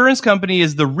insurance company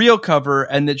is the real cover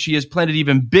and that she has planned an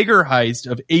even bigger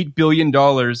heist of $8 billion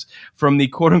from the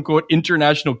quote-unquote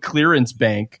International Clearance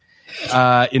Bank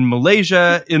in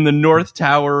Malaysia in the North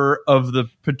Tower of the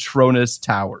Petronas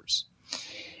Towers.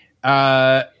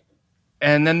 And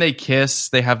then they kiss.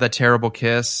 They have that terrible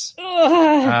kiss.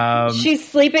 She's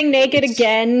sleeping naked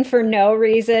again for no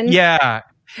reason. Yeah.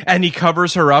 And he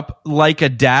covers her up like a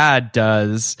dad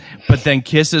does, but then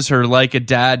kisses her like a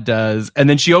dad does. And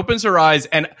then she opens her eyes,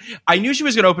 and I knew she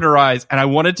was going to open her eyes, and I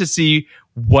wanted to see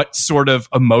what sort of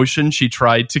emotion she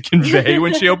tried to convey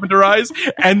when she opened her eyes.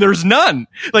 And there's none.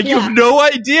 Like, you have no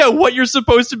idea what you're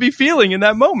supposed to be feeling in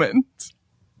that moment. It's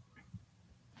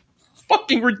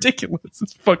fucking ridiculous,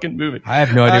 this fucking movie. I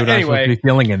have no idea what I'm supposed to be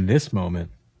feeling in this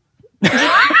moment.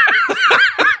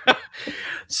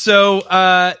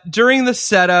 So during the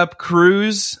setup,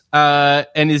 Cruz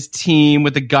and his team,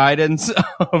 with the guidance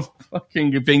of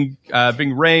fucking Ving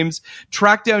Rhames,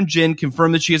 track down Jin,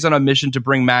 confirm that she is on a mission to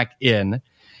bring Mac in,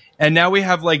 and now we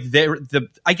have like the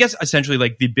I guess essentially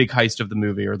like the big heist of the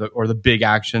movie, or the big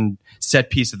action set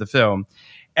piece of the film.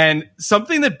 And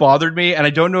something that bothered me, and I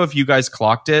don't know if you guys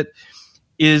clocked it,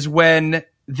 is when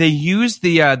they use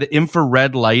the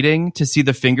infrared lighting to see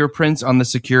the fingerprints on the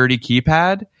security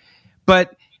keypad,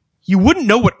 but you wouldn't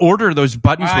know what order those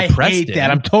buttons were pressed in. I hate that.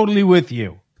 I'm totally with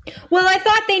you. Well, I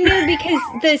thought they knew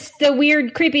because the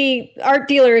weird, creepy art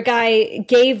dealer guy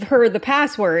gave her the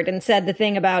password and said the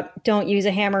thing about don't use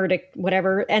a hammer to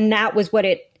whatever, and that was what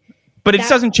it. But it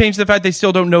doesn't change the fact they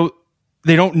still don't know.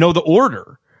 They don't know the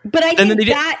order. But I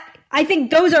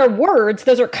think those are words.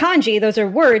 Those are kanji. Those are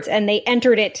words, and they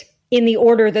entered it in the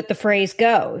order that the phrase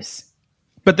goes.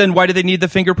 But then why do they need the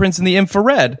fingerprints in the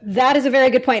infrared? That is a very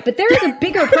good point. But there is a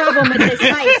bigger problem with this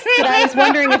heist that I was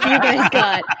wondering if you guys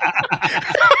got.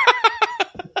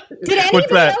 Did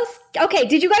anybody else? Okay,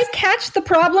 did you guys catch the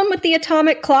problem with the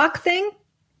atomic clock thing?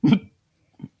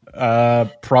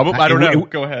 Probably. I don't know.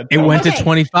 Go ahead. It went to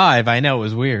 25. I know, it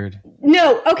was weird.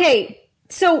 No, okay.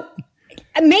 So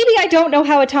maybe I don't know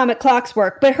how atomic clocks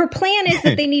work, but her plan is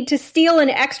that they need to steal an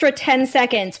extra 10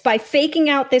 seconds by faking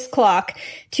out this clock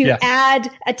to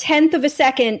add a 1/10 of a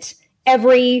second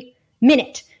every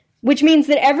minute, which means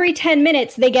that every 10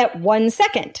 minutes they get 1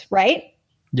 second, right?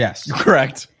 Yes.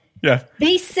 Correct. Yeah.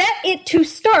 They set it to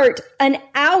start an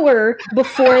hour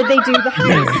before they do the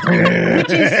heist,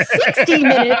 which is 60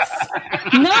 minutes,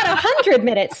 not 100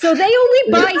 minutes. So they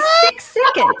only buy 6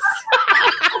 seconds.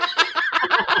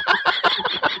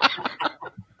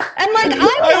 And like, I'm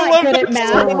not good at math.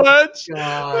 So much.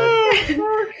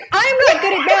 I'm not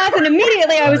good at math, and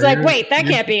immediately I was like, wait, that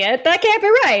can't be it. That can't be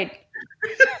right.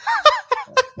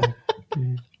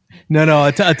 No,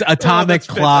 atomic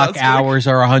clock hours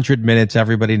are 100 minutes.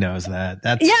 Everybody knows that.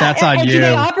 That's on you. Do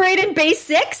they operate in base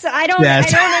 6? I don't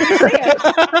understand.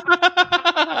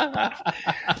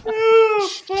 Oh,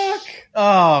 fuck.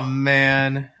 Oh,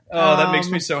 man. Oh, that makes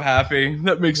me so happy.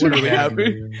 That makes me really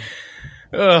happy.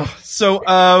 So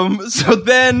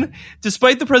then,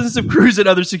 despite the presence of crews and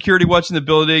other security watching the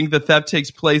building, the theft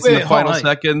takes place in the final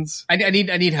seconds. I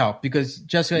need help because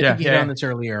Jessica, I think you hit on this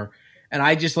earlier, and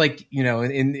I just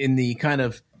in the kind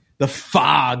of the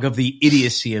fog of the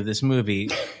idiocy of this movie,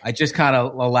 I just kind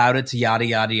of allowed it to yada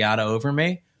yada yada over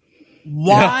me.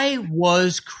 Why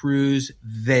was Cruise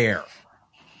there?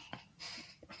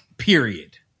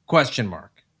 Period. Question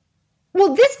mark.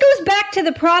 Well, this goes back to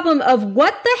the problem of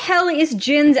what the hell is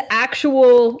Jin's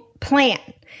actual plan?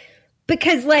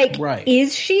 Because,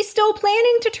 is she still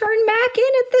planning to turn Mac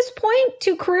in at this point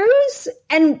to Cruise?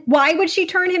 And why would she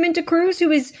turn him into Cruise,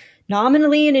 who is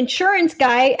nominally an insurance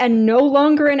guy and no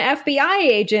longer an FBI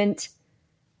agent?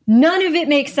 None of it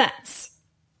makes sense.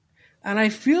 And I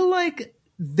feel like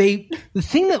the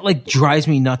thing that drives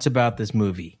me nuts about this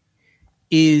movie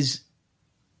is,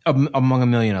 among a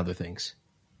million other things,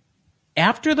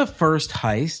 after the first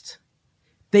heist,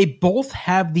 they both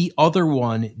have the other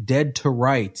one dead to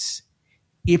rights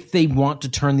if they want to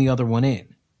turn the other one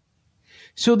in.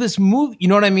 So this movie, you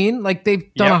know what I mean?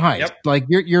 They've done a heist.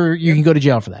 You can go to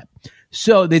jail for that.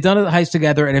 So they've done a heist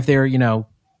together, and if they're,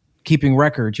 keeping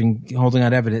records and holding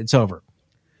out evidence, it's over.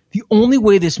 The only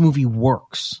way this movie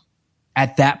works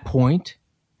at that point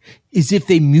is if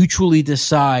they mutually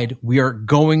decide we are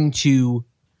going to,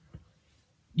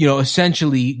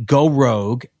 essentially go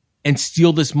rogue and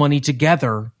steal this money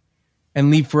together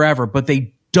and leave forever. But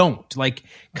they don't.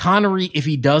 Connery, if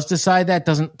he does decide that,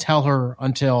 doesn't tell her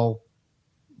until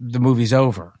the movie's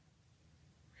over.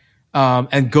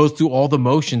 And goes through all the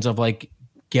motions of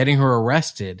getting her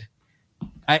arrested.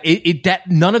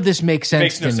 None of this makes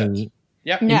sense to me.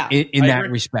 Yep. In that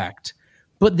respect.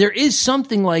 But there is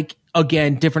something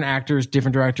again, different actors,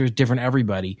 different directors, different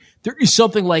everybody. There is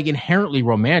something inherently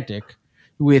romantic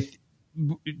with,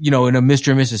 in a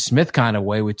Mr. and Mrs. Smith kind of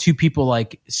way, with two people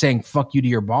saying "fuck you" to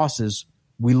your bosses.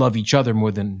 We love each other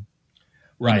more than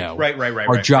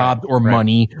our job or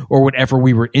money or whatever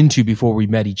we were into before we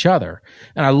met each other.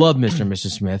 And I love Mr. and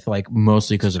Mrs. Smith,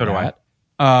 mostly because of that.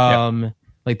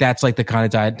 That's the kind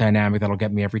of dynamic that'll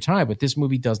get me every time. But this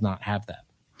movie does not have that.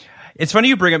 It's funny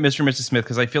you bring up Mr. and Mrs. Smith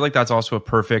because I feel like that's also a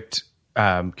perfect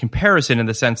comparison in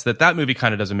the sense that movie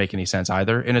kind of doesn't make any sense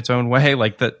either in its own way.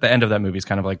 The end of that movie is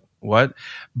kind of what?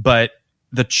 But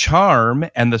the charm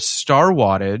and the star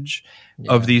wattage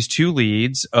of these two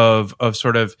leads of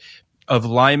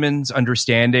Lyman's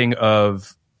understanding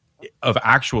of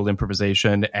actual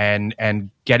improvisation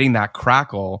and getting that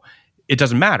crackle, it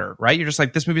doesn't matter, right? You're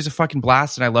just this movie's a fucking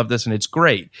blast and I love this and it's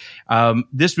great.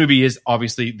 This movie is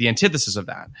obviously the antithesis of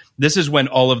that. This is when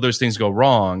all of those things go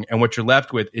wrong and what you're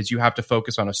left with is you have to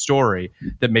focus on a story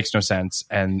that makes no sense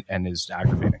and is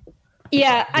aggravating.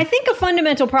 Yeah, I think a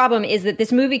fundamental problem is that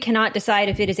this movie cannot decide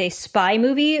if it is a spy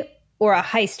movie or a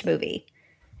heist movie.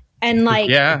 And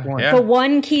the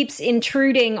one keeps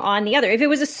intruding on the other. If it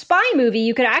was a spy movie,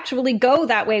 you could actually go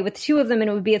that way with two of them and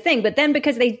it would be a thing. But then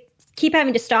because they keep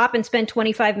having to stop and spend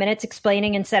 25 minutes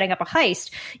explaining and setting up a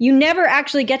heist, you never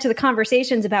actually get to the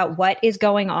conversations about what is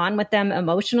going on with them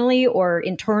emotionally or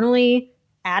internally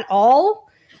at all.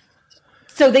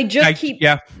 So they just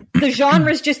the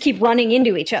genres just keep running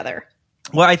into each other.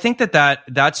 Well, I think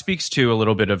that speaks to a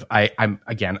little bit of I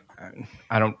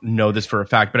don't know this for a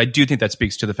fact, but I do think that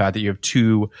speaks to the fact that you have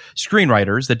two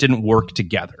screenwriters that didn't work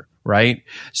together, right?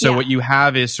 So what you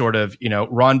have is sort of,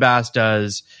 Ron Bass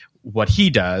does what he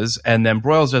does, and then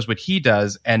Broyles does what he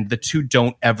does, and the two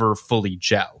don't ever fully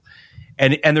gel.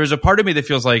 And there's a part of me that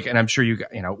feels like, and I'm sure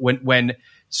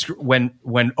when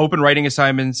open writing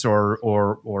assignments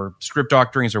or script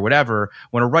doctorings or whatever,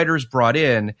 when a writer is brought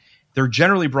in, they're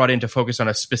generally brought in to focus on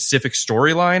a specific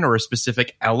storyline or a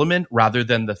specific element rather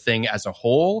than the thing as a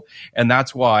whole. And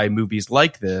that's why movies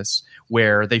like this,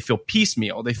 where they feel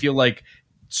piecemeal, they feel like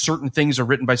certain things are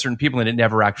written by certain people and it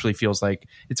never actually feels like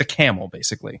it's a camel,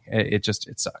 basically. It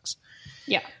sucks.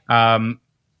 Yeah.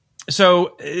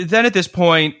 So then at this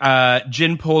point,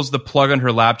 Jin pulls the plug on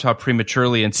her laptop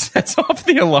prematurely and sets off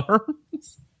the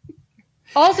alarms.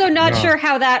 Also not sure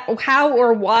how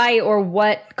or why or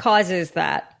what causes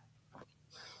that.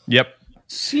 Yep.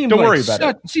 Don't worry about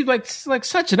it. Seemed like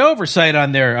such an oversight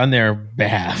on their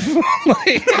behalf.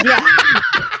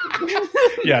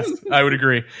 Yes, I would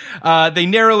agree. They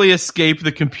narrowly escape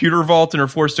the computer vault and are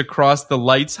forced to cross the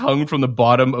lights hung from the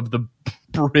bottom of the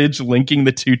bridge linking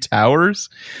the two towers.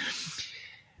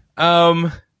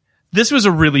 This was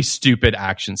a really stupid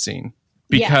action scene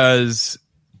because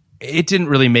it didn't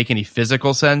really make any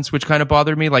physical sense, which kind of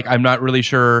bothered me. I'm not really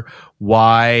sure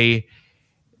why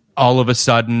all of a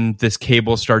sudden this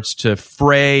cable starts to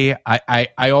fray.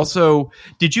 I also,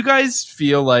 did you guys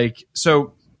feel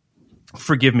so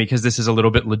forgive me because this is a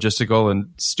little bit logistical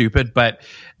and stupid, but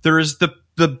there is the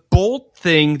bolt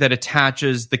thing that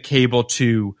attaches the cable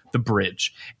to the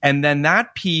bridge. And then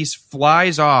that piece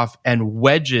flies off and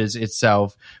wedges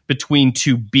itself between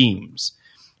two beams.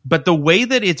 But the way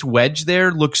that it's wedged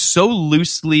there looks so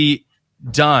loosely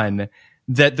done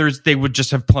that they would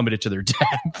just have plummeted to their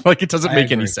death. Like, it doesn't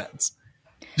make any sense.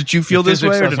 Did you feel this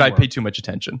way, or did I pay too much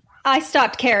attention? I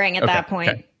stopped caring at that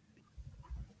point.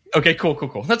 Okay,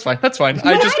 cool. That's fine.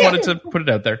 I just wanted to put it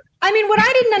out there. I mean, what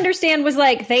I didn't understand was,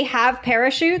 like, they have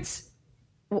parachutes.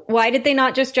 Why did they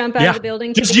not just jump out of the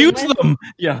building? Just use them.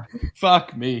 Yeah.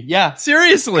 Fuck me. Yeah,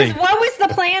 seriously. What was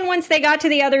the plan once they got to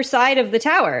the other side of the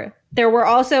tower? There were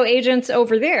also agents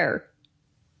over there.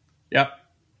 Yep.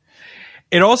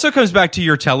 It also comes back to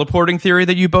your teleporting theory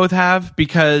that you both have,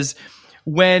 because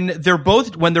when they're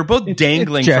both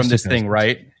dangling from this thing,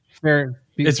 right?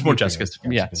 It's more Jessica's.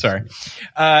 Yeah, sorry.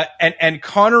 And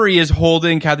Connery is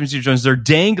holding Catherine Zeta-Jones. They're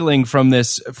dangling from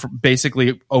this,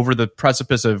 basically over the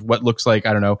precipice of what looks like,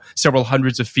 I don't know, several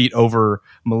hundreds of feet over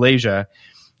Malaysia.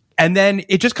 And then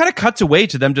it just kind of cuts away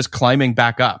to them just climbing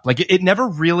back up. Like, you never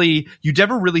really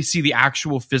see the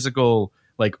actual physical,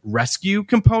 like, rescue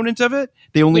component of it.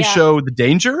 They only show the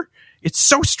danger. It's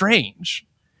so strange.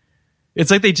 It's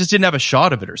like they just didn't have a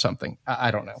shot of it or something.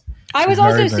 I don't know. I was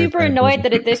also super annoyed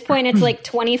that at this point it's like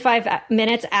 25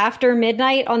 minutes after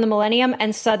midnight on the Millennium,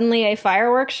 and suddenly a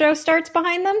fireworks show starts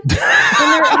behind them.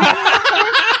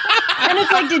 And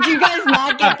it's like, did you guys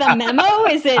not get the memo?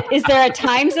 Is there a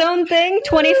time zone thing?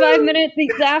 25 minutes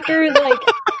after, like,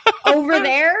 over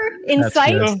there in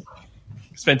sight? Good.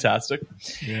 It's fantastic.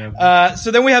 Yeah.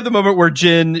 So then we have the moment where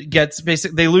Jin gets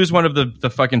they lose one of the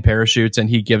fucking parachutes, and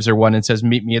he gives her one and says,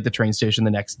 "Meet me at the train station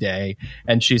the next day."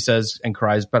 And she says and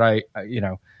cries, "But I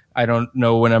don't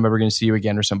know when I'm ever going to see you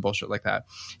again," or some bullshit like that.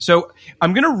 So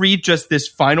I'm going to read just this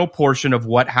final portion of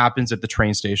what happens at the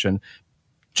train station,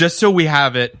 just so we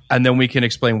have it, and then we can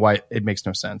explain why it makes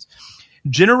no sense.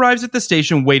 Jin arrives at the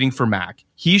station waiting for Mac.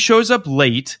 He shows up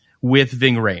late with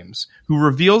Ving Rhames, who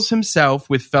reveals himself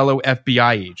with fellow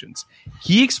FBI agents.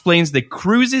 He explains that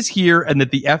Cruz is here and that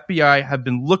the FBI have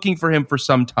been looking for him for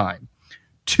some time.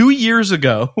 2 years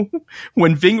ago,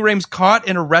 when Ving Rhames caught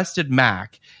and arrested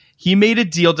Mac, he made a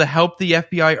deal to help the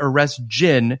FBI arrest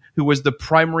Jin, who was the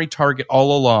primary target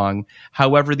all along.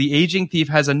 However, the aging thief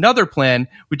has another plan,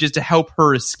 which is to help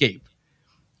her escape.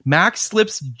 Mac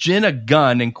slips Jin a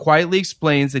gun and quietly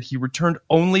explains that he returned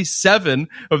only $7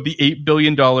 of the $8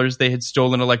 billion they had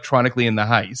stolen electronically in the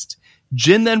heist.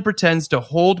 Jin then pretends to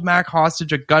hold Mac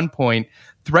hostage at gunpoint,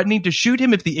 threatening to shoot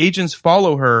him if the agents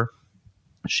follow her.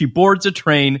 She boards a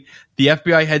train. The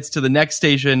FBI heads to the next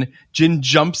station. Jin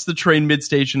jumps the train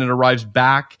mid-station and arrives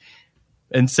back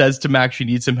and says to Mac she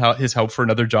needs his help for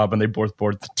another job, and they both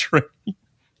board the train.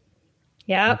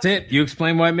 Yeah. That's it. You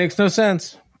explain why it makes no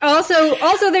sense. Also,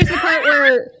 there's the part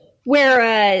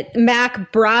where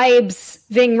Mac bribes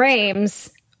Ving Rhames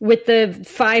with the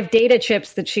 5 data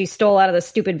chips that she stole out of the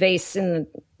stupid vase in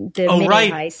the mini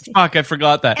heist. Fuck, I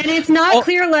forgot that. And it's not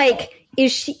clear, like,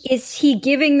 is he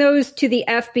giving those to the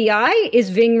FBI?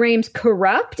 Is Ving Rhames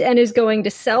corrupt and is going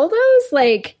to sell those?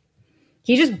 Like,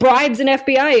 he just bribes an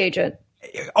FBI agent.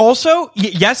 Also,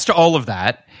 yes to all of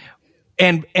that.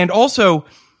 And also,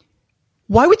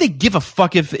 why would they give a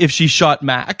fuck if she shot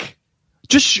Mac?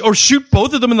 Or shoot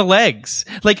both of them in the legs.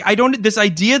 Like, this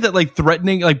idea that, like,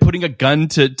 threatening, like, putting a gun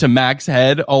to Mac's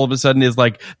head all of a sudden is,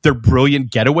 like, their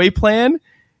brilliant getaway plan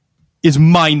is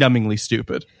mind-numbingly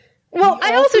stupid. Well,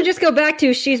 I also just go back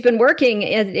to, she's been working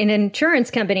in an insurance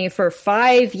company for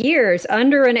 5 years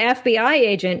under an FBI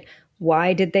agent.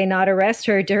 Why did they not arrest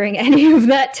her during any of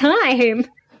that time?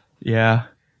 Yeah.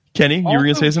 Kenny, you were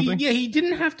going to say something? He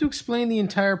didn't have to explain the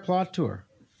entire plot to her.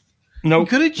 No.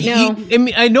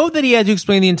 I know that he had to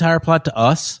explain the entire plot to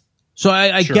us, so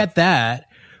I get that.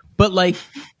 But, like,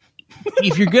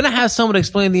 if you're going to have someone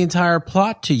explain the entire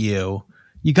plot to you,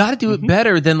 you got to do it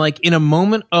better than, like, in a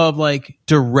moment of, like,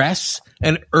 duress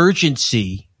and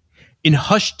urgency in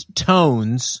hushed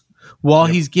tones while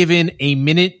he's given a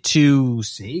minute to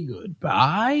say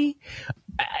goodbye.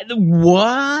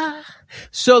 What?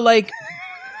 So, like,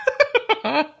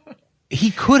 he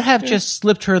could have just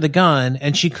slipped her the gun,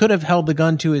 and she could have held the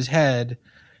gun to his head,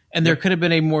 and there could have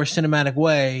been a more cinematic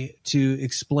way to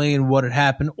explain what had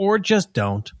happened, or just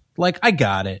don't. Like, I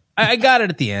got it. I got it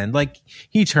at the end. Like,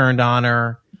 he turned on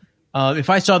her. If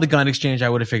I saw the gun exchange, I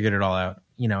would have figured it all out.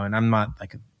 You know, and I'm not,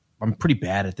 like, I'm pretty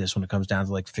bad at this when it comes down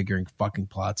to, like, figuring fucking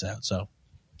plots out, so.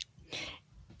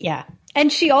 Yeah.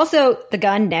 And she also, the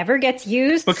gun never gets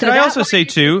used. But can I also say,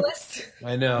 too?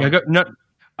 I know.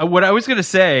 What I was going to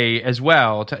say as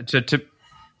well,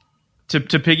 to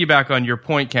to piggyback on your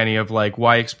point, Kenny, of like,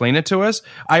 why explain it to us?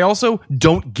 I also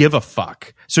don't give a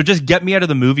fuck. So just get me out of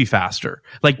the movie faster.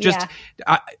 Like, just,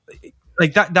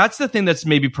 like that's the thing that's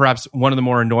maybe perhaps one of the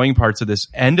more annoying parts of this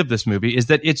end of this movie is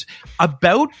that it's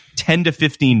about 10 to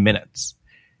 15 minutes.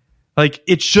 Like,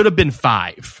 it should have been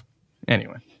 5.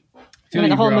 Anyway. I mean,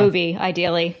 the whole movie,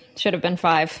 ideally, should have been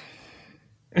 5.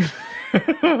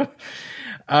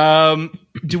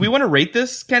 Do we want to rate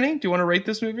this, Kenny? Do you want to rate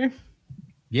this movie?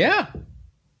 Yeah.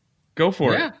 Go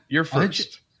for it. You're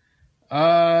first. All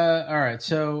right.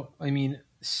 So, I mean,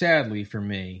 sadly for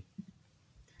me,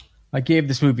 I gave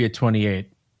this movie a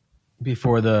 28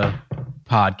 before the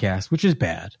podcast, which is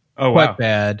bad. Oh, quite wow.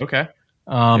 bad. Okay.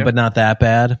 But not that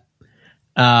bad.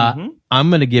 I'm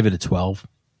going to give it a 12.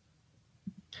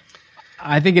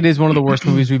 I think it is one of the worst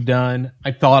movies we've done.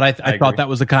 I thought that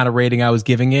was the kind of rating I was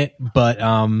giving it, but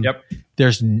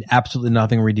there's absolutely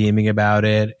nothing redeeming about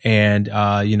it. And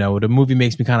the movie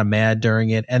makes me kind of mad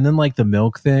during it. And then like the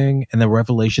milk thing and the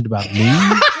revelation about me.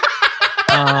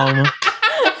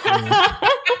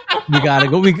 We gotta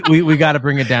go. We gotta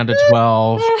bring it down to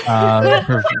 12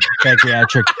 for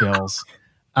psychiatric bills.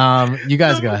 You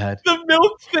guys go ahead. The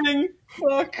milk thing.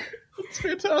 Fuck. That's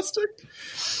fantastic.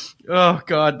 Oh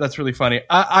God, that's really funny.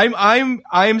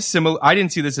 I'm similar. I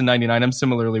didn't see this in 99. I'm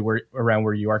similarly around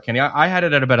where you are, Kenny. I had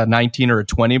it at about a 19 or a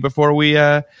 20 before we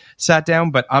sat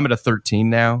down, but I'm at a 13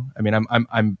 now. I mean,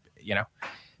 I'm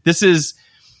this is.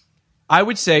 I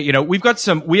would say, we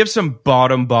have some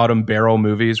bottom barrel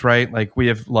movies, right? Like we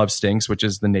have Love Stinks, which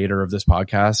is the nadir of this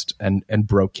podcast, and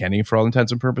broke Kenny for all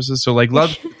intents and purposes. So like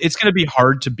it's going to be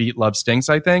hard to beat Love Stinks,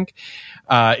 I think,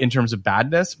 in terms of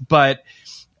badness. But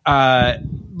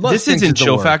this is in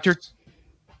chill factor.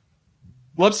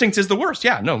 Love Stinks is the worst.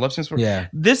 Yeah, no, Love Stinks. Yeah.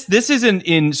 This is this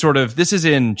is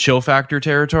in chill factor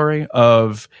territory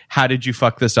of how did you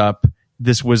fuck this up?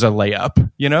 This was a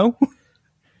layup,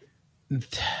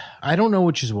 I don't know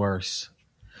which is worse.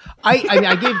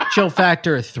 I gave Chill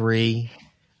Factor a 3.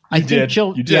 You did.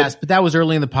 Yes, but that was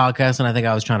early in the podcast, and I think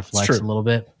I was trying to flex a little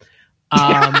bit.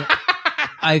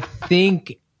 I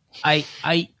think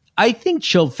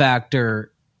Chill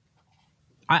Factor.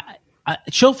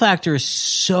 Chill Factor is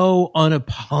so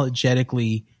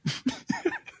unapologetically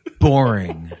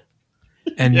boring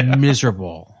and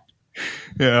miserable,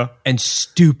 and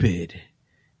stupid.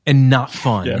 And not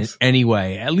fun in any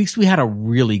way. At least we had a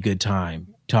really good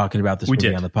time talking about this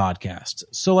movie on the podcast.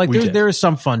 So, like, there is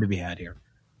some fun to be had here.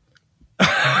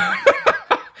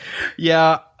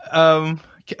 Yeah.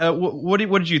 What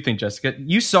did you think, Jessica?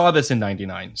 You saw this in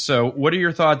 99. So, what are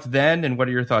your thoughts then, and what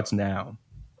are your thoughts now?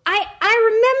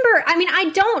 I remember. I mean, I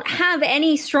don't have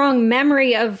any strong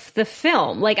memory of the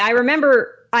film. Like, I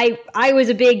remember. I was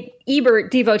a big Ebert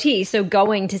devotee, so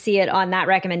going to see it on that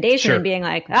recommendation and being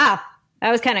like, that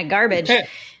was kind of garbage.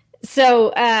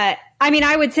 So, I mean,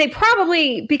 I would say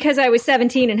probably because I was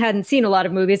 17 and hadn't seen a lot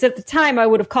of movies at the time, I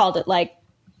would have called it like,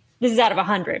 this is out of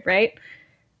 100, right?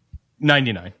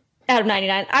 99. Out of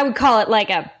 99. I would call it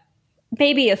like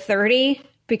maybe a 30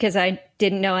 because I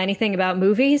didn't know anything about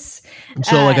movies.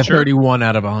 So like a 31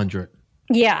 out of 100.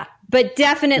 Yeah, but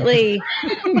definitely,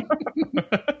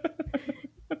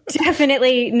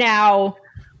 definitely now,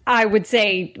 I would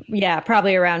say,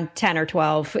 probably around 10 or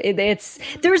 12.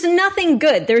 There's nothing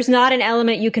good. There's not an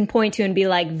element you can point to and be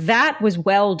like, that was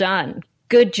well done.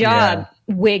 Good job,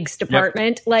 wigs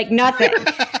department. Yep. Like nothing.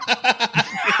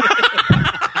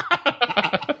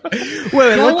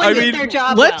 No one did their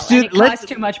job it costs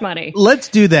too much money. Let's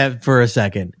do that for a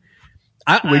second.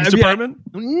 Wigs department?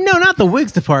 No, not the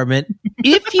wigs department.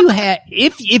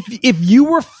 If you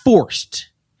were forced,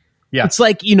 it's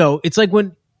like, it's like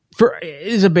when,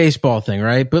 it's a baseball thing,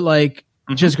 right? But like,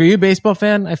 Jessica, are you a baseball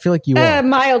fan? I feel like you are.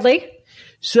 Mildly.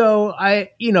 So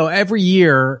every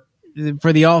year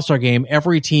for the All-Star game,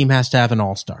 every team has to have an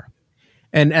All-Star.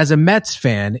 And as a Mets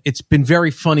fan, it's been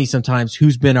very funny sometimes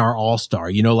who's been our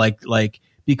All-Star, like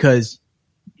because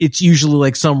it's usually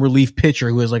like some relief pitcher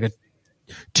who has like a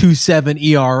 2.7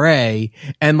 ERA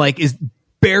and like is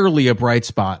barely a bright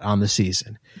spot on the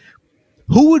season.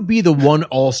 Who would be the one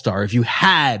All-Star if you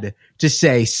had to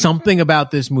say something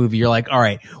about this movie? You're like, all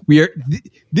right, we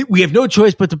have no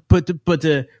choice but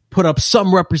to put up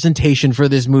some representation for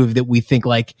this movie that we think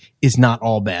like is not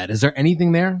all bad. Is there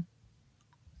anything there?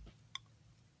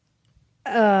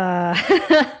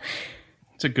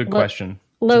 It's a good question.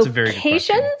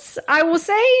 Locations, I will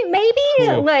say, maybe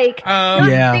cool.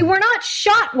 They were not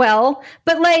shot well,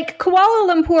 but like Kuala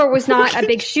Lumpur was not a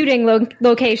big shooting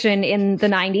location in the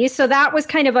 90s, so that was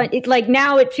kind of like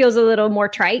now it feels a little more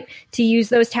trite to use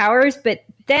those towers, but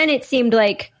then it seemed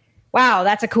like, wow,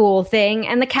 that's a cool thing.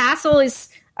 And the castle is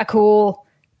a cool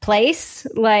place.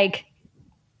 Like,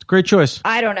 Great choice.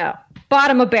 I don't know.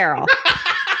 Bottom of barrel.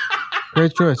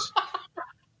 Great choice.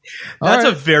 That's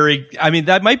a very, I mean,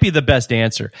 that might be the best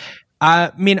answer.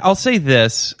 I mean, I'll say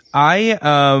this.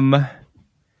 I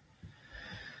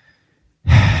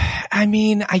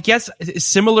mean, I guess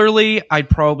similarly, I'd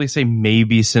probably say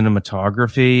maybe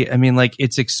cinematography. I mean, like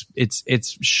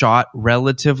it's shot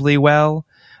relatively well.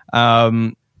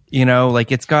 You know,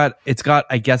 like it's got,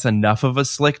 I guess, enough of a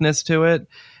slickness to it.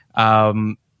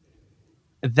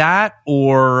 That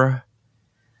or,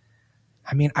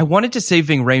 I mean, I wanted to say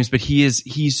Ving Rhames, but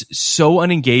he's so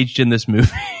unengaged in this movie.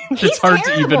 It's hard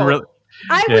terrible. to even really.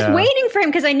 I was waiting for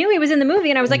him because I knew he was in the movie,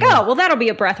 and I was like, oh, well, that'll be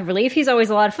a breath of relief. He's always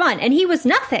a lot of fun. And he was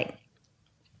nothing.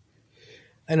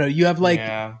 I know you have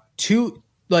two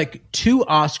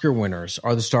Oscar winners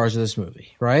are the stars of this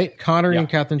movie, right? Connery and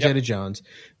Catherine Zeta-Jones.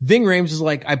 Ving Rhames is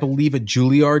like, I believe, a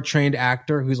Juilliard trained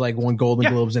actor who's like won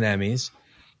Golden Globes and Emmys.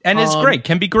 And is great,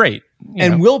 can be great.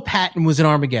 And Will Patton was in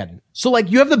Armageddon. So like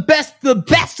you have the best of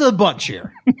the bunch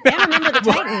here. And remember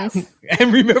the Titans.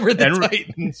 And remember the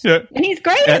Titans. And he's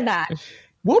great in that.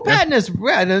 Will Patton is,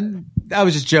 I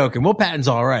was just joking. Will Patton's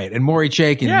all right. And Maury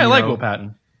Chaykin. Yeah, I like Will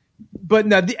Patton. But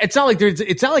no, it's not like the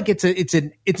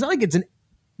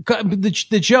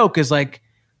joke is like,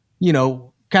 you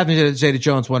know, Catherine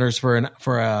Zeta-Jones won hers for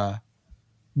a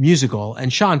musical,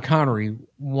 and Sean Connery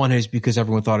won his because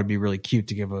everyone thought it'd be really cute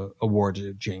to give an award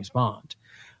to James Bond.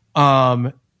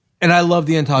 And I love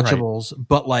The Untouchables,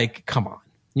 but like, come on,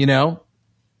 you know?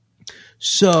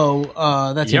 So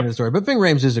that's the end of the story. But Ving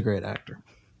Rhames is a great actor.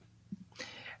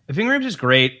 Ving Rhames is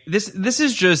great. This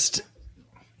is just,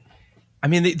 I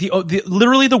mean, the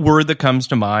literally the word that comes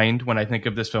to mind when I think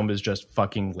of this film is just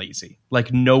fucking lazy.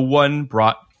 Like no one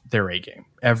brought their A game.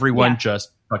 Everyone just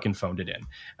fucking phoned it in.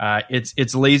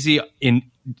 It's lazy in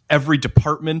every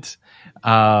department,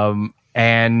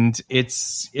 and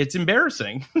it's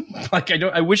embarrassing. Like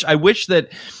I wish that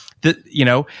you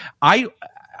know, I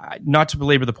not to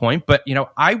belabor the point, but you know,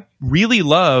 I really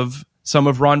love some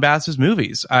of Ron Bass's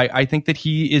movies. I think that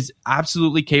he is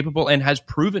absolutely capable and has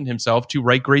proven himself to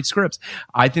write great scripts.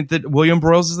 I think that William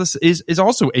Broyles is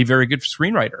also a very good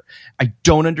screenwriter. I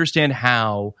don't understand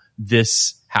how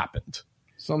this happened.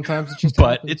 Sometimes it just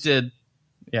happens. It did.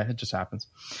 Yeah, it just happens.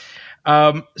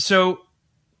 So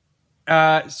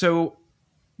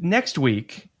next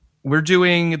week we're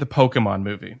doing the Pokemon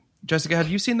movie. Jessica, have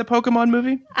you seen the Pokemon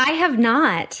movie? I have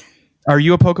not. Are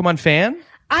you a Pokemon fan?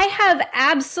 I have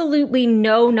absolutely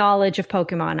no knowledge of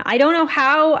Pokemon. I don't know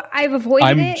how I've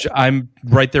avoided it. I'm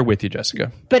right there with you,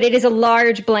 Jessica. But it is a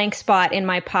large blank spot in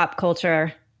my pop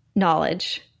culture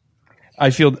knowledge.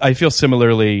 I feel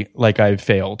similarly like I've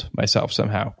failed myself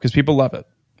somehow because people love it.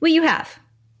 Well, you have.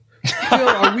 Phil,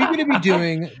 are we going to be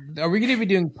doing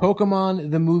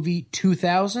Pokemon the movie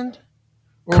 2000?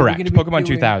 Correct. Pokemon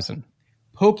 2000.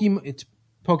 It's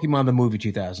Pokemon the movie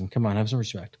 2000. Come on, have some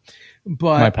respect.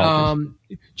 But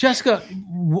Jessica,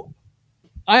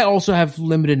 I also have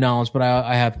limited knowledge, but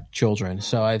I have children,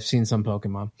 so I've seen some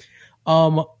Pokemon.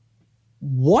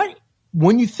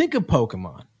 When you think of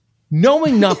Pokemon,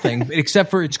 knowing nothing except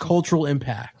for its cultural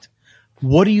impact,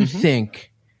 what do you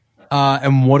think?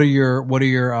 And what's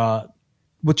your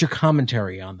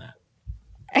commentary on that?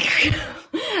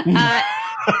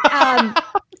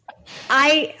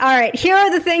 All right. Here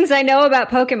are the things I know about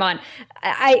Pokemon.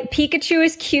 Pikachu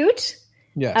is cute.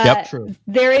 Yeah, true.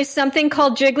 There is something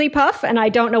called Jigglypuff, and I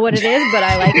don't know what it is, but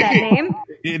I like that name.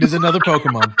 It is another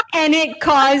Pokemon. And it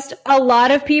caused a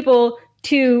lot of people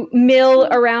to mill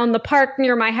around the park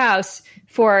near my house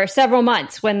for several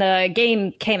months when the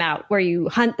game came out where you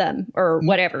hunt them or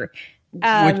whatever. Which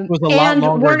was a lot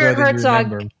longer ago than you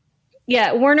remember.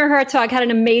 Yeah, Werner Herzog had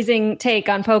an amazing take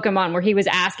on Pokemon where he was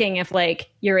asking if, like,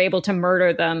 you're able to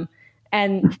murder them.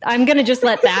 And I'm going to just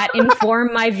let that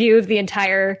inform my view of the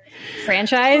entire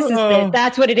franchise.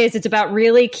 That's what it is. It's about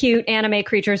really cute anime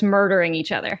creatures murdering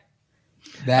each other.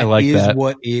 That what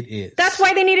it is. That's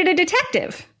why they needed a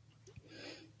detective.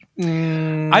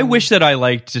 I wish that I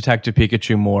liked Detective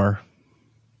Pikachu more.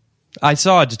 I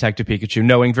saw Detective Pikachu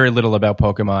knowing very little about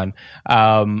Pokemon.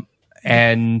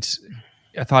 And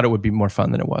I thought it would be more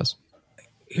fun than it was.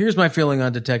 Here's my feeling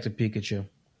on Detective Pikachu.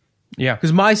 Yeah.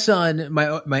 Because my son,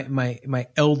 my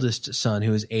eldest son,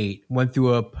 who is 8, went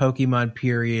through a Pokemon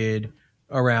period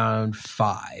around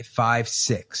 5,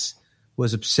 6,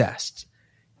 was obsessed.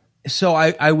 So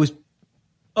I was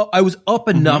up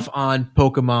enough on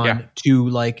Pokemon to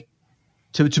like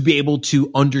to be able to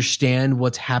understand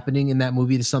what's happening in that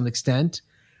movie to some extent.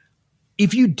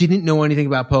 If you didn't know anything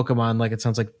about Pokemon, like it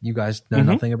sounds like you guys know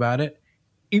nothing about it,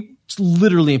 It's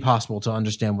literally impossible to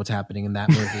understand what's happening in that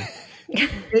movie.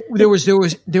 There was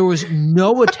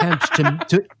no attempt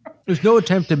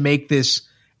to make this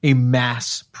a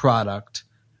mass product,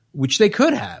 which they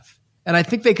could have. And I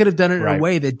think they could have done it in a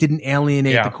way that didn't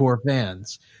alienate the core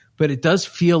fans. But it does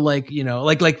feel like,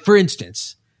 like for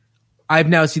instance, I've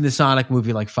now seen the Sonic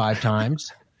movie like 5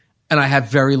 times, and I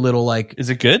have very little like. Is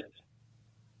it good?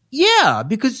 Yeah,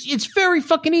 because it's very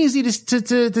fucking easy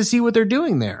to see what they're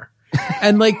doing there,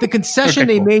 and like the concession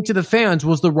they made to the fans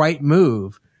was the right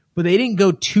move, but they didn't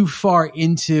go too far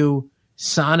into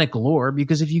Sonic lore,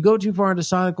 because if you go too far into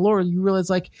Sonic lore, you realize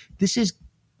like this is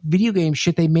video game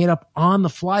shit they made up on the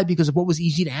fly because of what was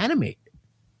easy to animate.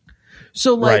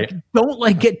 So like, don't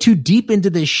like get too deep into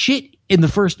this shit in the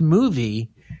first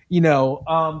movie.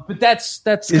 But that's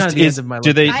kind of the end of my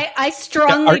life. I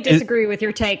strongly disagree with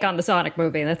your take on the Sonic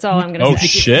movie. That's all I'm going to say.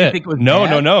 Oh shit!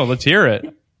 No, let's hear it.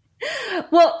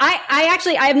 Well,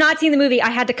 I have not seen the movie. I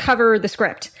had to cover the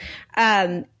script,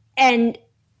 and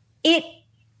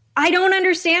I don't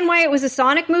understand why it was a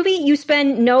Sonic movie. You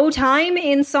spend no time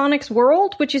in Sonic's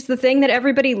world, which is the thing that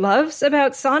everybody loves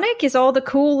about Sonic, is all the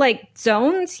cool like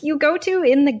zones you go to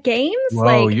in the games.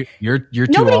 Whoa, like, you're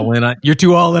too all in on you're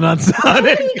too all in on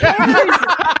Sonic.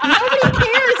 Nobody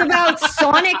cares about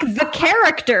Sonic the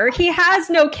character. He has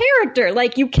no character.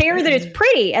 Like, you care that it's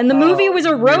pretty, and the movie was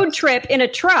a road trip in a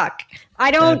truck.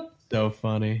 That's so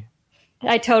funny.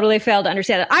 I totally failed to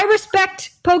understand it. I respect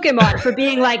Pokemon for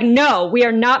being like, no, we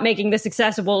are not making this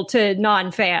accessible to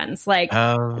non-fans. Like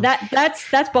that's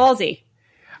ballsy.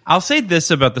 I'll say this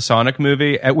about the Sonic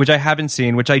movie, which I haven't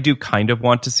seen, which I do kind of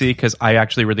want to see because I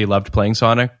actually really loved playing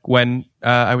Sonic when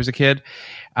I was a kid.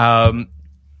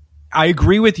 I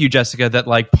agree with you, Jessica, that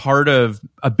like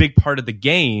a big part of the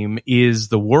game is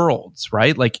the worlds,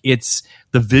 right? Like it's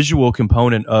the visual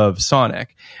component of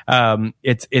Sonic. I'm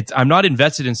not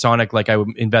invested in Sonic like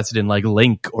I'm invested in like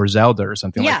Link or Zelda or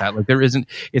something like that. Like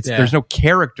there's no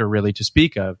character really to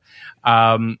speak of.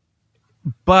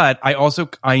 But I also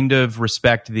kind of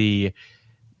respect the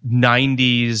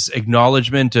 90s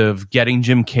acknowledgement of getting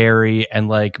Jim Carrey and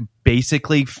like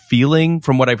basically feeling,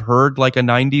 from what I've heard, like a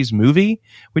 90s movie,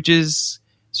 which is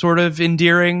sort of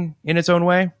endearing in its own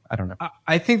way. I don't know.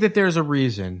 I think that there's a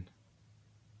reason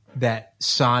that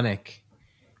Sonic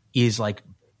is like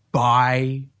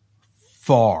by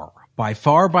far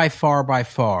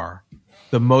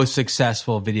the most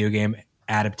successful video game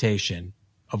adaptation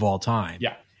of all time.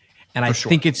 Yeah. And I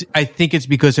think it's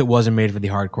because it wasn't made for the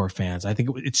hardcore fans. I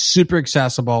think it's super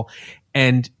accessible.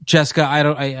 And Jessica, I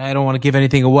don't want to give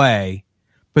anything away,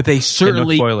 but they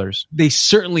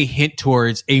certainly hint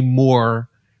towards a more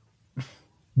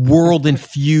world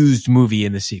infused movie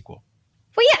in the sequel.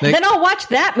 Well, yeah, then I'll watch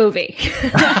that movie.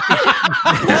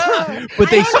 But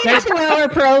they spent a 2-hour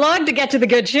prologue to get to the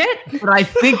good shit. But I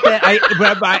think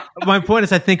that my point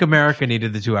is, I think America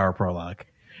needed the 2-hour prologue.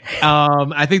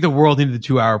 I think the world needed the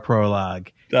 2-hour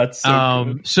prologue. That's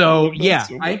so good. So yeah,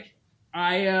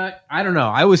 I don't know.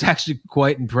 I was actually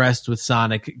quite impressed with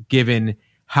Sonic, given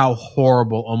how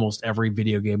horrible almost every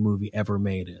video game movie ever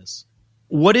made is.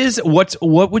 What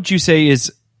would you say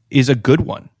is a good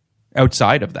one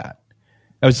outside of that?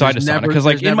 Outside of Sonic, because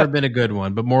like there's never been a good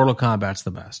one, but Mortal Kombat's the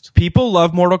best. People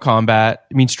love Mortal Kombat.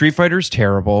 I mean, Street Fighter's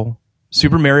terrible.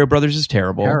 Super Mario Brothers is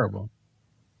terrible. Terrible.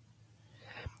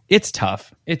 It's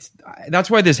tough.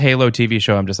 That's why this Halo TV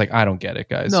show, I'm just like, I don't get it,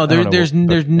 guys. No, there's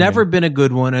never been a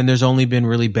good one, and there's only been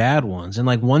really bad ones, and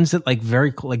like ones that like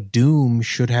very like Doom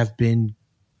should have been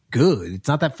good. It's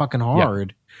not that fucking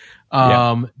hard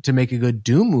to make a good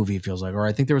Doom movie. It feels like, or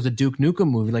I think there was a Duke Nukem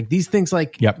movie. Like these things,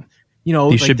 like these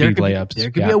like, should be layups.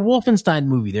 There could be a Wolfenstein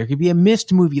movie. There could be a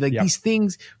Myst movie. Like these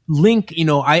things link.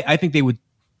 I think they would.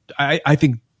 I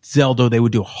think Zelda, they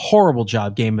would do a horrible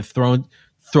job. Game of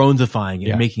Thronesifying it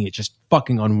and making it just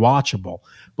fucking unwatchable.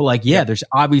 But like, there's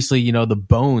obviously, the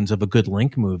bones of a good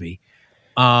Link movie.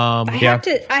 I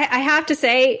have to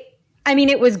say, I mean,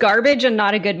 it was garbage and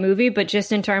not a good movie, but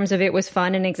just in terms of it was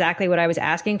fun and exactly what I was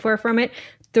asking for from it,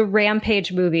 the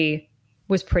Rampage movie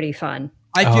was pretty fun.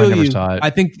 I feel you. I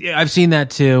think I've seen that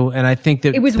too, and I think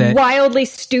that it was wildly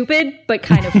stupid, but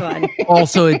kind of fun.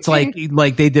 Also, it's like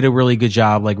they did a really good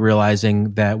job, like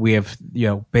realizing that we have,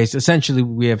 essentially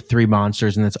we have 3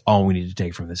 monsters, and that's all we need to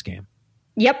take from this game.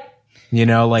 Yep.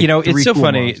 It's so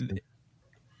funny.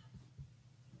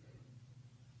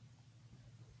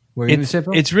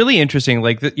 It's really interesting.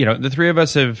 Like, the three of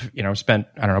us have, spent,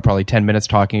 I don't know, probably 10 minutes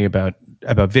talking about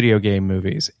video game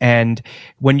movies. And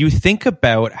when you think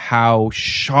about how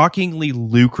shockingly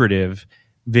lucrative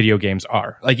video games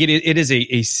are. Like it is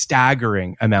a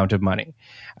staggering amount of money,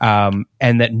 and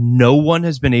that no one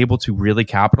has been able to really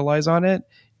capitalize on it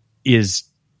is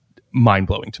mind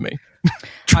blowing to me.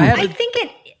 I think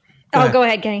it. Go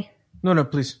ahead, Kenny. No,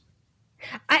 please.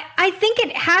 I think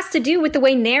it has to do with the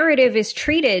way narrative is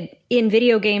treated in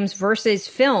video games versus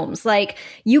films. Like,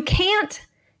 you can't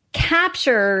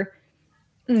capture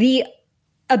the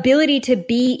ability to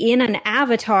be in an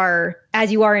avatar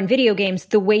as you are in video games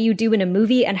the way you do in a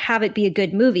movie and have it be a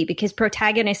good movie, because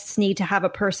protagonists need to have a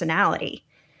personality.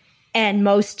 And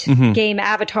most game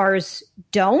avatars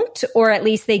don't, or at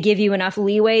least they give you enough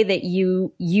leeway that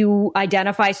you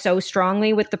identify so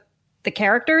strongly with the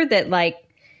character that, like,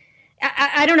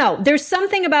 I don't know. There's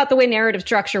something about the way narrative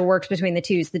structure works between the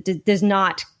two that does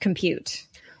not compute.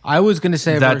 I was going to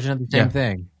say a version of the same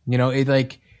thing. You know,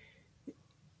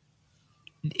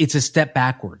 it's a step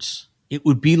backwards. It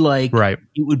would be like It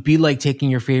would be like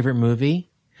taking your favorite movie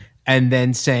and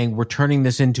then saying, we're turning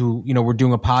this into, you know, we're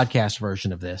doing a podcast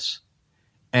version of this,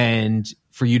 and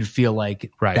for you to feel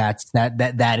like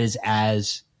that is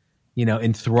as, you know,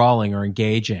 enthralling or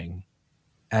engaging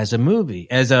as a movie,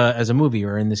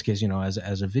 or in this case, you know,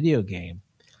 as a video game.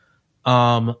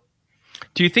 Do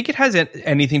you think it has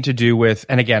anything to do with,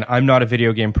 and again, I'm not a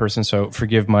video game person, so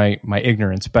forgive my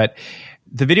ignorance, but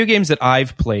the video games that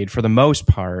I've played, for the most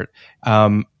part,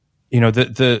 you know,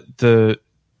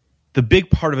 the big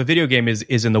part of a video game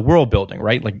is in the world building,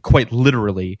 right? Like, quite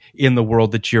literally in the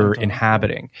world that you're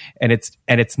inhabiting. And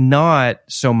it's not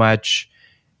so much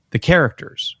the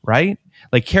characters, right?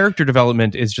 Like, character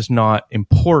development is just not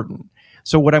important.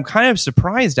 So what I'm kind of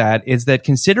surprised at is that,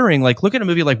 considering, like, look at a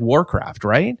movie like Warcraft,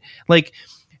 right? Like,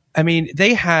 I mean,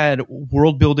 they had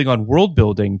world building on world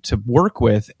building to work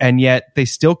with, and yet they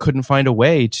still couldn't find a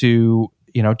way to,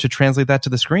 you know, to translate that to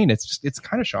the screen. It's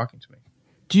kind of shocking to me.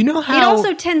 Do you know how it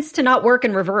also tends to not work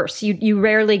in reverse? You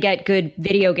rarely get good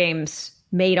video games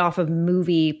made off of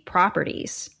movie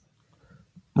properties.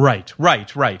 Right.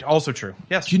 Also true.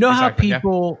 Yes. Do you know how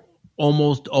people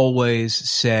almost always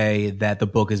say that the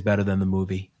book is better than the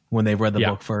movie when they've read the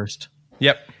book first?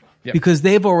 Yep. Because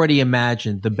they've already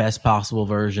imagined the best possible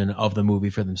version of the movie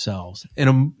for themselves.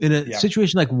 In a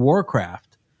situation like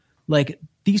Warcraft, like,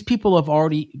 these people have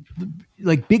already,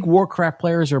 like, big Warcraft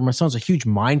players, or my son's a huge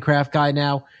Minecraft guy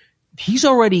now. He's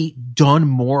already done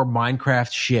more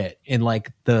Minecraft shit in,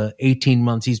 like, the 18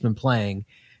 months he's been playing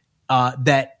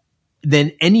that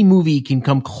than any movie can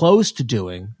come close to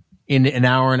doing in an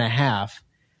hour and a half.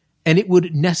 And it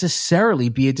would necessarily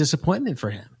be a disappointment for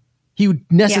him. He would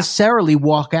necessarily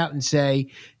walk out and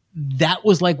say, that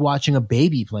was like watching a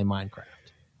baby play Minecraft.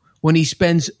 When he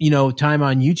spends, you know, time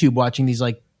on YouTube watching these,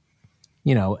 like,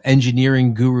 you know,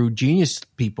 engineering guru genius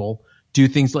people do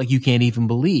things like you can't even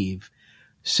believe.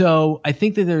 So I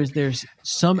think that there's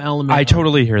some element. I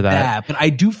totally hear that. But I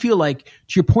do feel like, to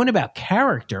your point about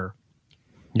character,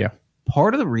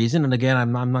 part of the reason, and again,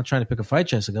 I'm not trying to pick a fight,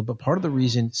 Jessica, but part of the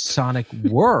reason Sonic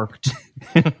worked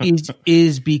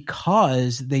is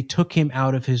because they took him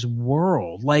out of his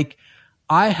world. Like,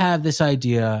 I have this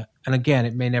idea, and again,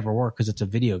 it may never work because it's a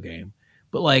video game,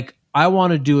 but, like, I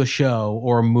want to do a show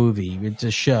or a movie. It's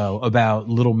a show about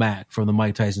Little Mac from the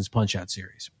Mike Tyson's Punch-Out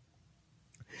series.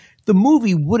 The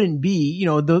movie wouldn't be, you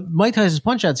know, the Mike Tyson's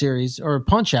Punch-Out series, or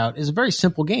Punch-Out, is a very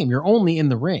simple game. You're only in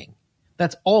the ring.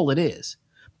 That's all it is.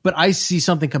 But I see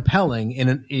something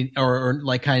compelling or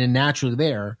like kind of naturally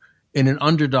there in an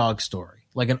underdog story,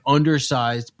 like an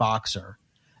undersized boxer,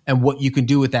 and what you can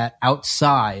do with that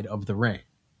outside of the ring.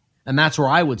 And that's where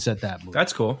I would set that movie.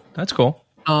 That's cool.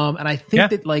 And I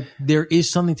think that, like, there is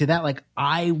something to that. Like,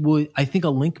 I think a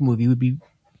Link movie would be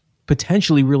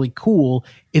potentially really cool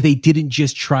if they didn't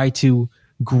just try to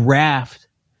graft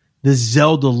the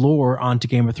Zelda lore onto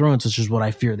Game of Thrones, which is what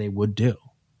I fear they would do.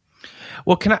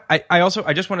 Well,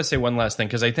 I just want to say one last thing,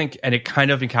 because I think, and it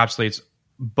kind of encapsulates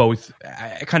both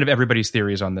kind of everybody's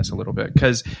theories on this a little bit,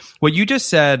 because what you just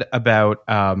said about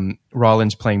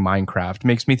Rollins playing Minecraft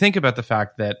makes me think about the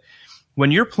fact that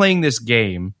when you're playing this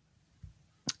game,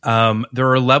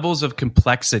 there are levels of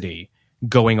complexity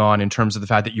going on in terms of the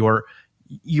fact that you're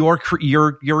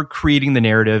creating the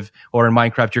narrative, or in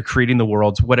Minecraft, you're creating the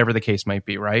worlds, whatever the case might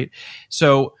be, right?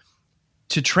 So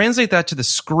to translate that to the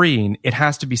screen, it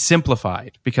has to be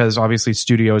simplified, because obviously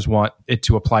studios want it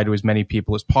to apply to as many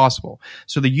people as possible.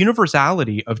 So the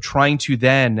universality of trying to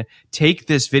then take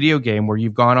this video game where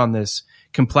you've gone on this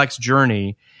complex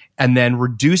journey and then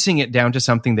reducing it down to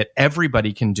something that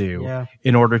everybody can do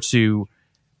in order to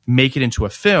make it into a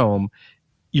film,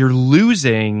 you're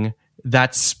losing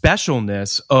that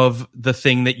specialness of the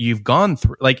thing that you've gone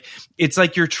through. Like, it's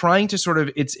like you're trying to sort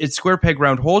of, it's square peg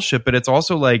round hole shit, but it's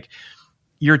also like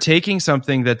you're taking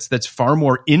something that's far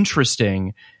more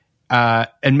interesting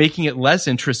and making it less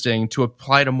interesting to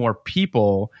apply to more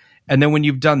people. And then when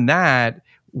you've done that,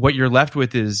 what you're left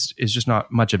with is just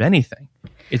not much of anything.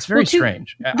 It's very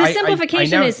strange. The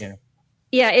simplification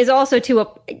is also to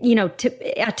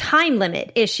a time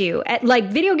limit issue. Like,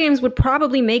 video games would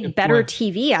probably make better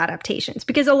TV adaptations,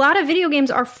 because a lot of video games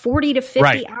are 40 to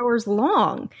 50 hours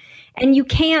long, and you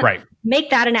can't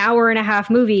make that an hour and a half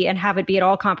movie and have it be at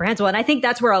all comprehensible. And I think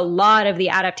that's where a lot of the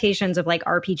adaptations of like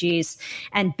RPGs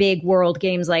and big world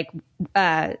games, like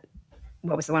what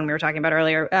was the one we were talking about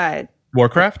earlier?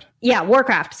 Warcraft? Yeah,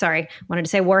 Warcraft. Sorry. Wanted to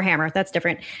say Warhammer. That's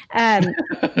different.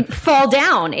 Fall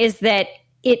down is that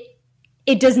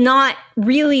it does not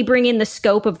really bring in the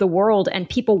scope of the world, and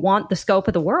people want the scope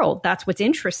of the world. That's what's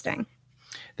interesting.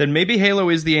 Then maybe Halo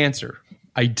is the answer.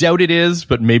 I doubt it is,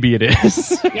 but maybe it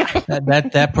is. Yeah.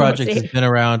 that project has been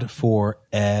around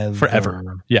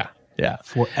forever. Yeah.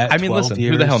 I mean, listen,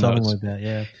 years, who the hell knows? Like that,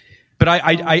 yeah. But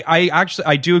I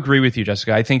actually do agree with you,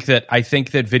 Jessica. I think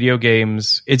that video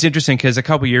games, it's interesting because a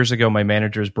couple years ago, my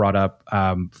managers brought up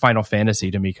Final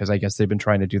Fantasy to me, because I guess they've been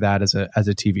trying to do that as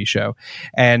a TV show,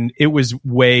 and it was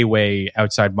way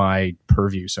outside my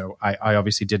purview. So I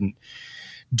obviously didn't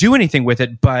do anything with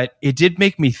it, but it did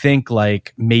make me think,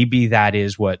 like, maybe that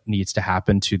is what needs to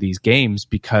happen to these games,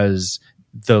 because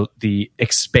the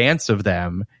expanse of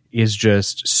them is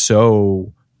just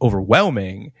so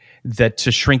overwhelming that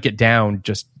to shrink it down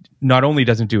just not only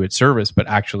doesn't do it service, but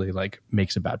actually like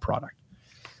makes a bad product.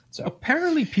 So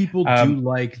apparently people do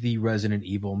like the Resident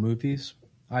Evil movies.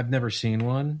 I've never seen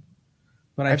one,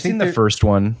 but I've seen the first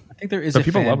one. I think there is a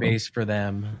fan base for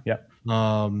them. Yep.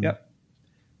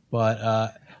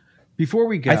 But before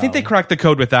we go, I think they cracked the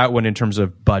code with that one in terms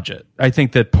of budget. I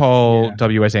think that Paul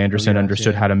W.S. Anderson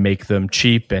understood how to make them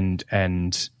cheap and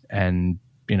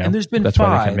you know, and there's been that's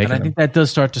 5, and I think that does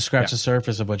start to scratch the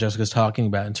surface of what Jessica's talking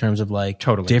about in terms of like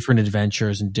different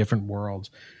adventures and different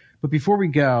worlds. But before we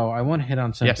go, I want to hit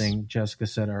on something Jessica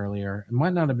said earlier. It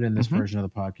might not have been in this version of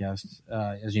the podcast.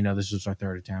 As you know, this was our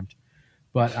third attempt.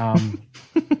 But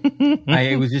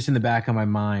it was just in the back of my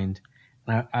mind.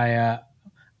 I'm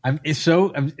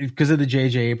because of the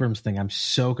J.J. Abrams thing, I'm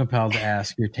so compelled to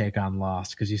ask your take on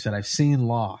Lost, because you said, I've seen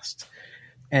Lost.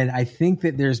 And I think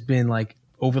that there's been like,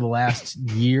 over the last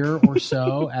year or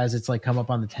so, as it's like come up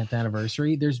on the 10th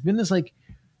anniversary, there's been this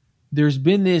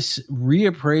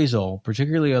reappraisal,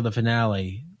 particularly of the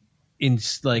finale, in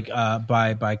like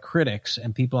by critics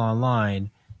and people online,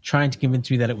 trying to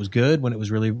convince me that it was good when it was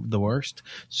really the worst.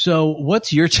 So,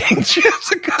 what's your take,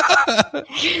 Jessica?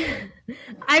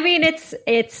 I mean, it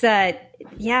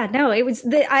was.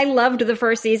 I loved the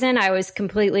first season. I was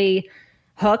completely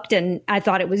hooked, and I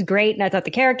thought it was great, and I thought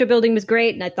the character building was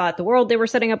great, and I thought the world they were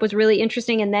setting up was really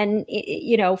interesting. And then,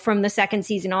 from the second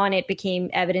season on, it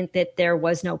became evident that there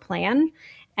was no plan,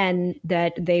 and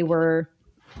that they were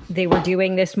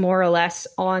doing this more or less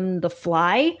on the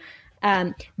fly.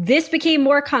 This became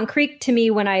more concrete to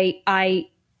me when I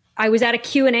was at a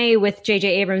Q&A with J.J.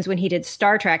 Abrams when he did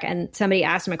Star Trek, and somebody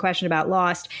asked him a question about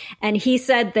Lost, and he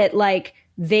said that like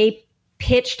they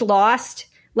pitched Lost,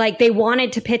 like they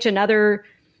wanted to pitch another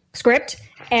script,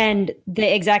 and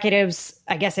the executives,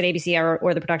 I guess at ABC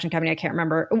or the production company, I can't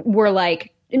remember, were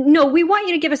like, no, we want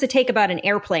you to give us a take about an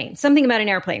airplane, something about an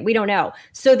airplane. We don't know.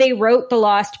 So they wrote the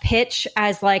Lost pitch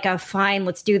as like a fine,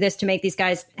 let's do this to make these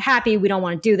guys happy. We don't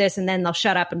want to do this. And then they'll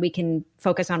shut up and we can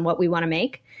focus on what we want to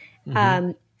make.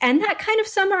 Mm-hmm. And that kind of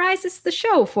summarizes the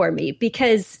show for me,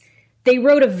 because they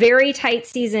wrote a very tight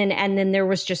season and then there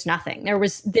was just nothing. There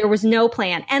was no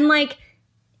plan. And like,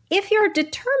 if you're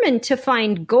determined to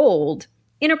find gold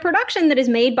in a production that is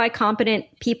made by competent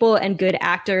people and good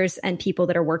actors and people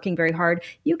that are working very hard,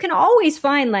 you can always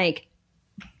find like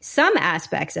some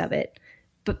aspects of it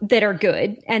that are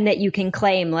good and that you can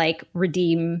claim like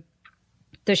redeem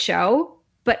the show.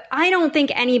 But I don't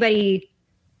think anybody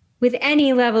with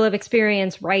any level of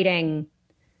experience writing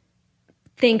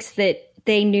thinks that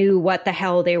they knew what the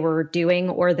hell they were doing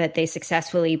or that they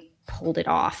successfully pulled it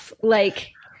off.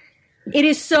 Like, it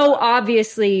is so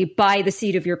obviously by the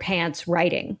seat of your pants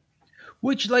writing.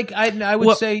 Which, like, I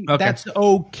would say that's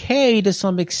okay to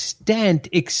some extent,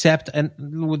 except, and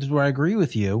this is where I agree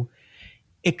with you,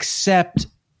 except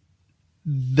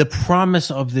the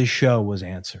promise of this show was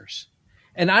answers.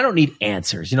 And I don't need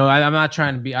answers. You know, I'm not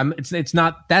trying to be, it's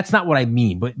not, that's not what I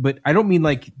mean. But I don't mean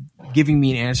like giving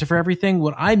me an answer for everything.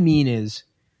 What I mean is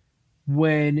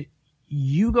when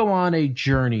you go on a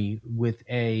journey with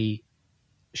a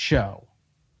show,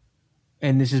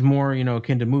 and this is more,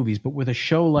 akin to movies, but with a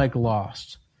show like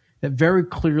Lost that very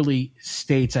clearly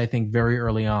states, I think, very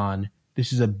early on,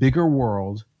 this is a bigger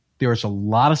world. There's a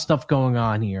lot of stuff going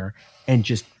on here, and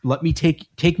just let me take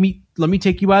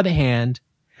you by the hand,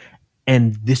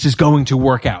 and this is going to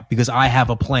work out because I have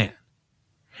a plan.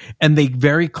 And they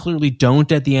very clearly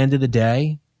don't at the end of the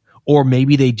day, or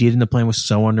maybe they did and the plan was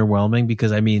so underwhelming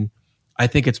because, I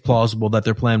think it's plausible that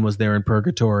their plan was they're in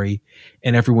purgatory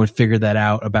and everyone figured that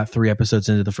out about 3 episodes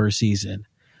into the first season.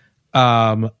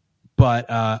 But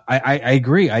I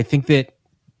agree. I think that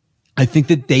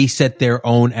they set their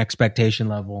own expectation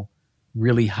level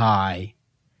really high,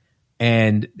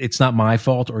 and it's not my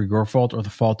fault or your fault or the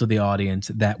fault of the audience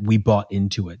that we bought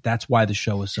into it. That's why the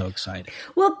show is so exciting.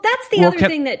 Well, that's the other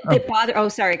thing that bothered. Oh,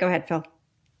 sorry. Go ahead, Phil.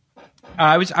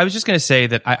 I was just going to say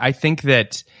that I think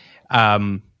that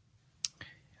I'm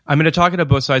going to talk out of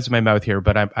both sides of my mouth here,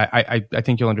 but I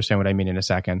think you'll understand what I mean in a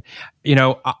second.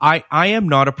 I am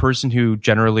not a person who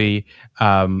generally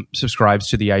subscribes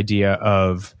to the idea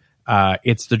of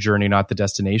it's the journey, not the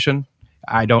destination.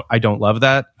 I don't love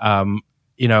that.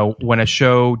 When a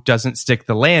show doesn't stick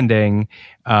the landing,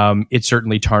 it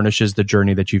certainly tarnishes the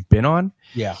journey that you've been on.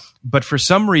 Yeah. But for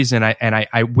some reason,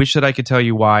 I wish that I could tell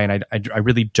you why, and I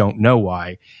really don't know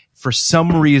why. For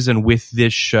some reason with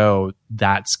this show,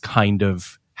 that's kind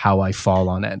of how I fall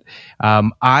on it.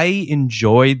 I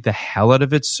enjoyed the hell out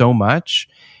of it so much,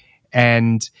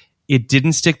 and it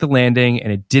didn't stick the landing,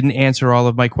 and it didn't answer all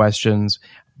of my questions,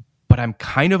 but I'm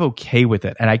kind of okay with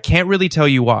it. And I can't really tell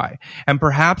you why. And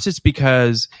perhaps it's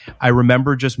because I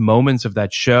remember just moments of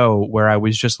that show where I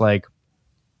was just like,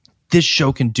 this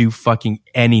show can do fucking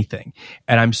anything.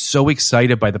 And I'm so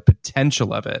excited by the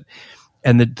potential of it.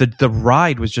 And the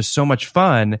ride was just so much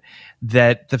fun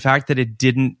that the fact that it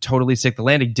didn't totally stick the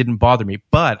landing didn't bother me.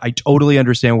 But I totally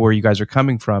understand where you guys are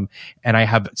coming from. And I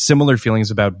have similar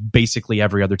feelings about basically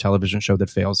every other television show that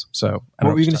fails. So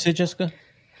what were you going to say, Jessica?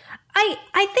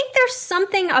 I think there's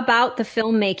something about the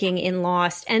filmmaking in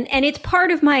Lost, and it's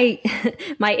part of my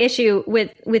my issue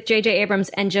with J.J. Abrams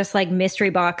and just like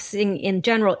mystery boxing in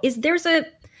general, is there's a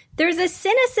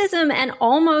cynicism and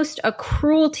almost a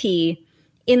cruelty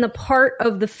in the part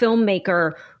of the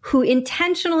filmmaker who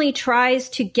intentionally tries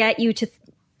to get you to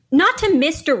not to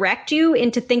misdirect you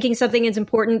into thinking something is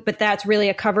important, but that's really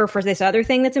a cover for this other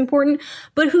thing that's important,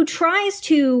 but who tries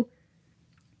to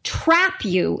trap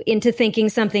you into thinking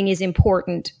something is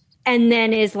important and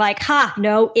then is like, ha,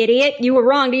 no, idiot, you were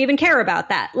wrong to even care about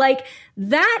that. Like,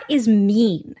 that is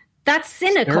mean. That's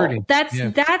cynical.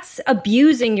 That's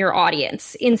abusing your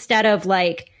audience instead of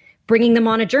like bringing them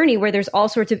on a journey where there's all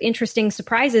sorts of interesting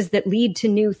surprises that lead to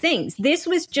new things. This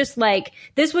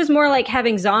was more like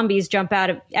having zombies jump out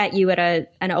at you at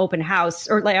an open house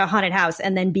or like a haunted house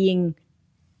and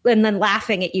then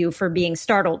laughing at you for being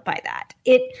startled by that.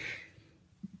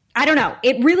 I don't know.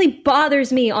 It really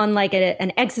bothers me on like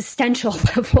an existential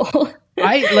level.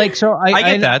 I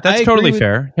get that. That's totally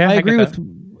fair. Yeah, I agree with,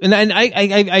 and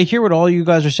I hear what all you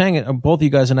guys are saying, both of you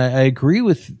guys, and I agree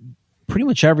with pretty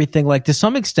much everything. Like, to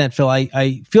some extent, Phil,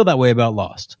 I feel that way about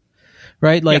Lost,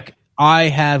 right? Like, I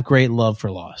have great love for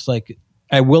Lost. Like,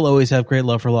 I will always have great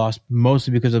love for Lost,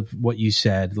 mostly because of what you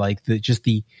said, like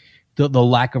the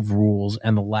lack of rules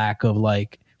and the lack of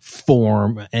like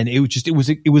form, and it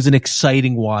was an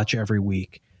exciting watch every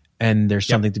week, and there's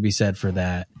something to be said for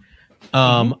that.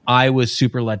 I was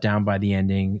super let down by the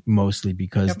ending, mostly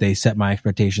because they set my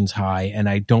expectations high, and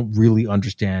I don't really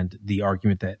understand the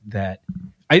argument that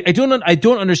I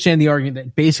don't understand the argument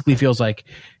that basically feels like,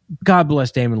 God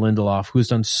bless Damon Lindelof, who's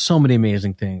done so many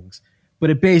amazing things, but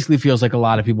it basically feels like a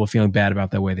lot of people feeling bad about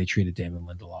the way they treated Damon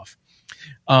Lindelof.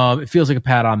 It feels like a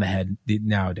pat on the head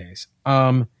nowadays.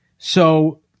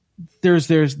 So there's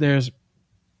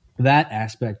that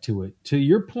aspect to it. To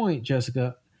your point,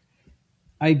 Jessica,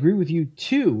 I agree with you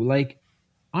too. Like,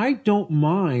 I don't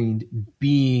mind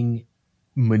being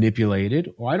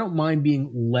manipulated, or I don't mind being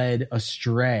led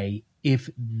astray if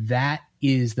that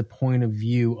is the point of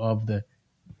view of the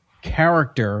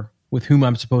character with whom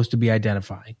I'm supposed to be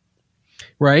identifying.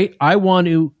 Right? I want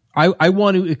to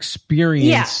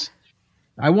experience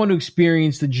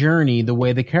the journey the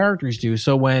way the characters do.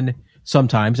 So when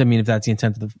sometimes, I mean, if that's the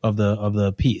intent of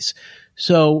the piece.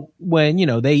 So when,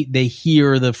 they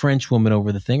hear the French woman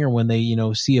over the thing, or when they,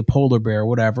 see a polar bear or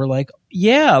whatever, like,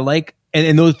 yeah, like,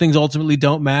 and those things ultimately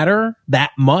don't matter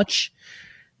that much.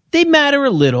 They matter a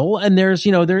little, and there's,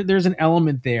 there's an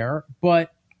element there,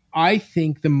 but I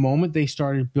think the moment they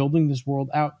started building this world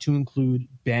out to include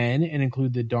Ben and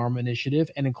include the Dharma Initiative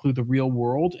and include the real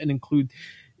world and include,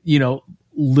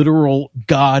 literal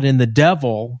God and the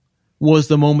devil, was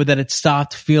the moment that it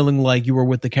stopped feeling like you were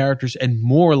with the characters and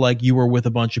more like you were with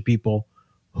a bunch of people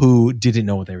who didn't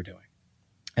know what they were doing.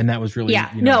 And that was really,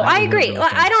 I agree.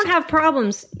 I don't have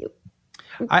problems.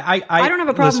 I don't have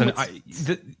a problem.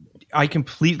 Listen, I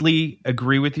completely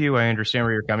agree with you. I understand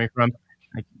where you're coming from.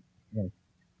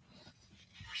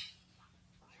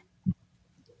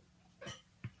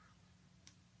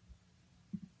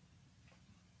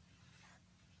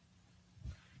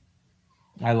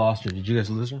 I lost her. Did you guys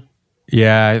lose her?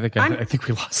 Yeah, I think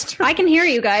we lost her. I can hear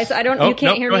you guys. You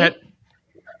can't hear me. Go ahead.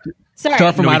 Sorry.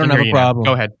 Start from I don't have a problem.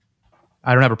 Go ahead.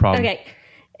 I don't have a problem. Okay.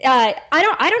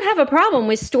 I don't have a problem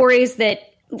with stories that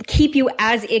keep you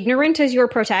as ignorant as your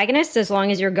protagonist as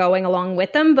long as you're going along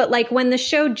with them. But like when the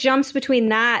show jumps between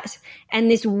that and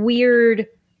this weird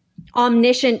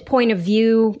omniscient point of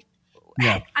view,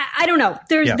 I don't know.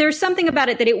 There's something about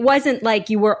it that it wasn't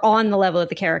like you were on the level of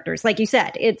the characters. Like you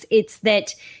said, it's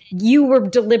that you were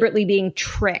deliberately being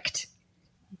tricked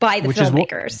by the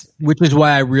filmmakers. Which is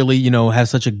why I really, have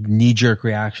such a knee-jerk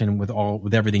reaction with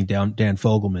everything Dan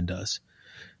Fogelman does.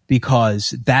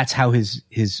 Because that's how his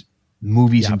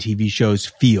movies and TV shows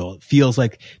feel. It feels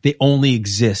like they only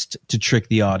exist to trick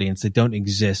the audience. They don't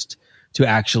exist to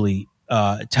actually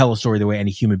tell a story the way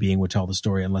any human being would tell the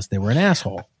story unless they were an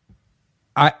asshole.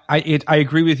 I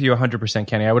agree with you 100%,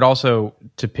 Kenny. I would also,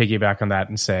 to piggyback on that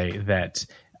and say that,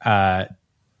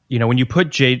 when you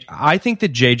put I think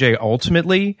that JJ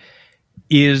ultimately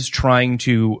is trying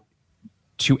to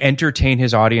entertain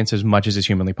his audience as much as is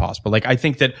humanly possible. Like, I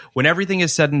think that when everything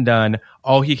is said and done,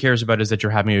 all he cares about is that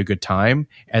you're having a good time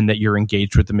and that you're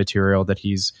engaged with the material that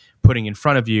he's putting in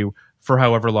front of you for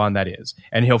however long that is.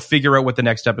 And he'll figure out what the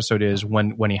next episode is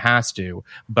when he has to.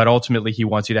 But ultimately, he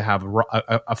wants you to have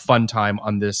a fun time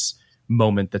on this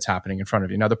moment that's happening in front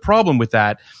of you. Now, the problem with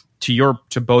that, to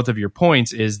both of your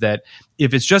points, is that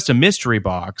if it's just a mystery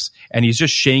box and he's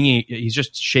just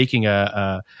shaking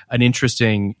an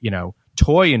interesting,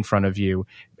 toy in front of you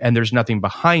and there's nothing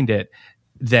behind it,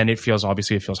 then it feels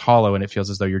hollow and it feels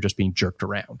as though you're just being jerked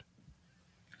around.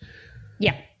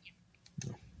 Yeah.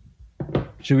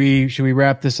 Should we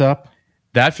wrap this up?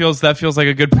 That feels like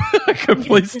a good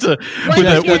place to.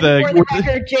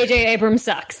 J.J. Abrams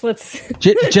sucks. Let's.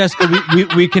 Jessica,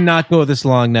 we cannot go this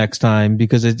long next time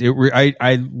because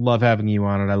I love having you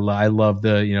on it. I love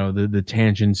the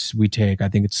tangents we take. I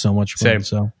think it's so much fun. Same.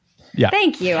 So, yeah.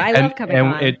 Thank you. I love coming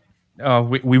on.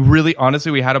 We really,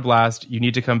 honestly, we had a blast. You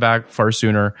need to come back far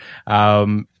sooner.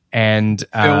 And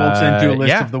we'll send you a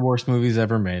list of the worst movies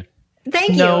ever made.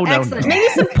 Thank you. Excellent. Maybe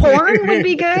some porn would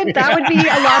be good. That would be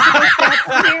a logical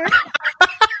step here.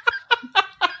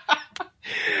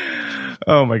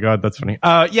 Oh my God, that's funny.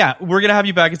 We're going to have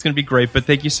you back. It's going to be great. But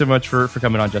thank you so much for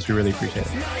coming on, Jess. We really appreciate it.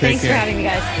 Thanks for having me,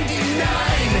 guys.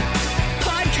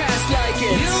 Podcast like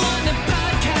it. You want a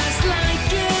podcast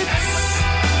like it?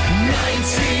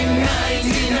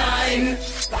 1999.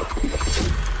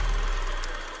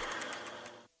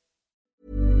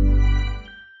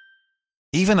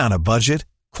 Even on a budget,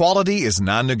 quality is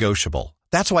non-negotiable.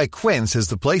 That's why Quince is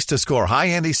the place to score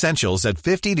high-end essentials at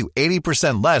 50 to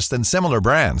 80% less than similar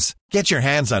brands. Get your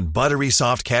hands on buttery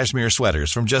soft cashmere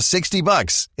sweaters from just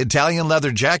 $60, Italian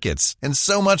leather jackets, and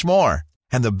so much more.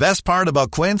 And the best part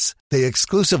about Quince, they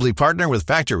exclusively partner with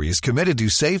factories committed to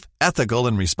safe, ethical,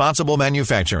 and responsible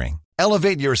manufacturing.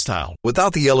 Elevate your style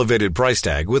without the elevated price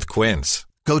tag with Quince.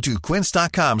 Go to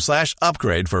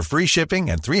quince.com/upgrade for free shipping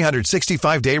and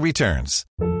 365-day returns.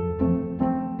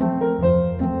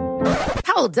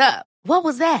 Hold up. What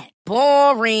was that?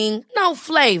 Boring. No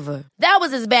flavor. That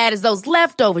was as bad as those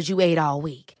leftovers you ate all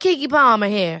week. Keke Palmer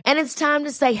here. And it's time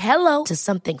to say hello to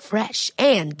something fresh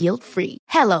and guilt-free.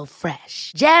 Hello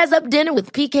Fresh. Jazz up dinner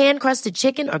with pecan-crusted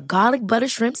chicken or garlic butter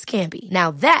shrimp scampi.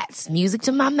 Now that's music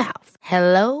to my mouth.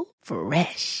 Hello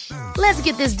Fresh. Let's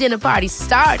get this dinner party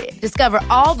started. Discover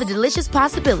all the delicious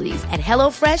possibilities at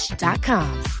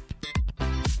HelloFresh.com.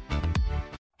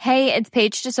 Hey, it's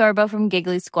Paige DeSorbo from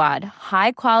Giggly Squad.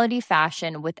 High quality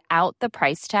fashion without the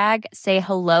price tag. Say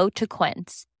hello to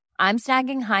Quince. I'm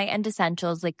snagging high-end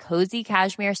essentials like cozy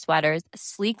cashmere sweaters,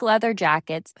 sleek leather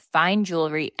jackets, fine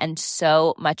jewelry, and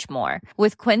so much more.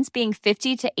 With Quince being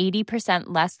 50 to 80%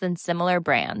 less than similar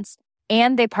brands.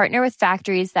 And they partner with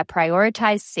factories that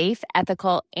prioritize safe,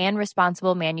 ethical, and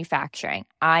responsible manufacturing.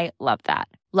 I love that.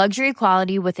 Luxury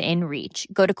quality within reach.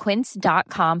 Go to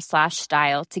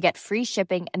quince.com/style to get free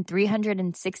shipping and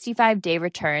 365-day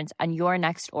returns on your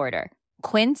next order.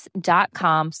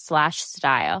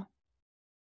 Quince.com/style.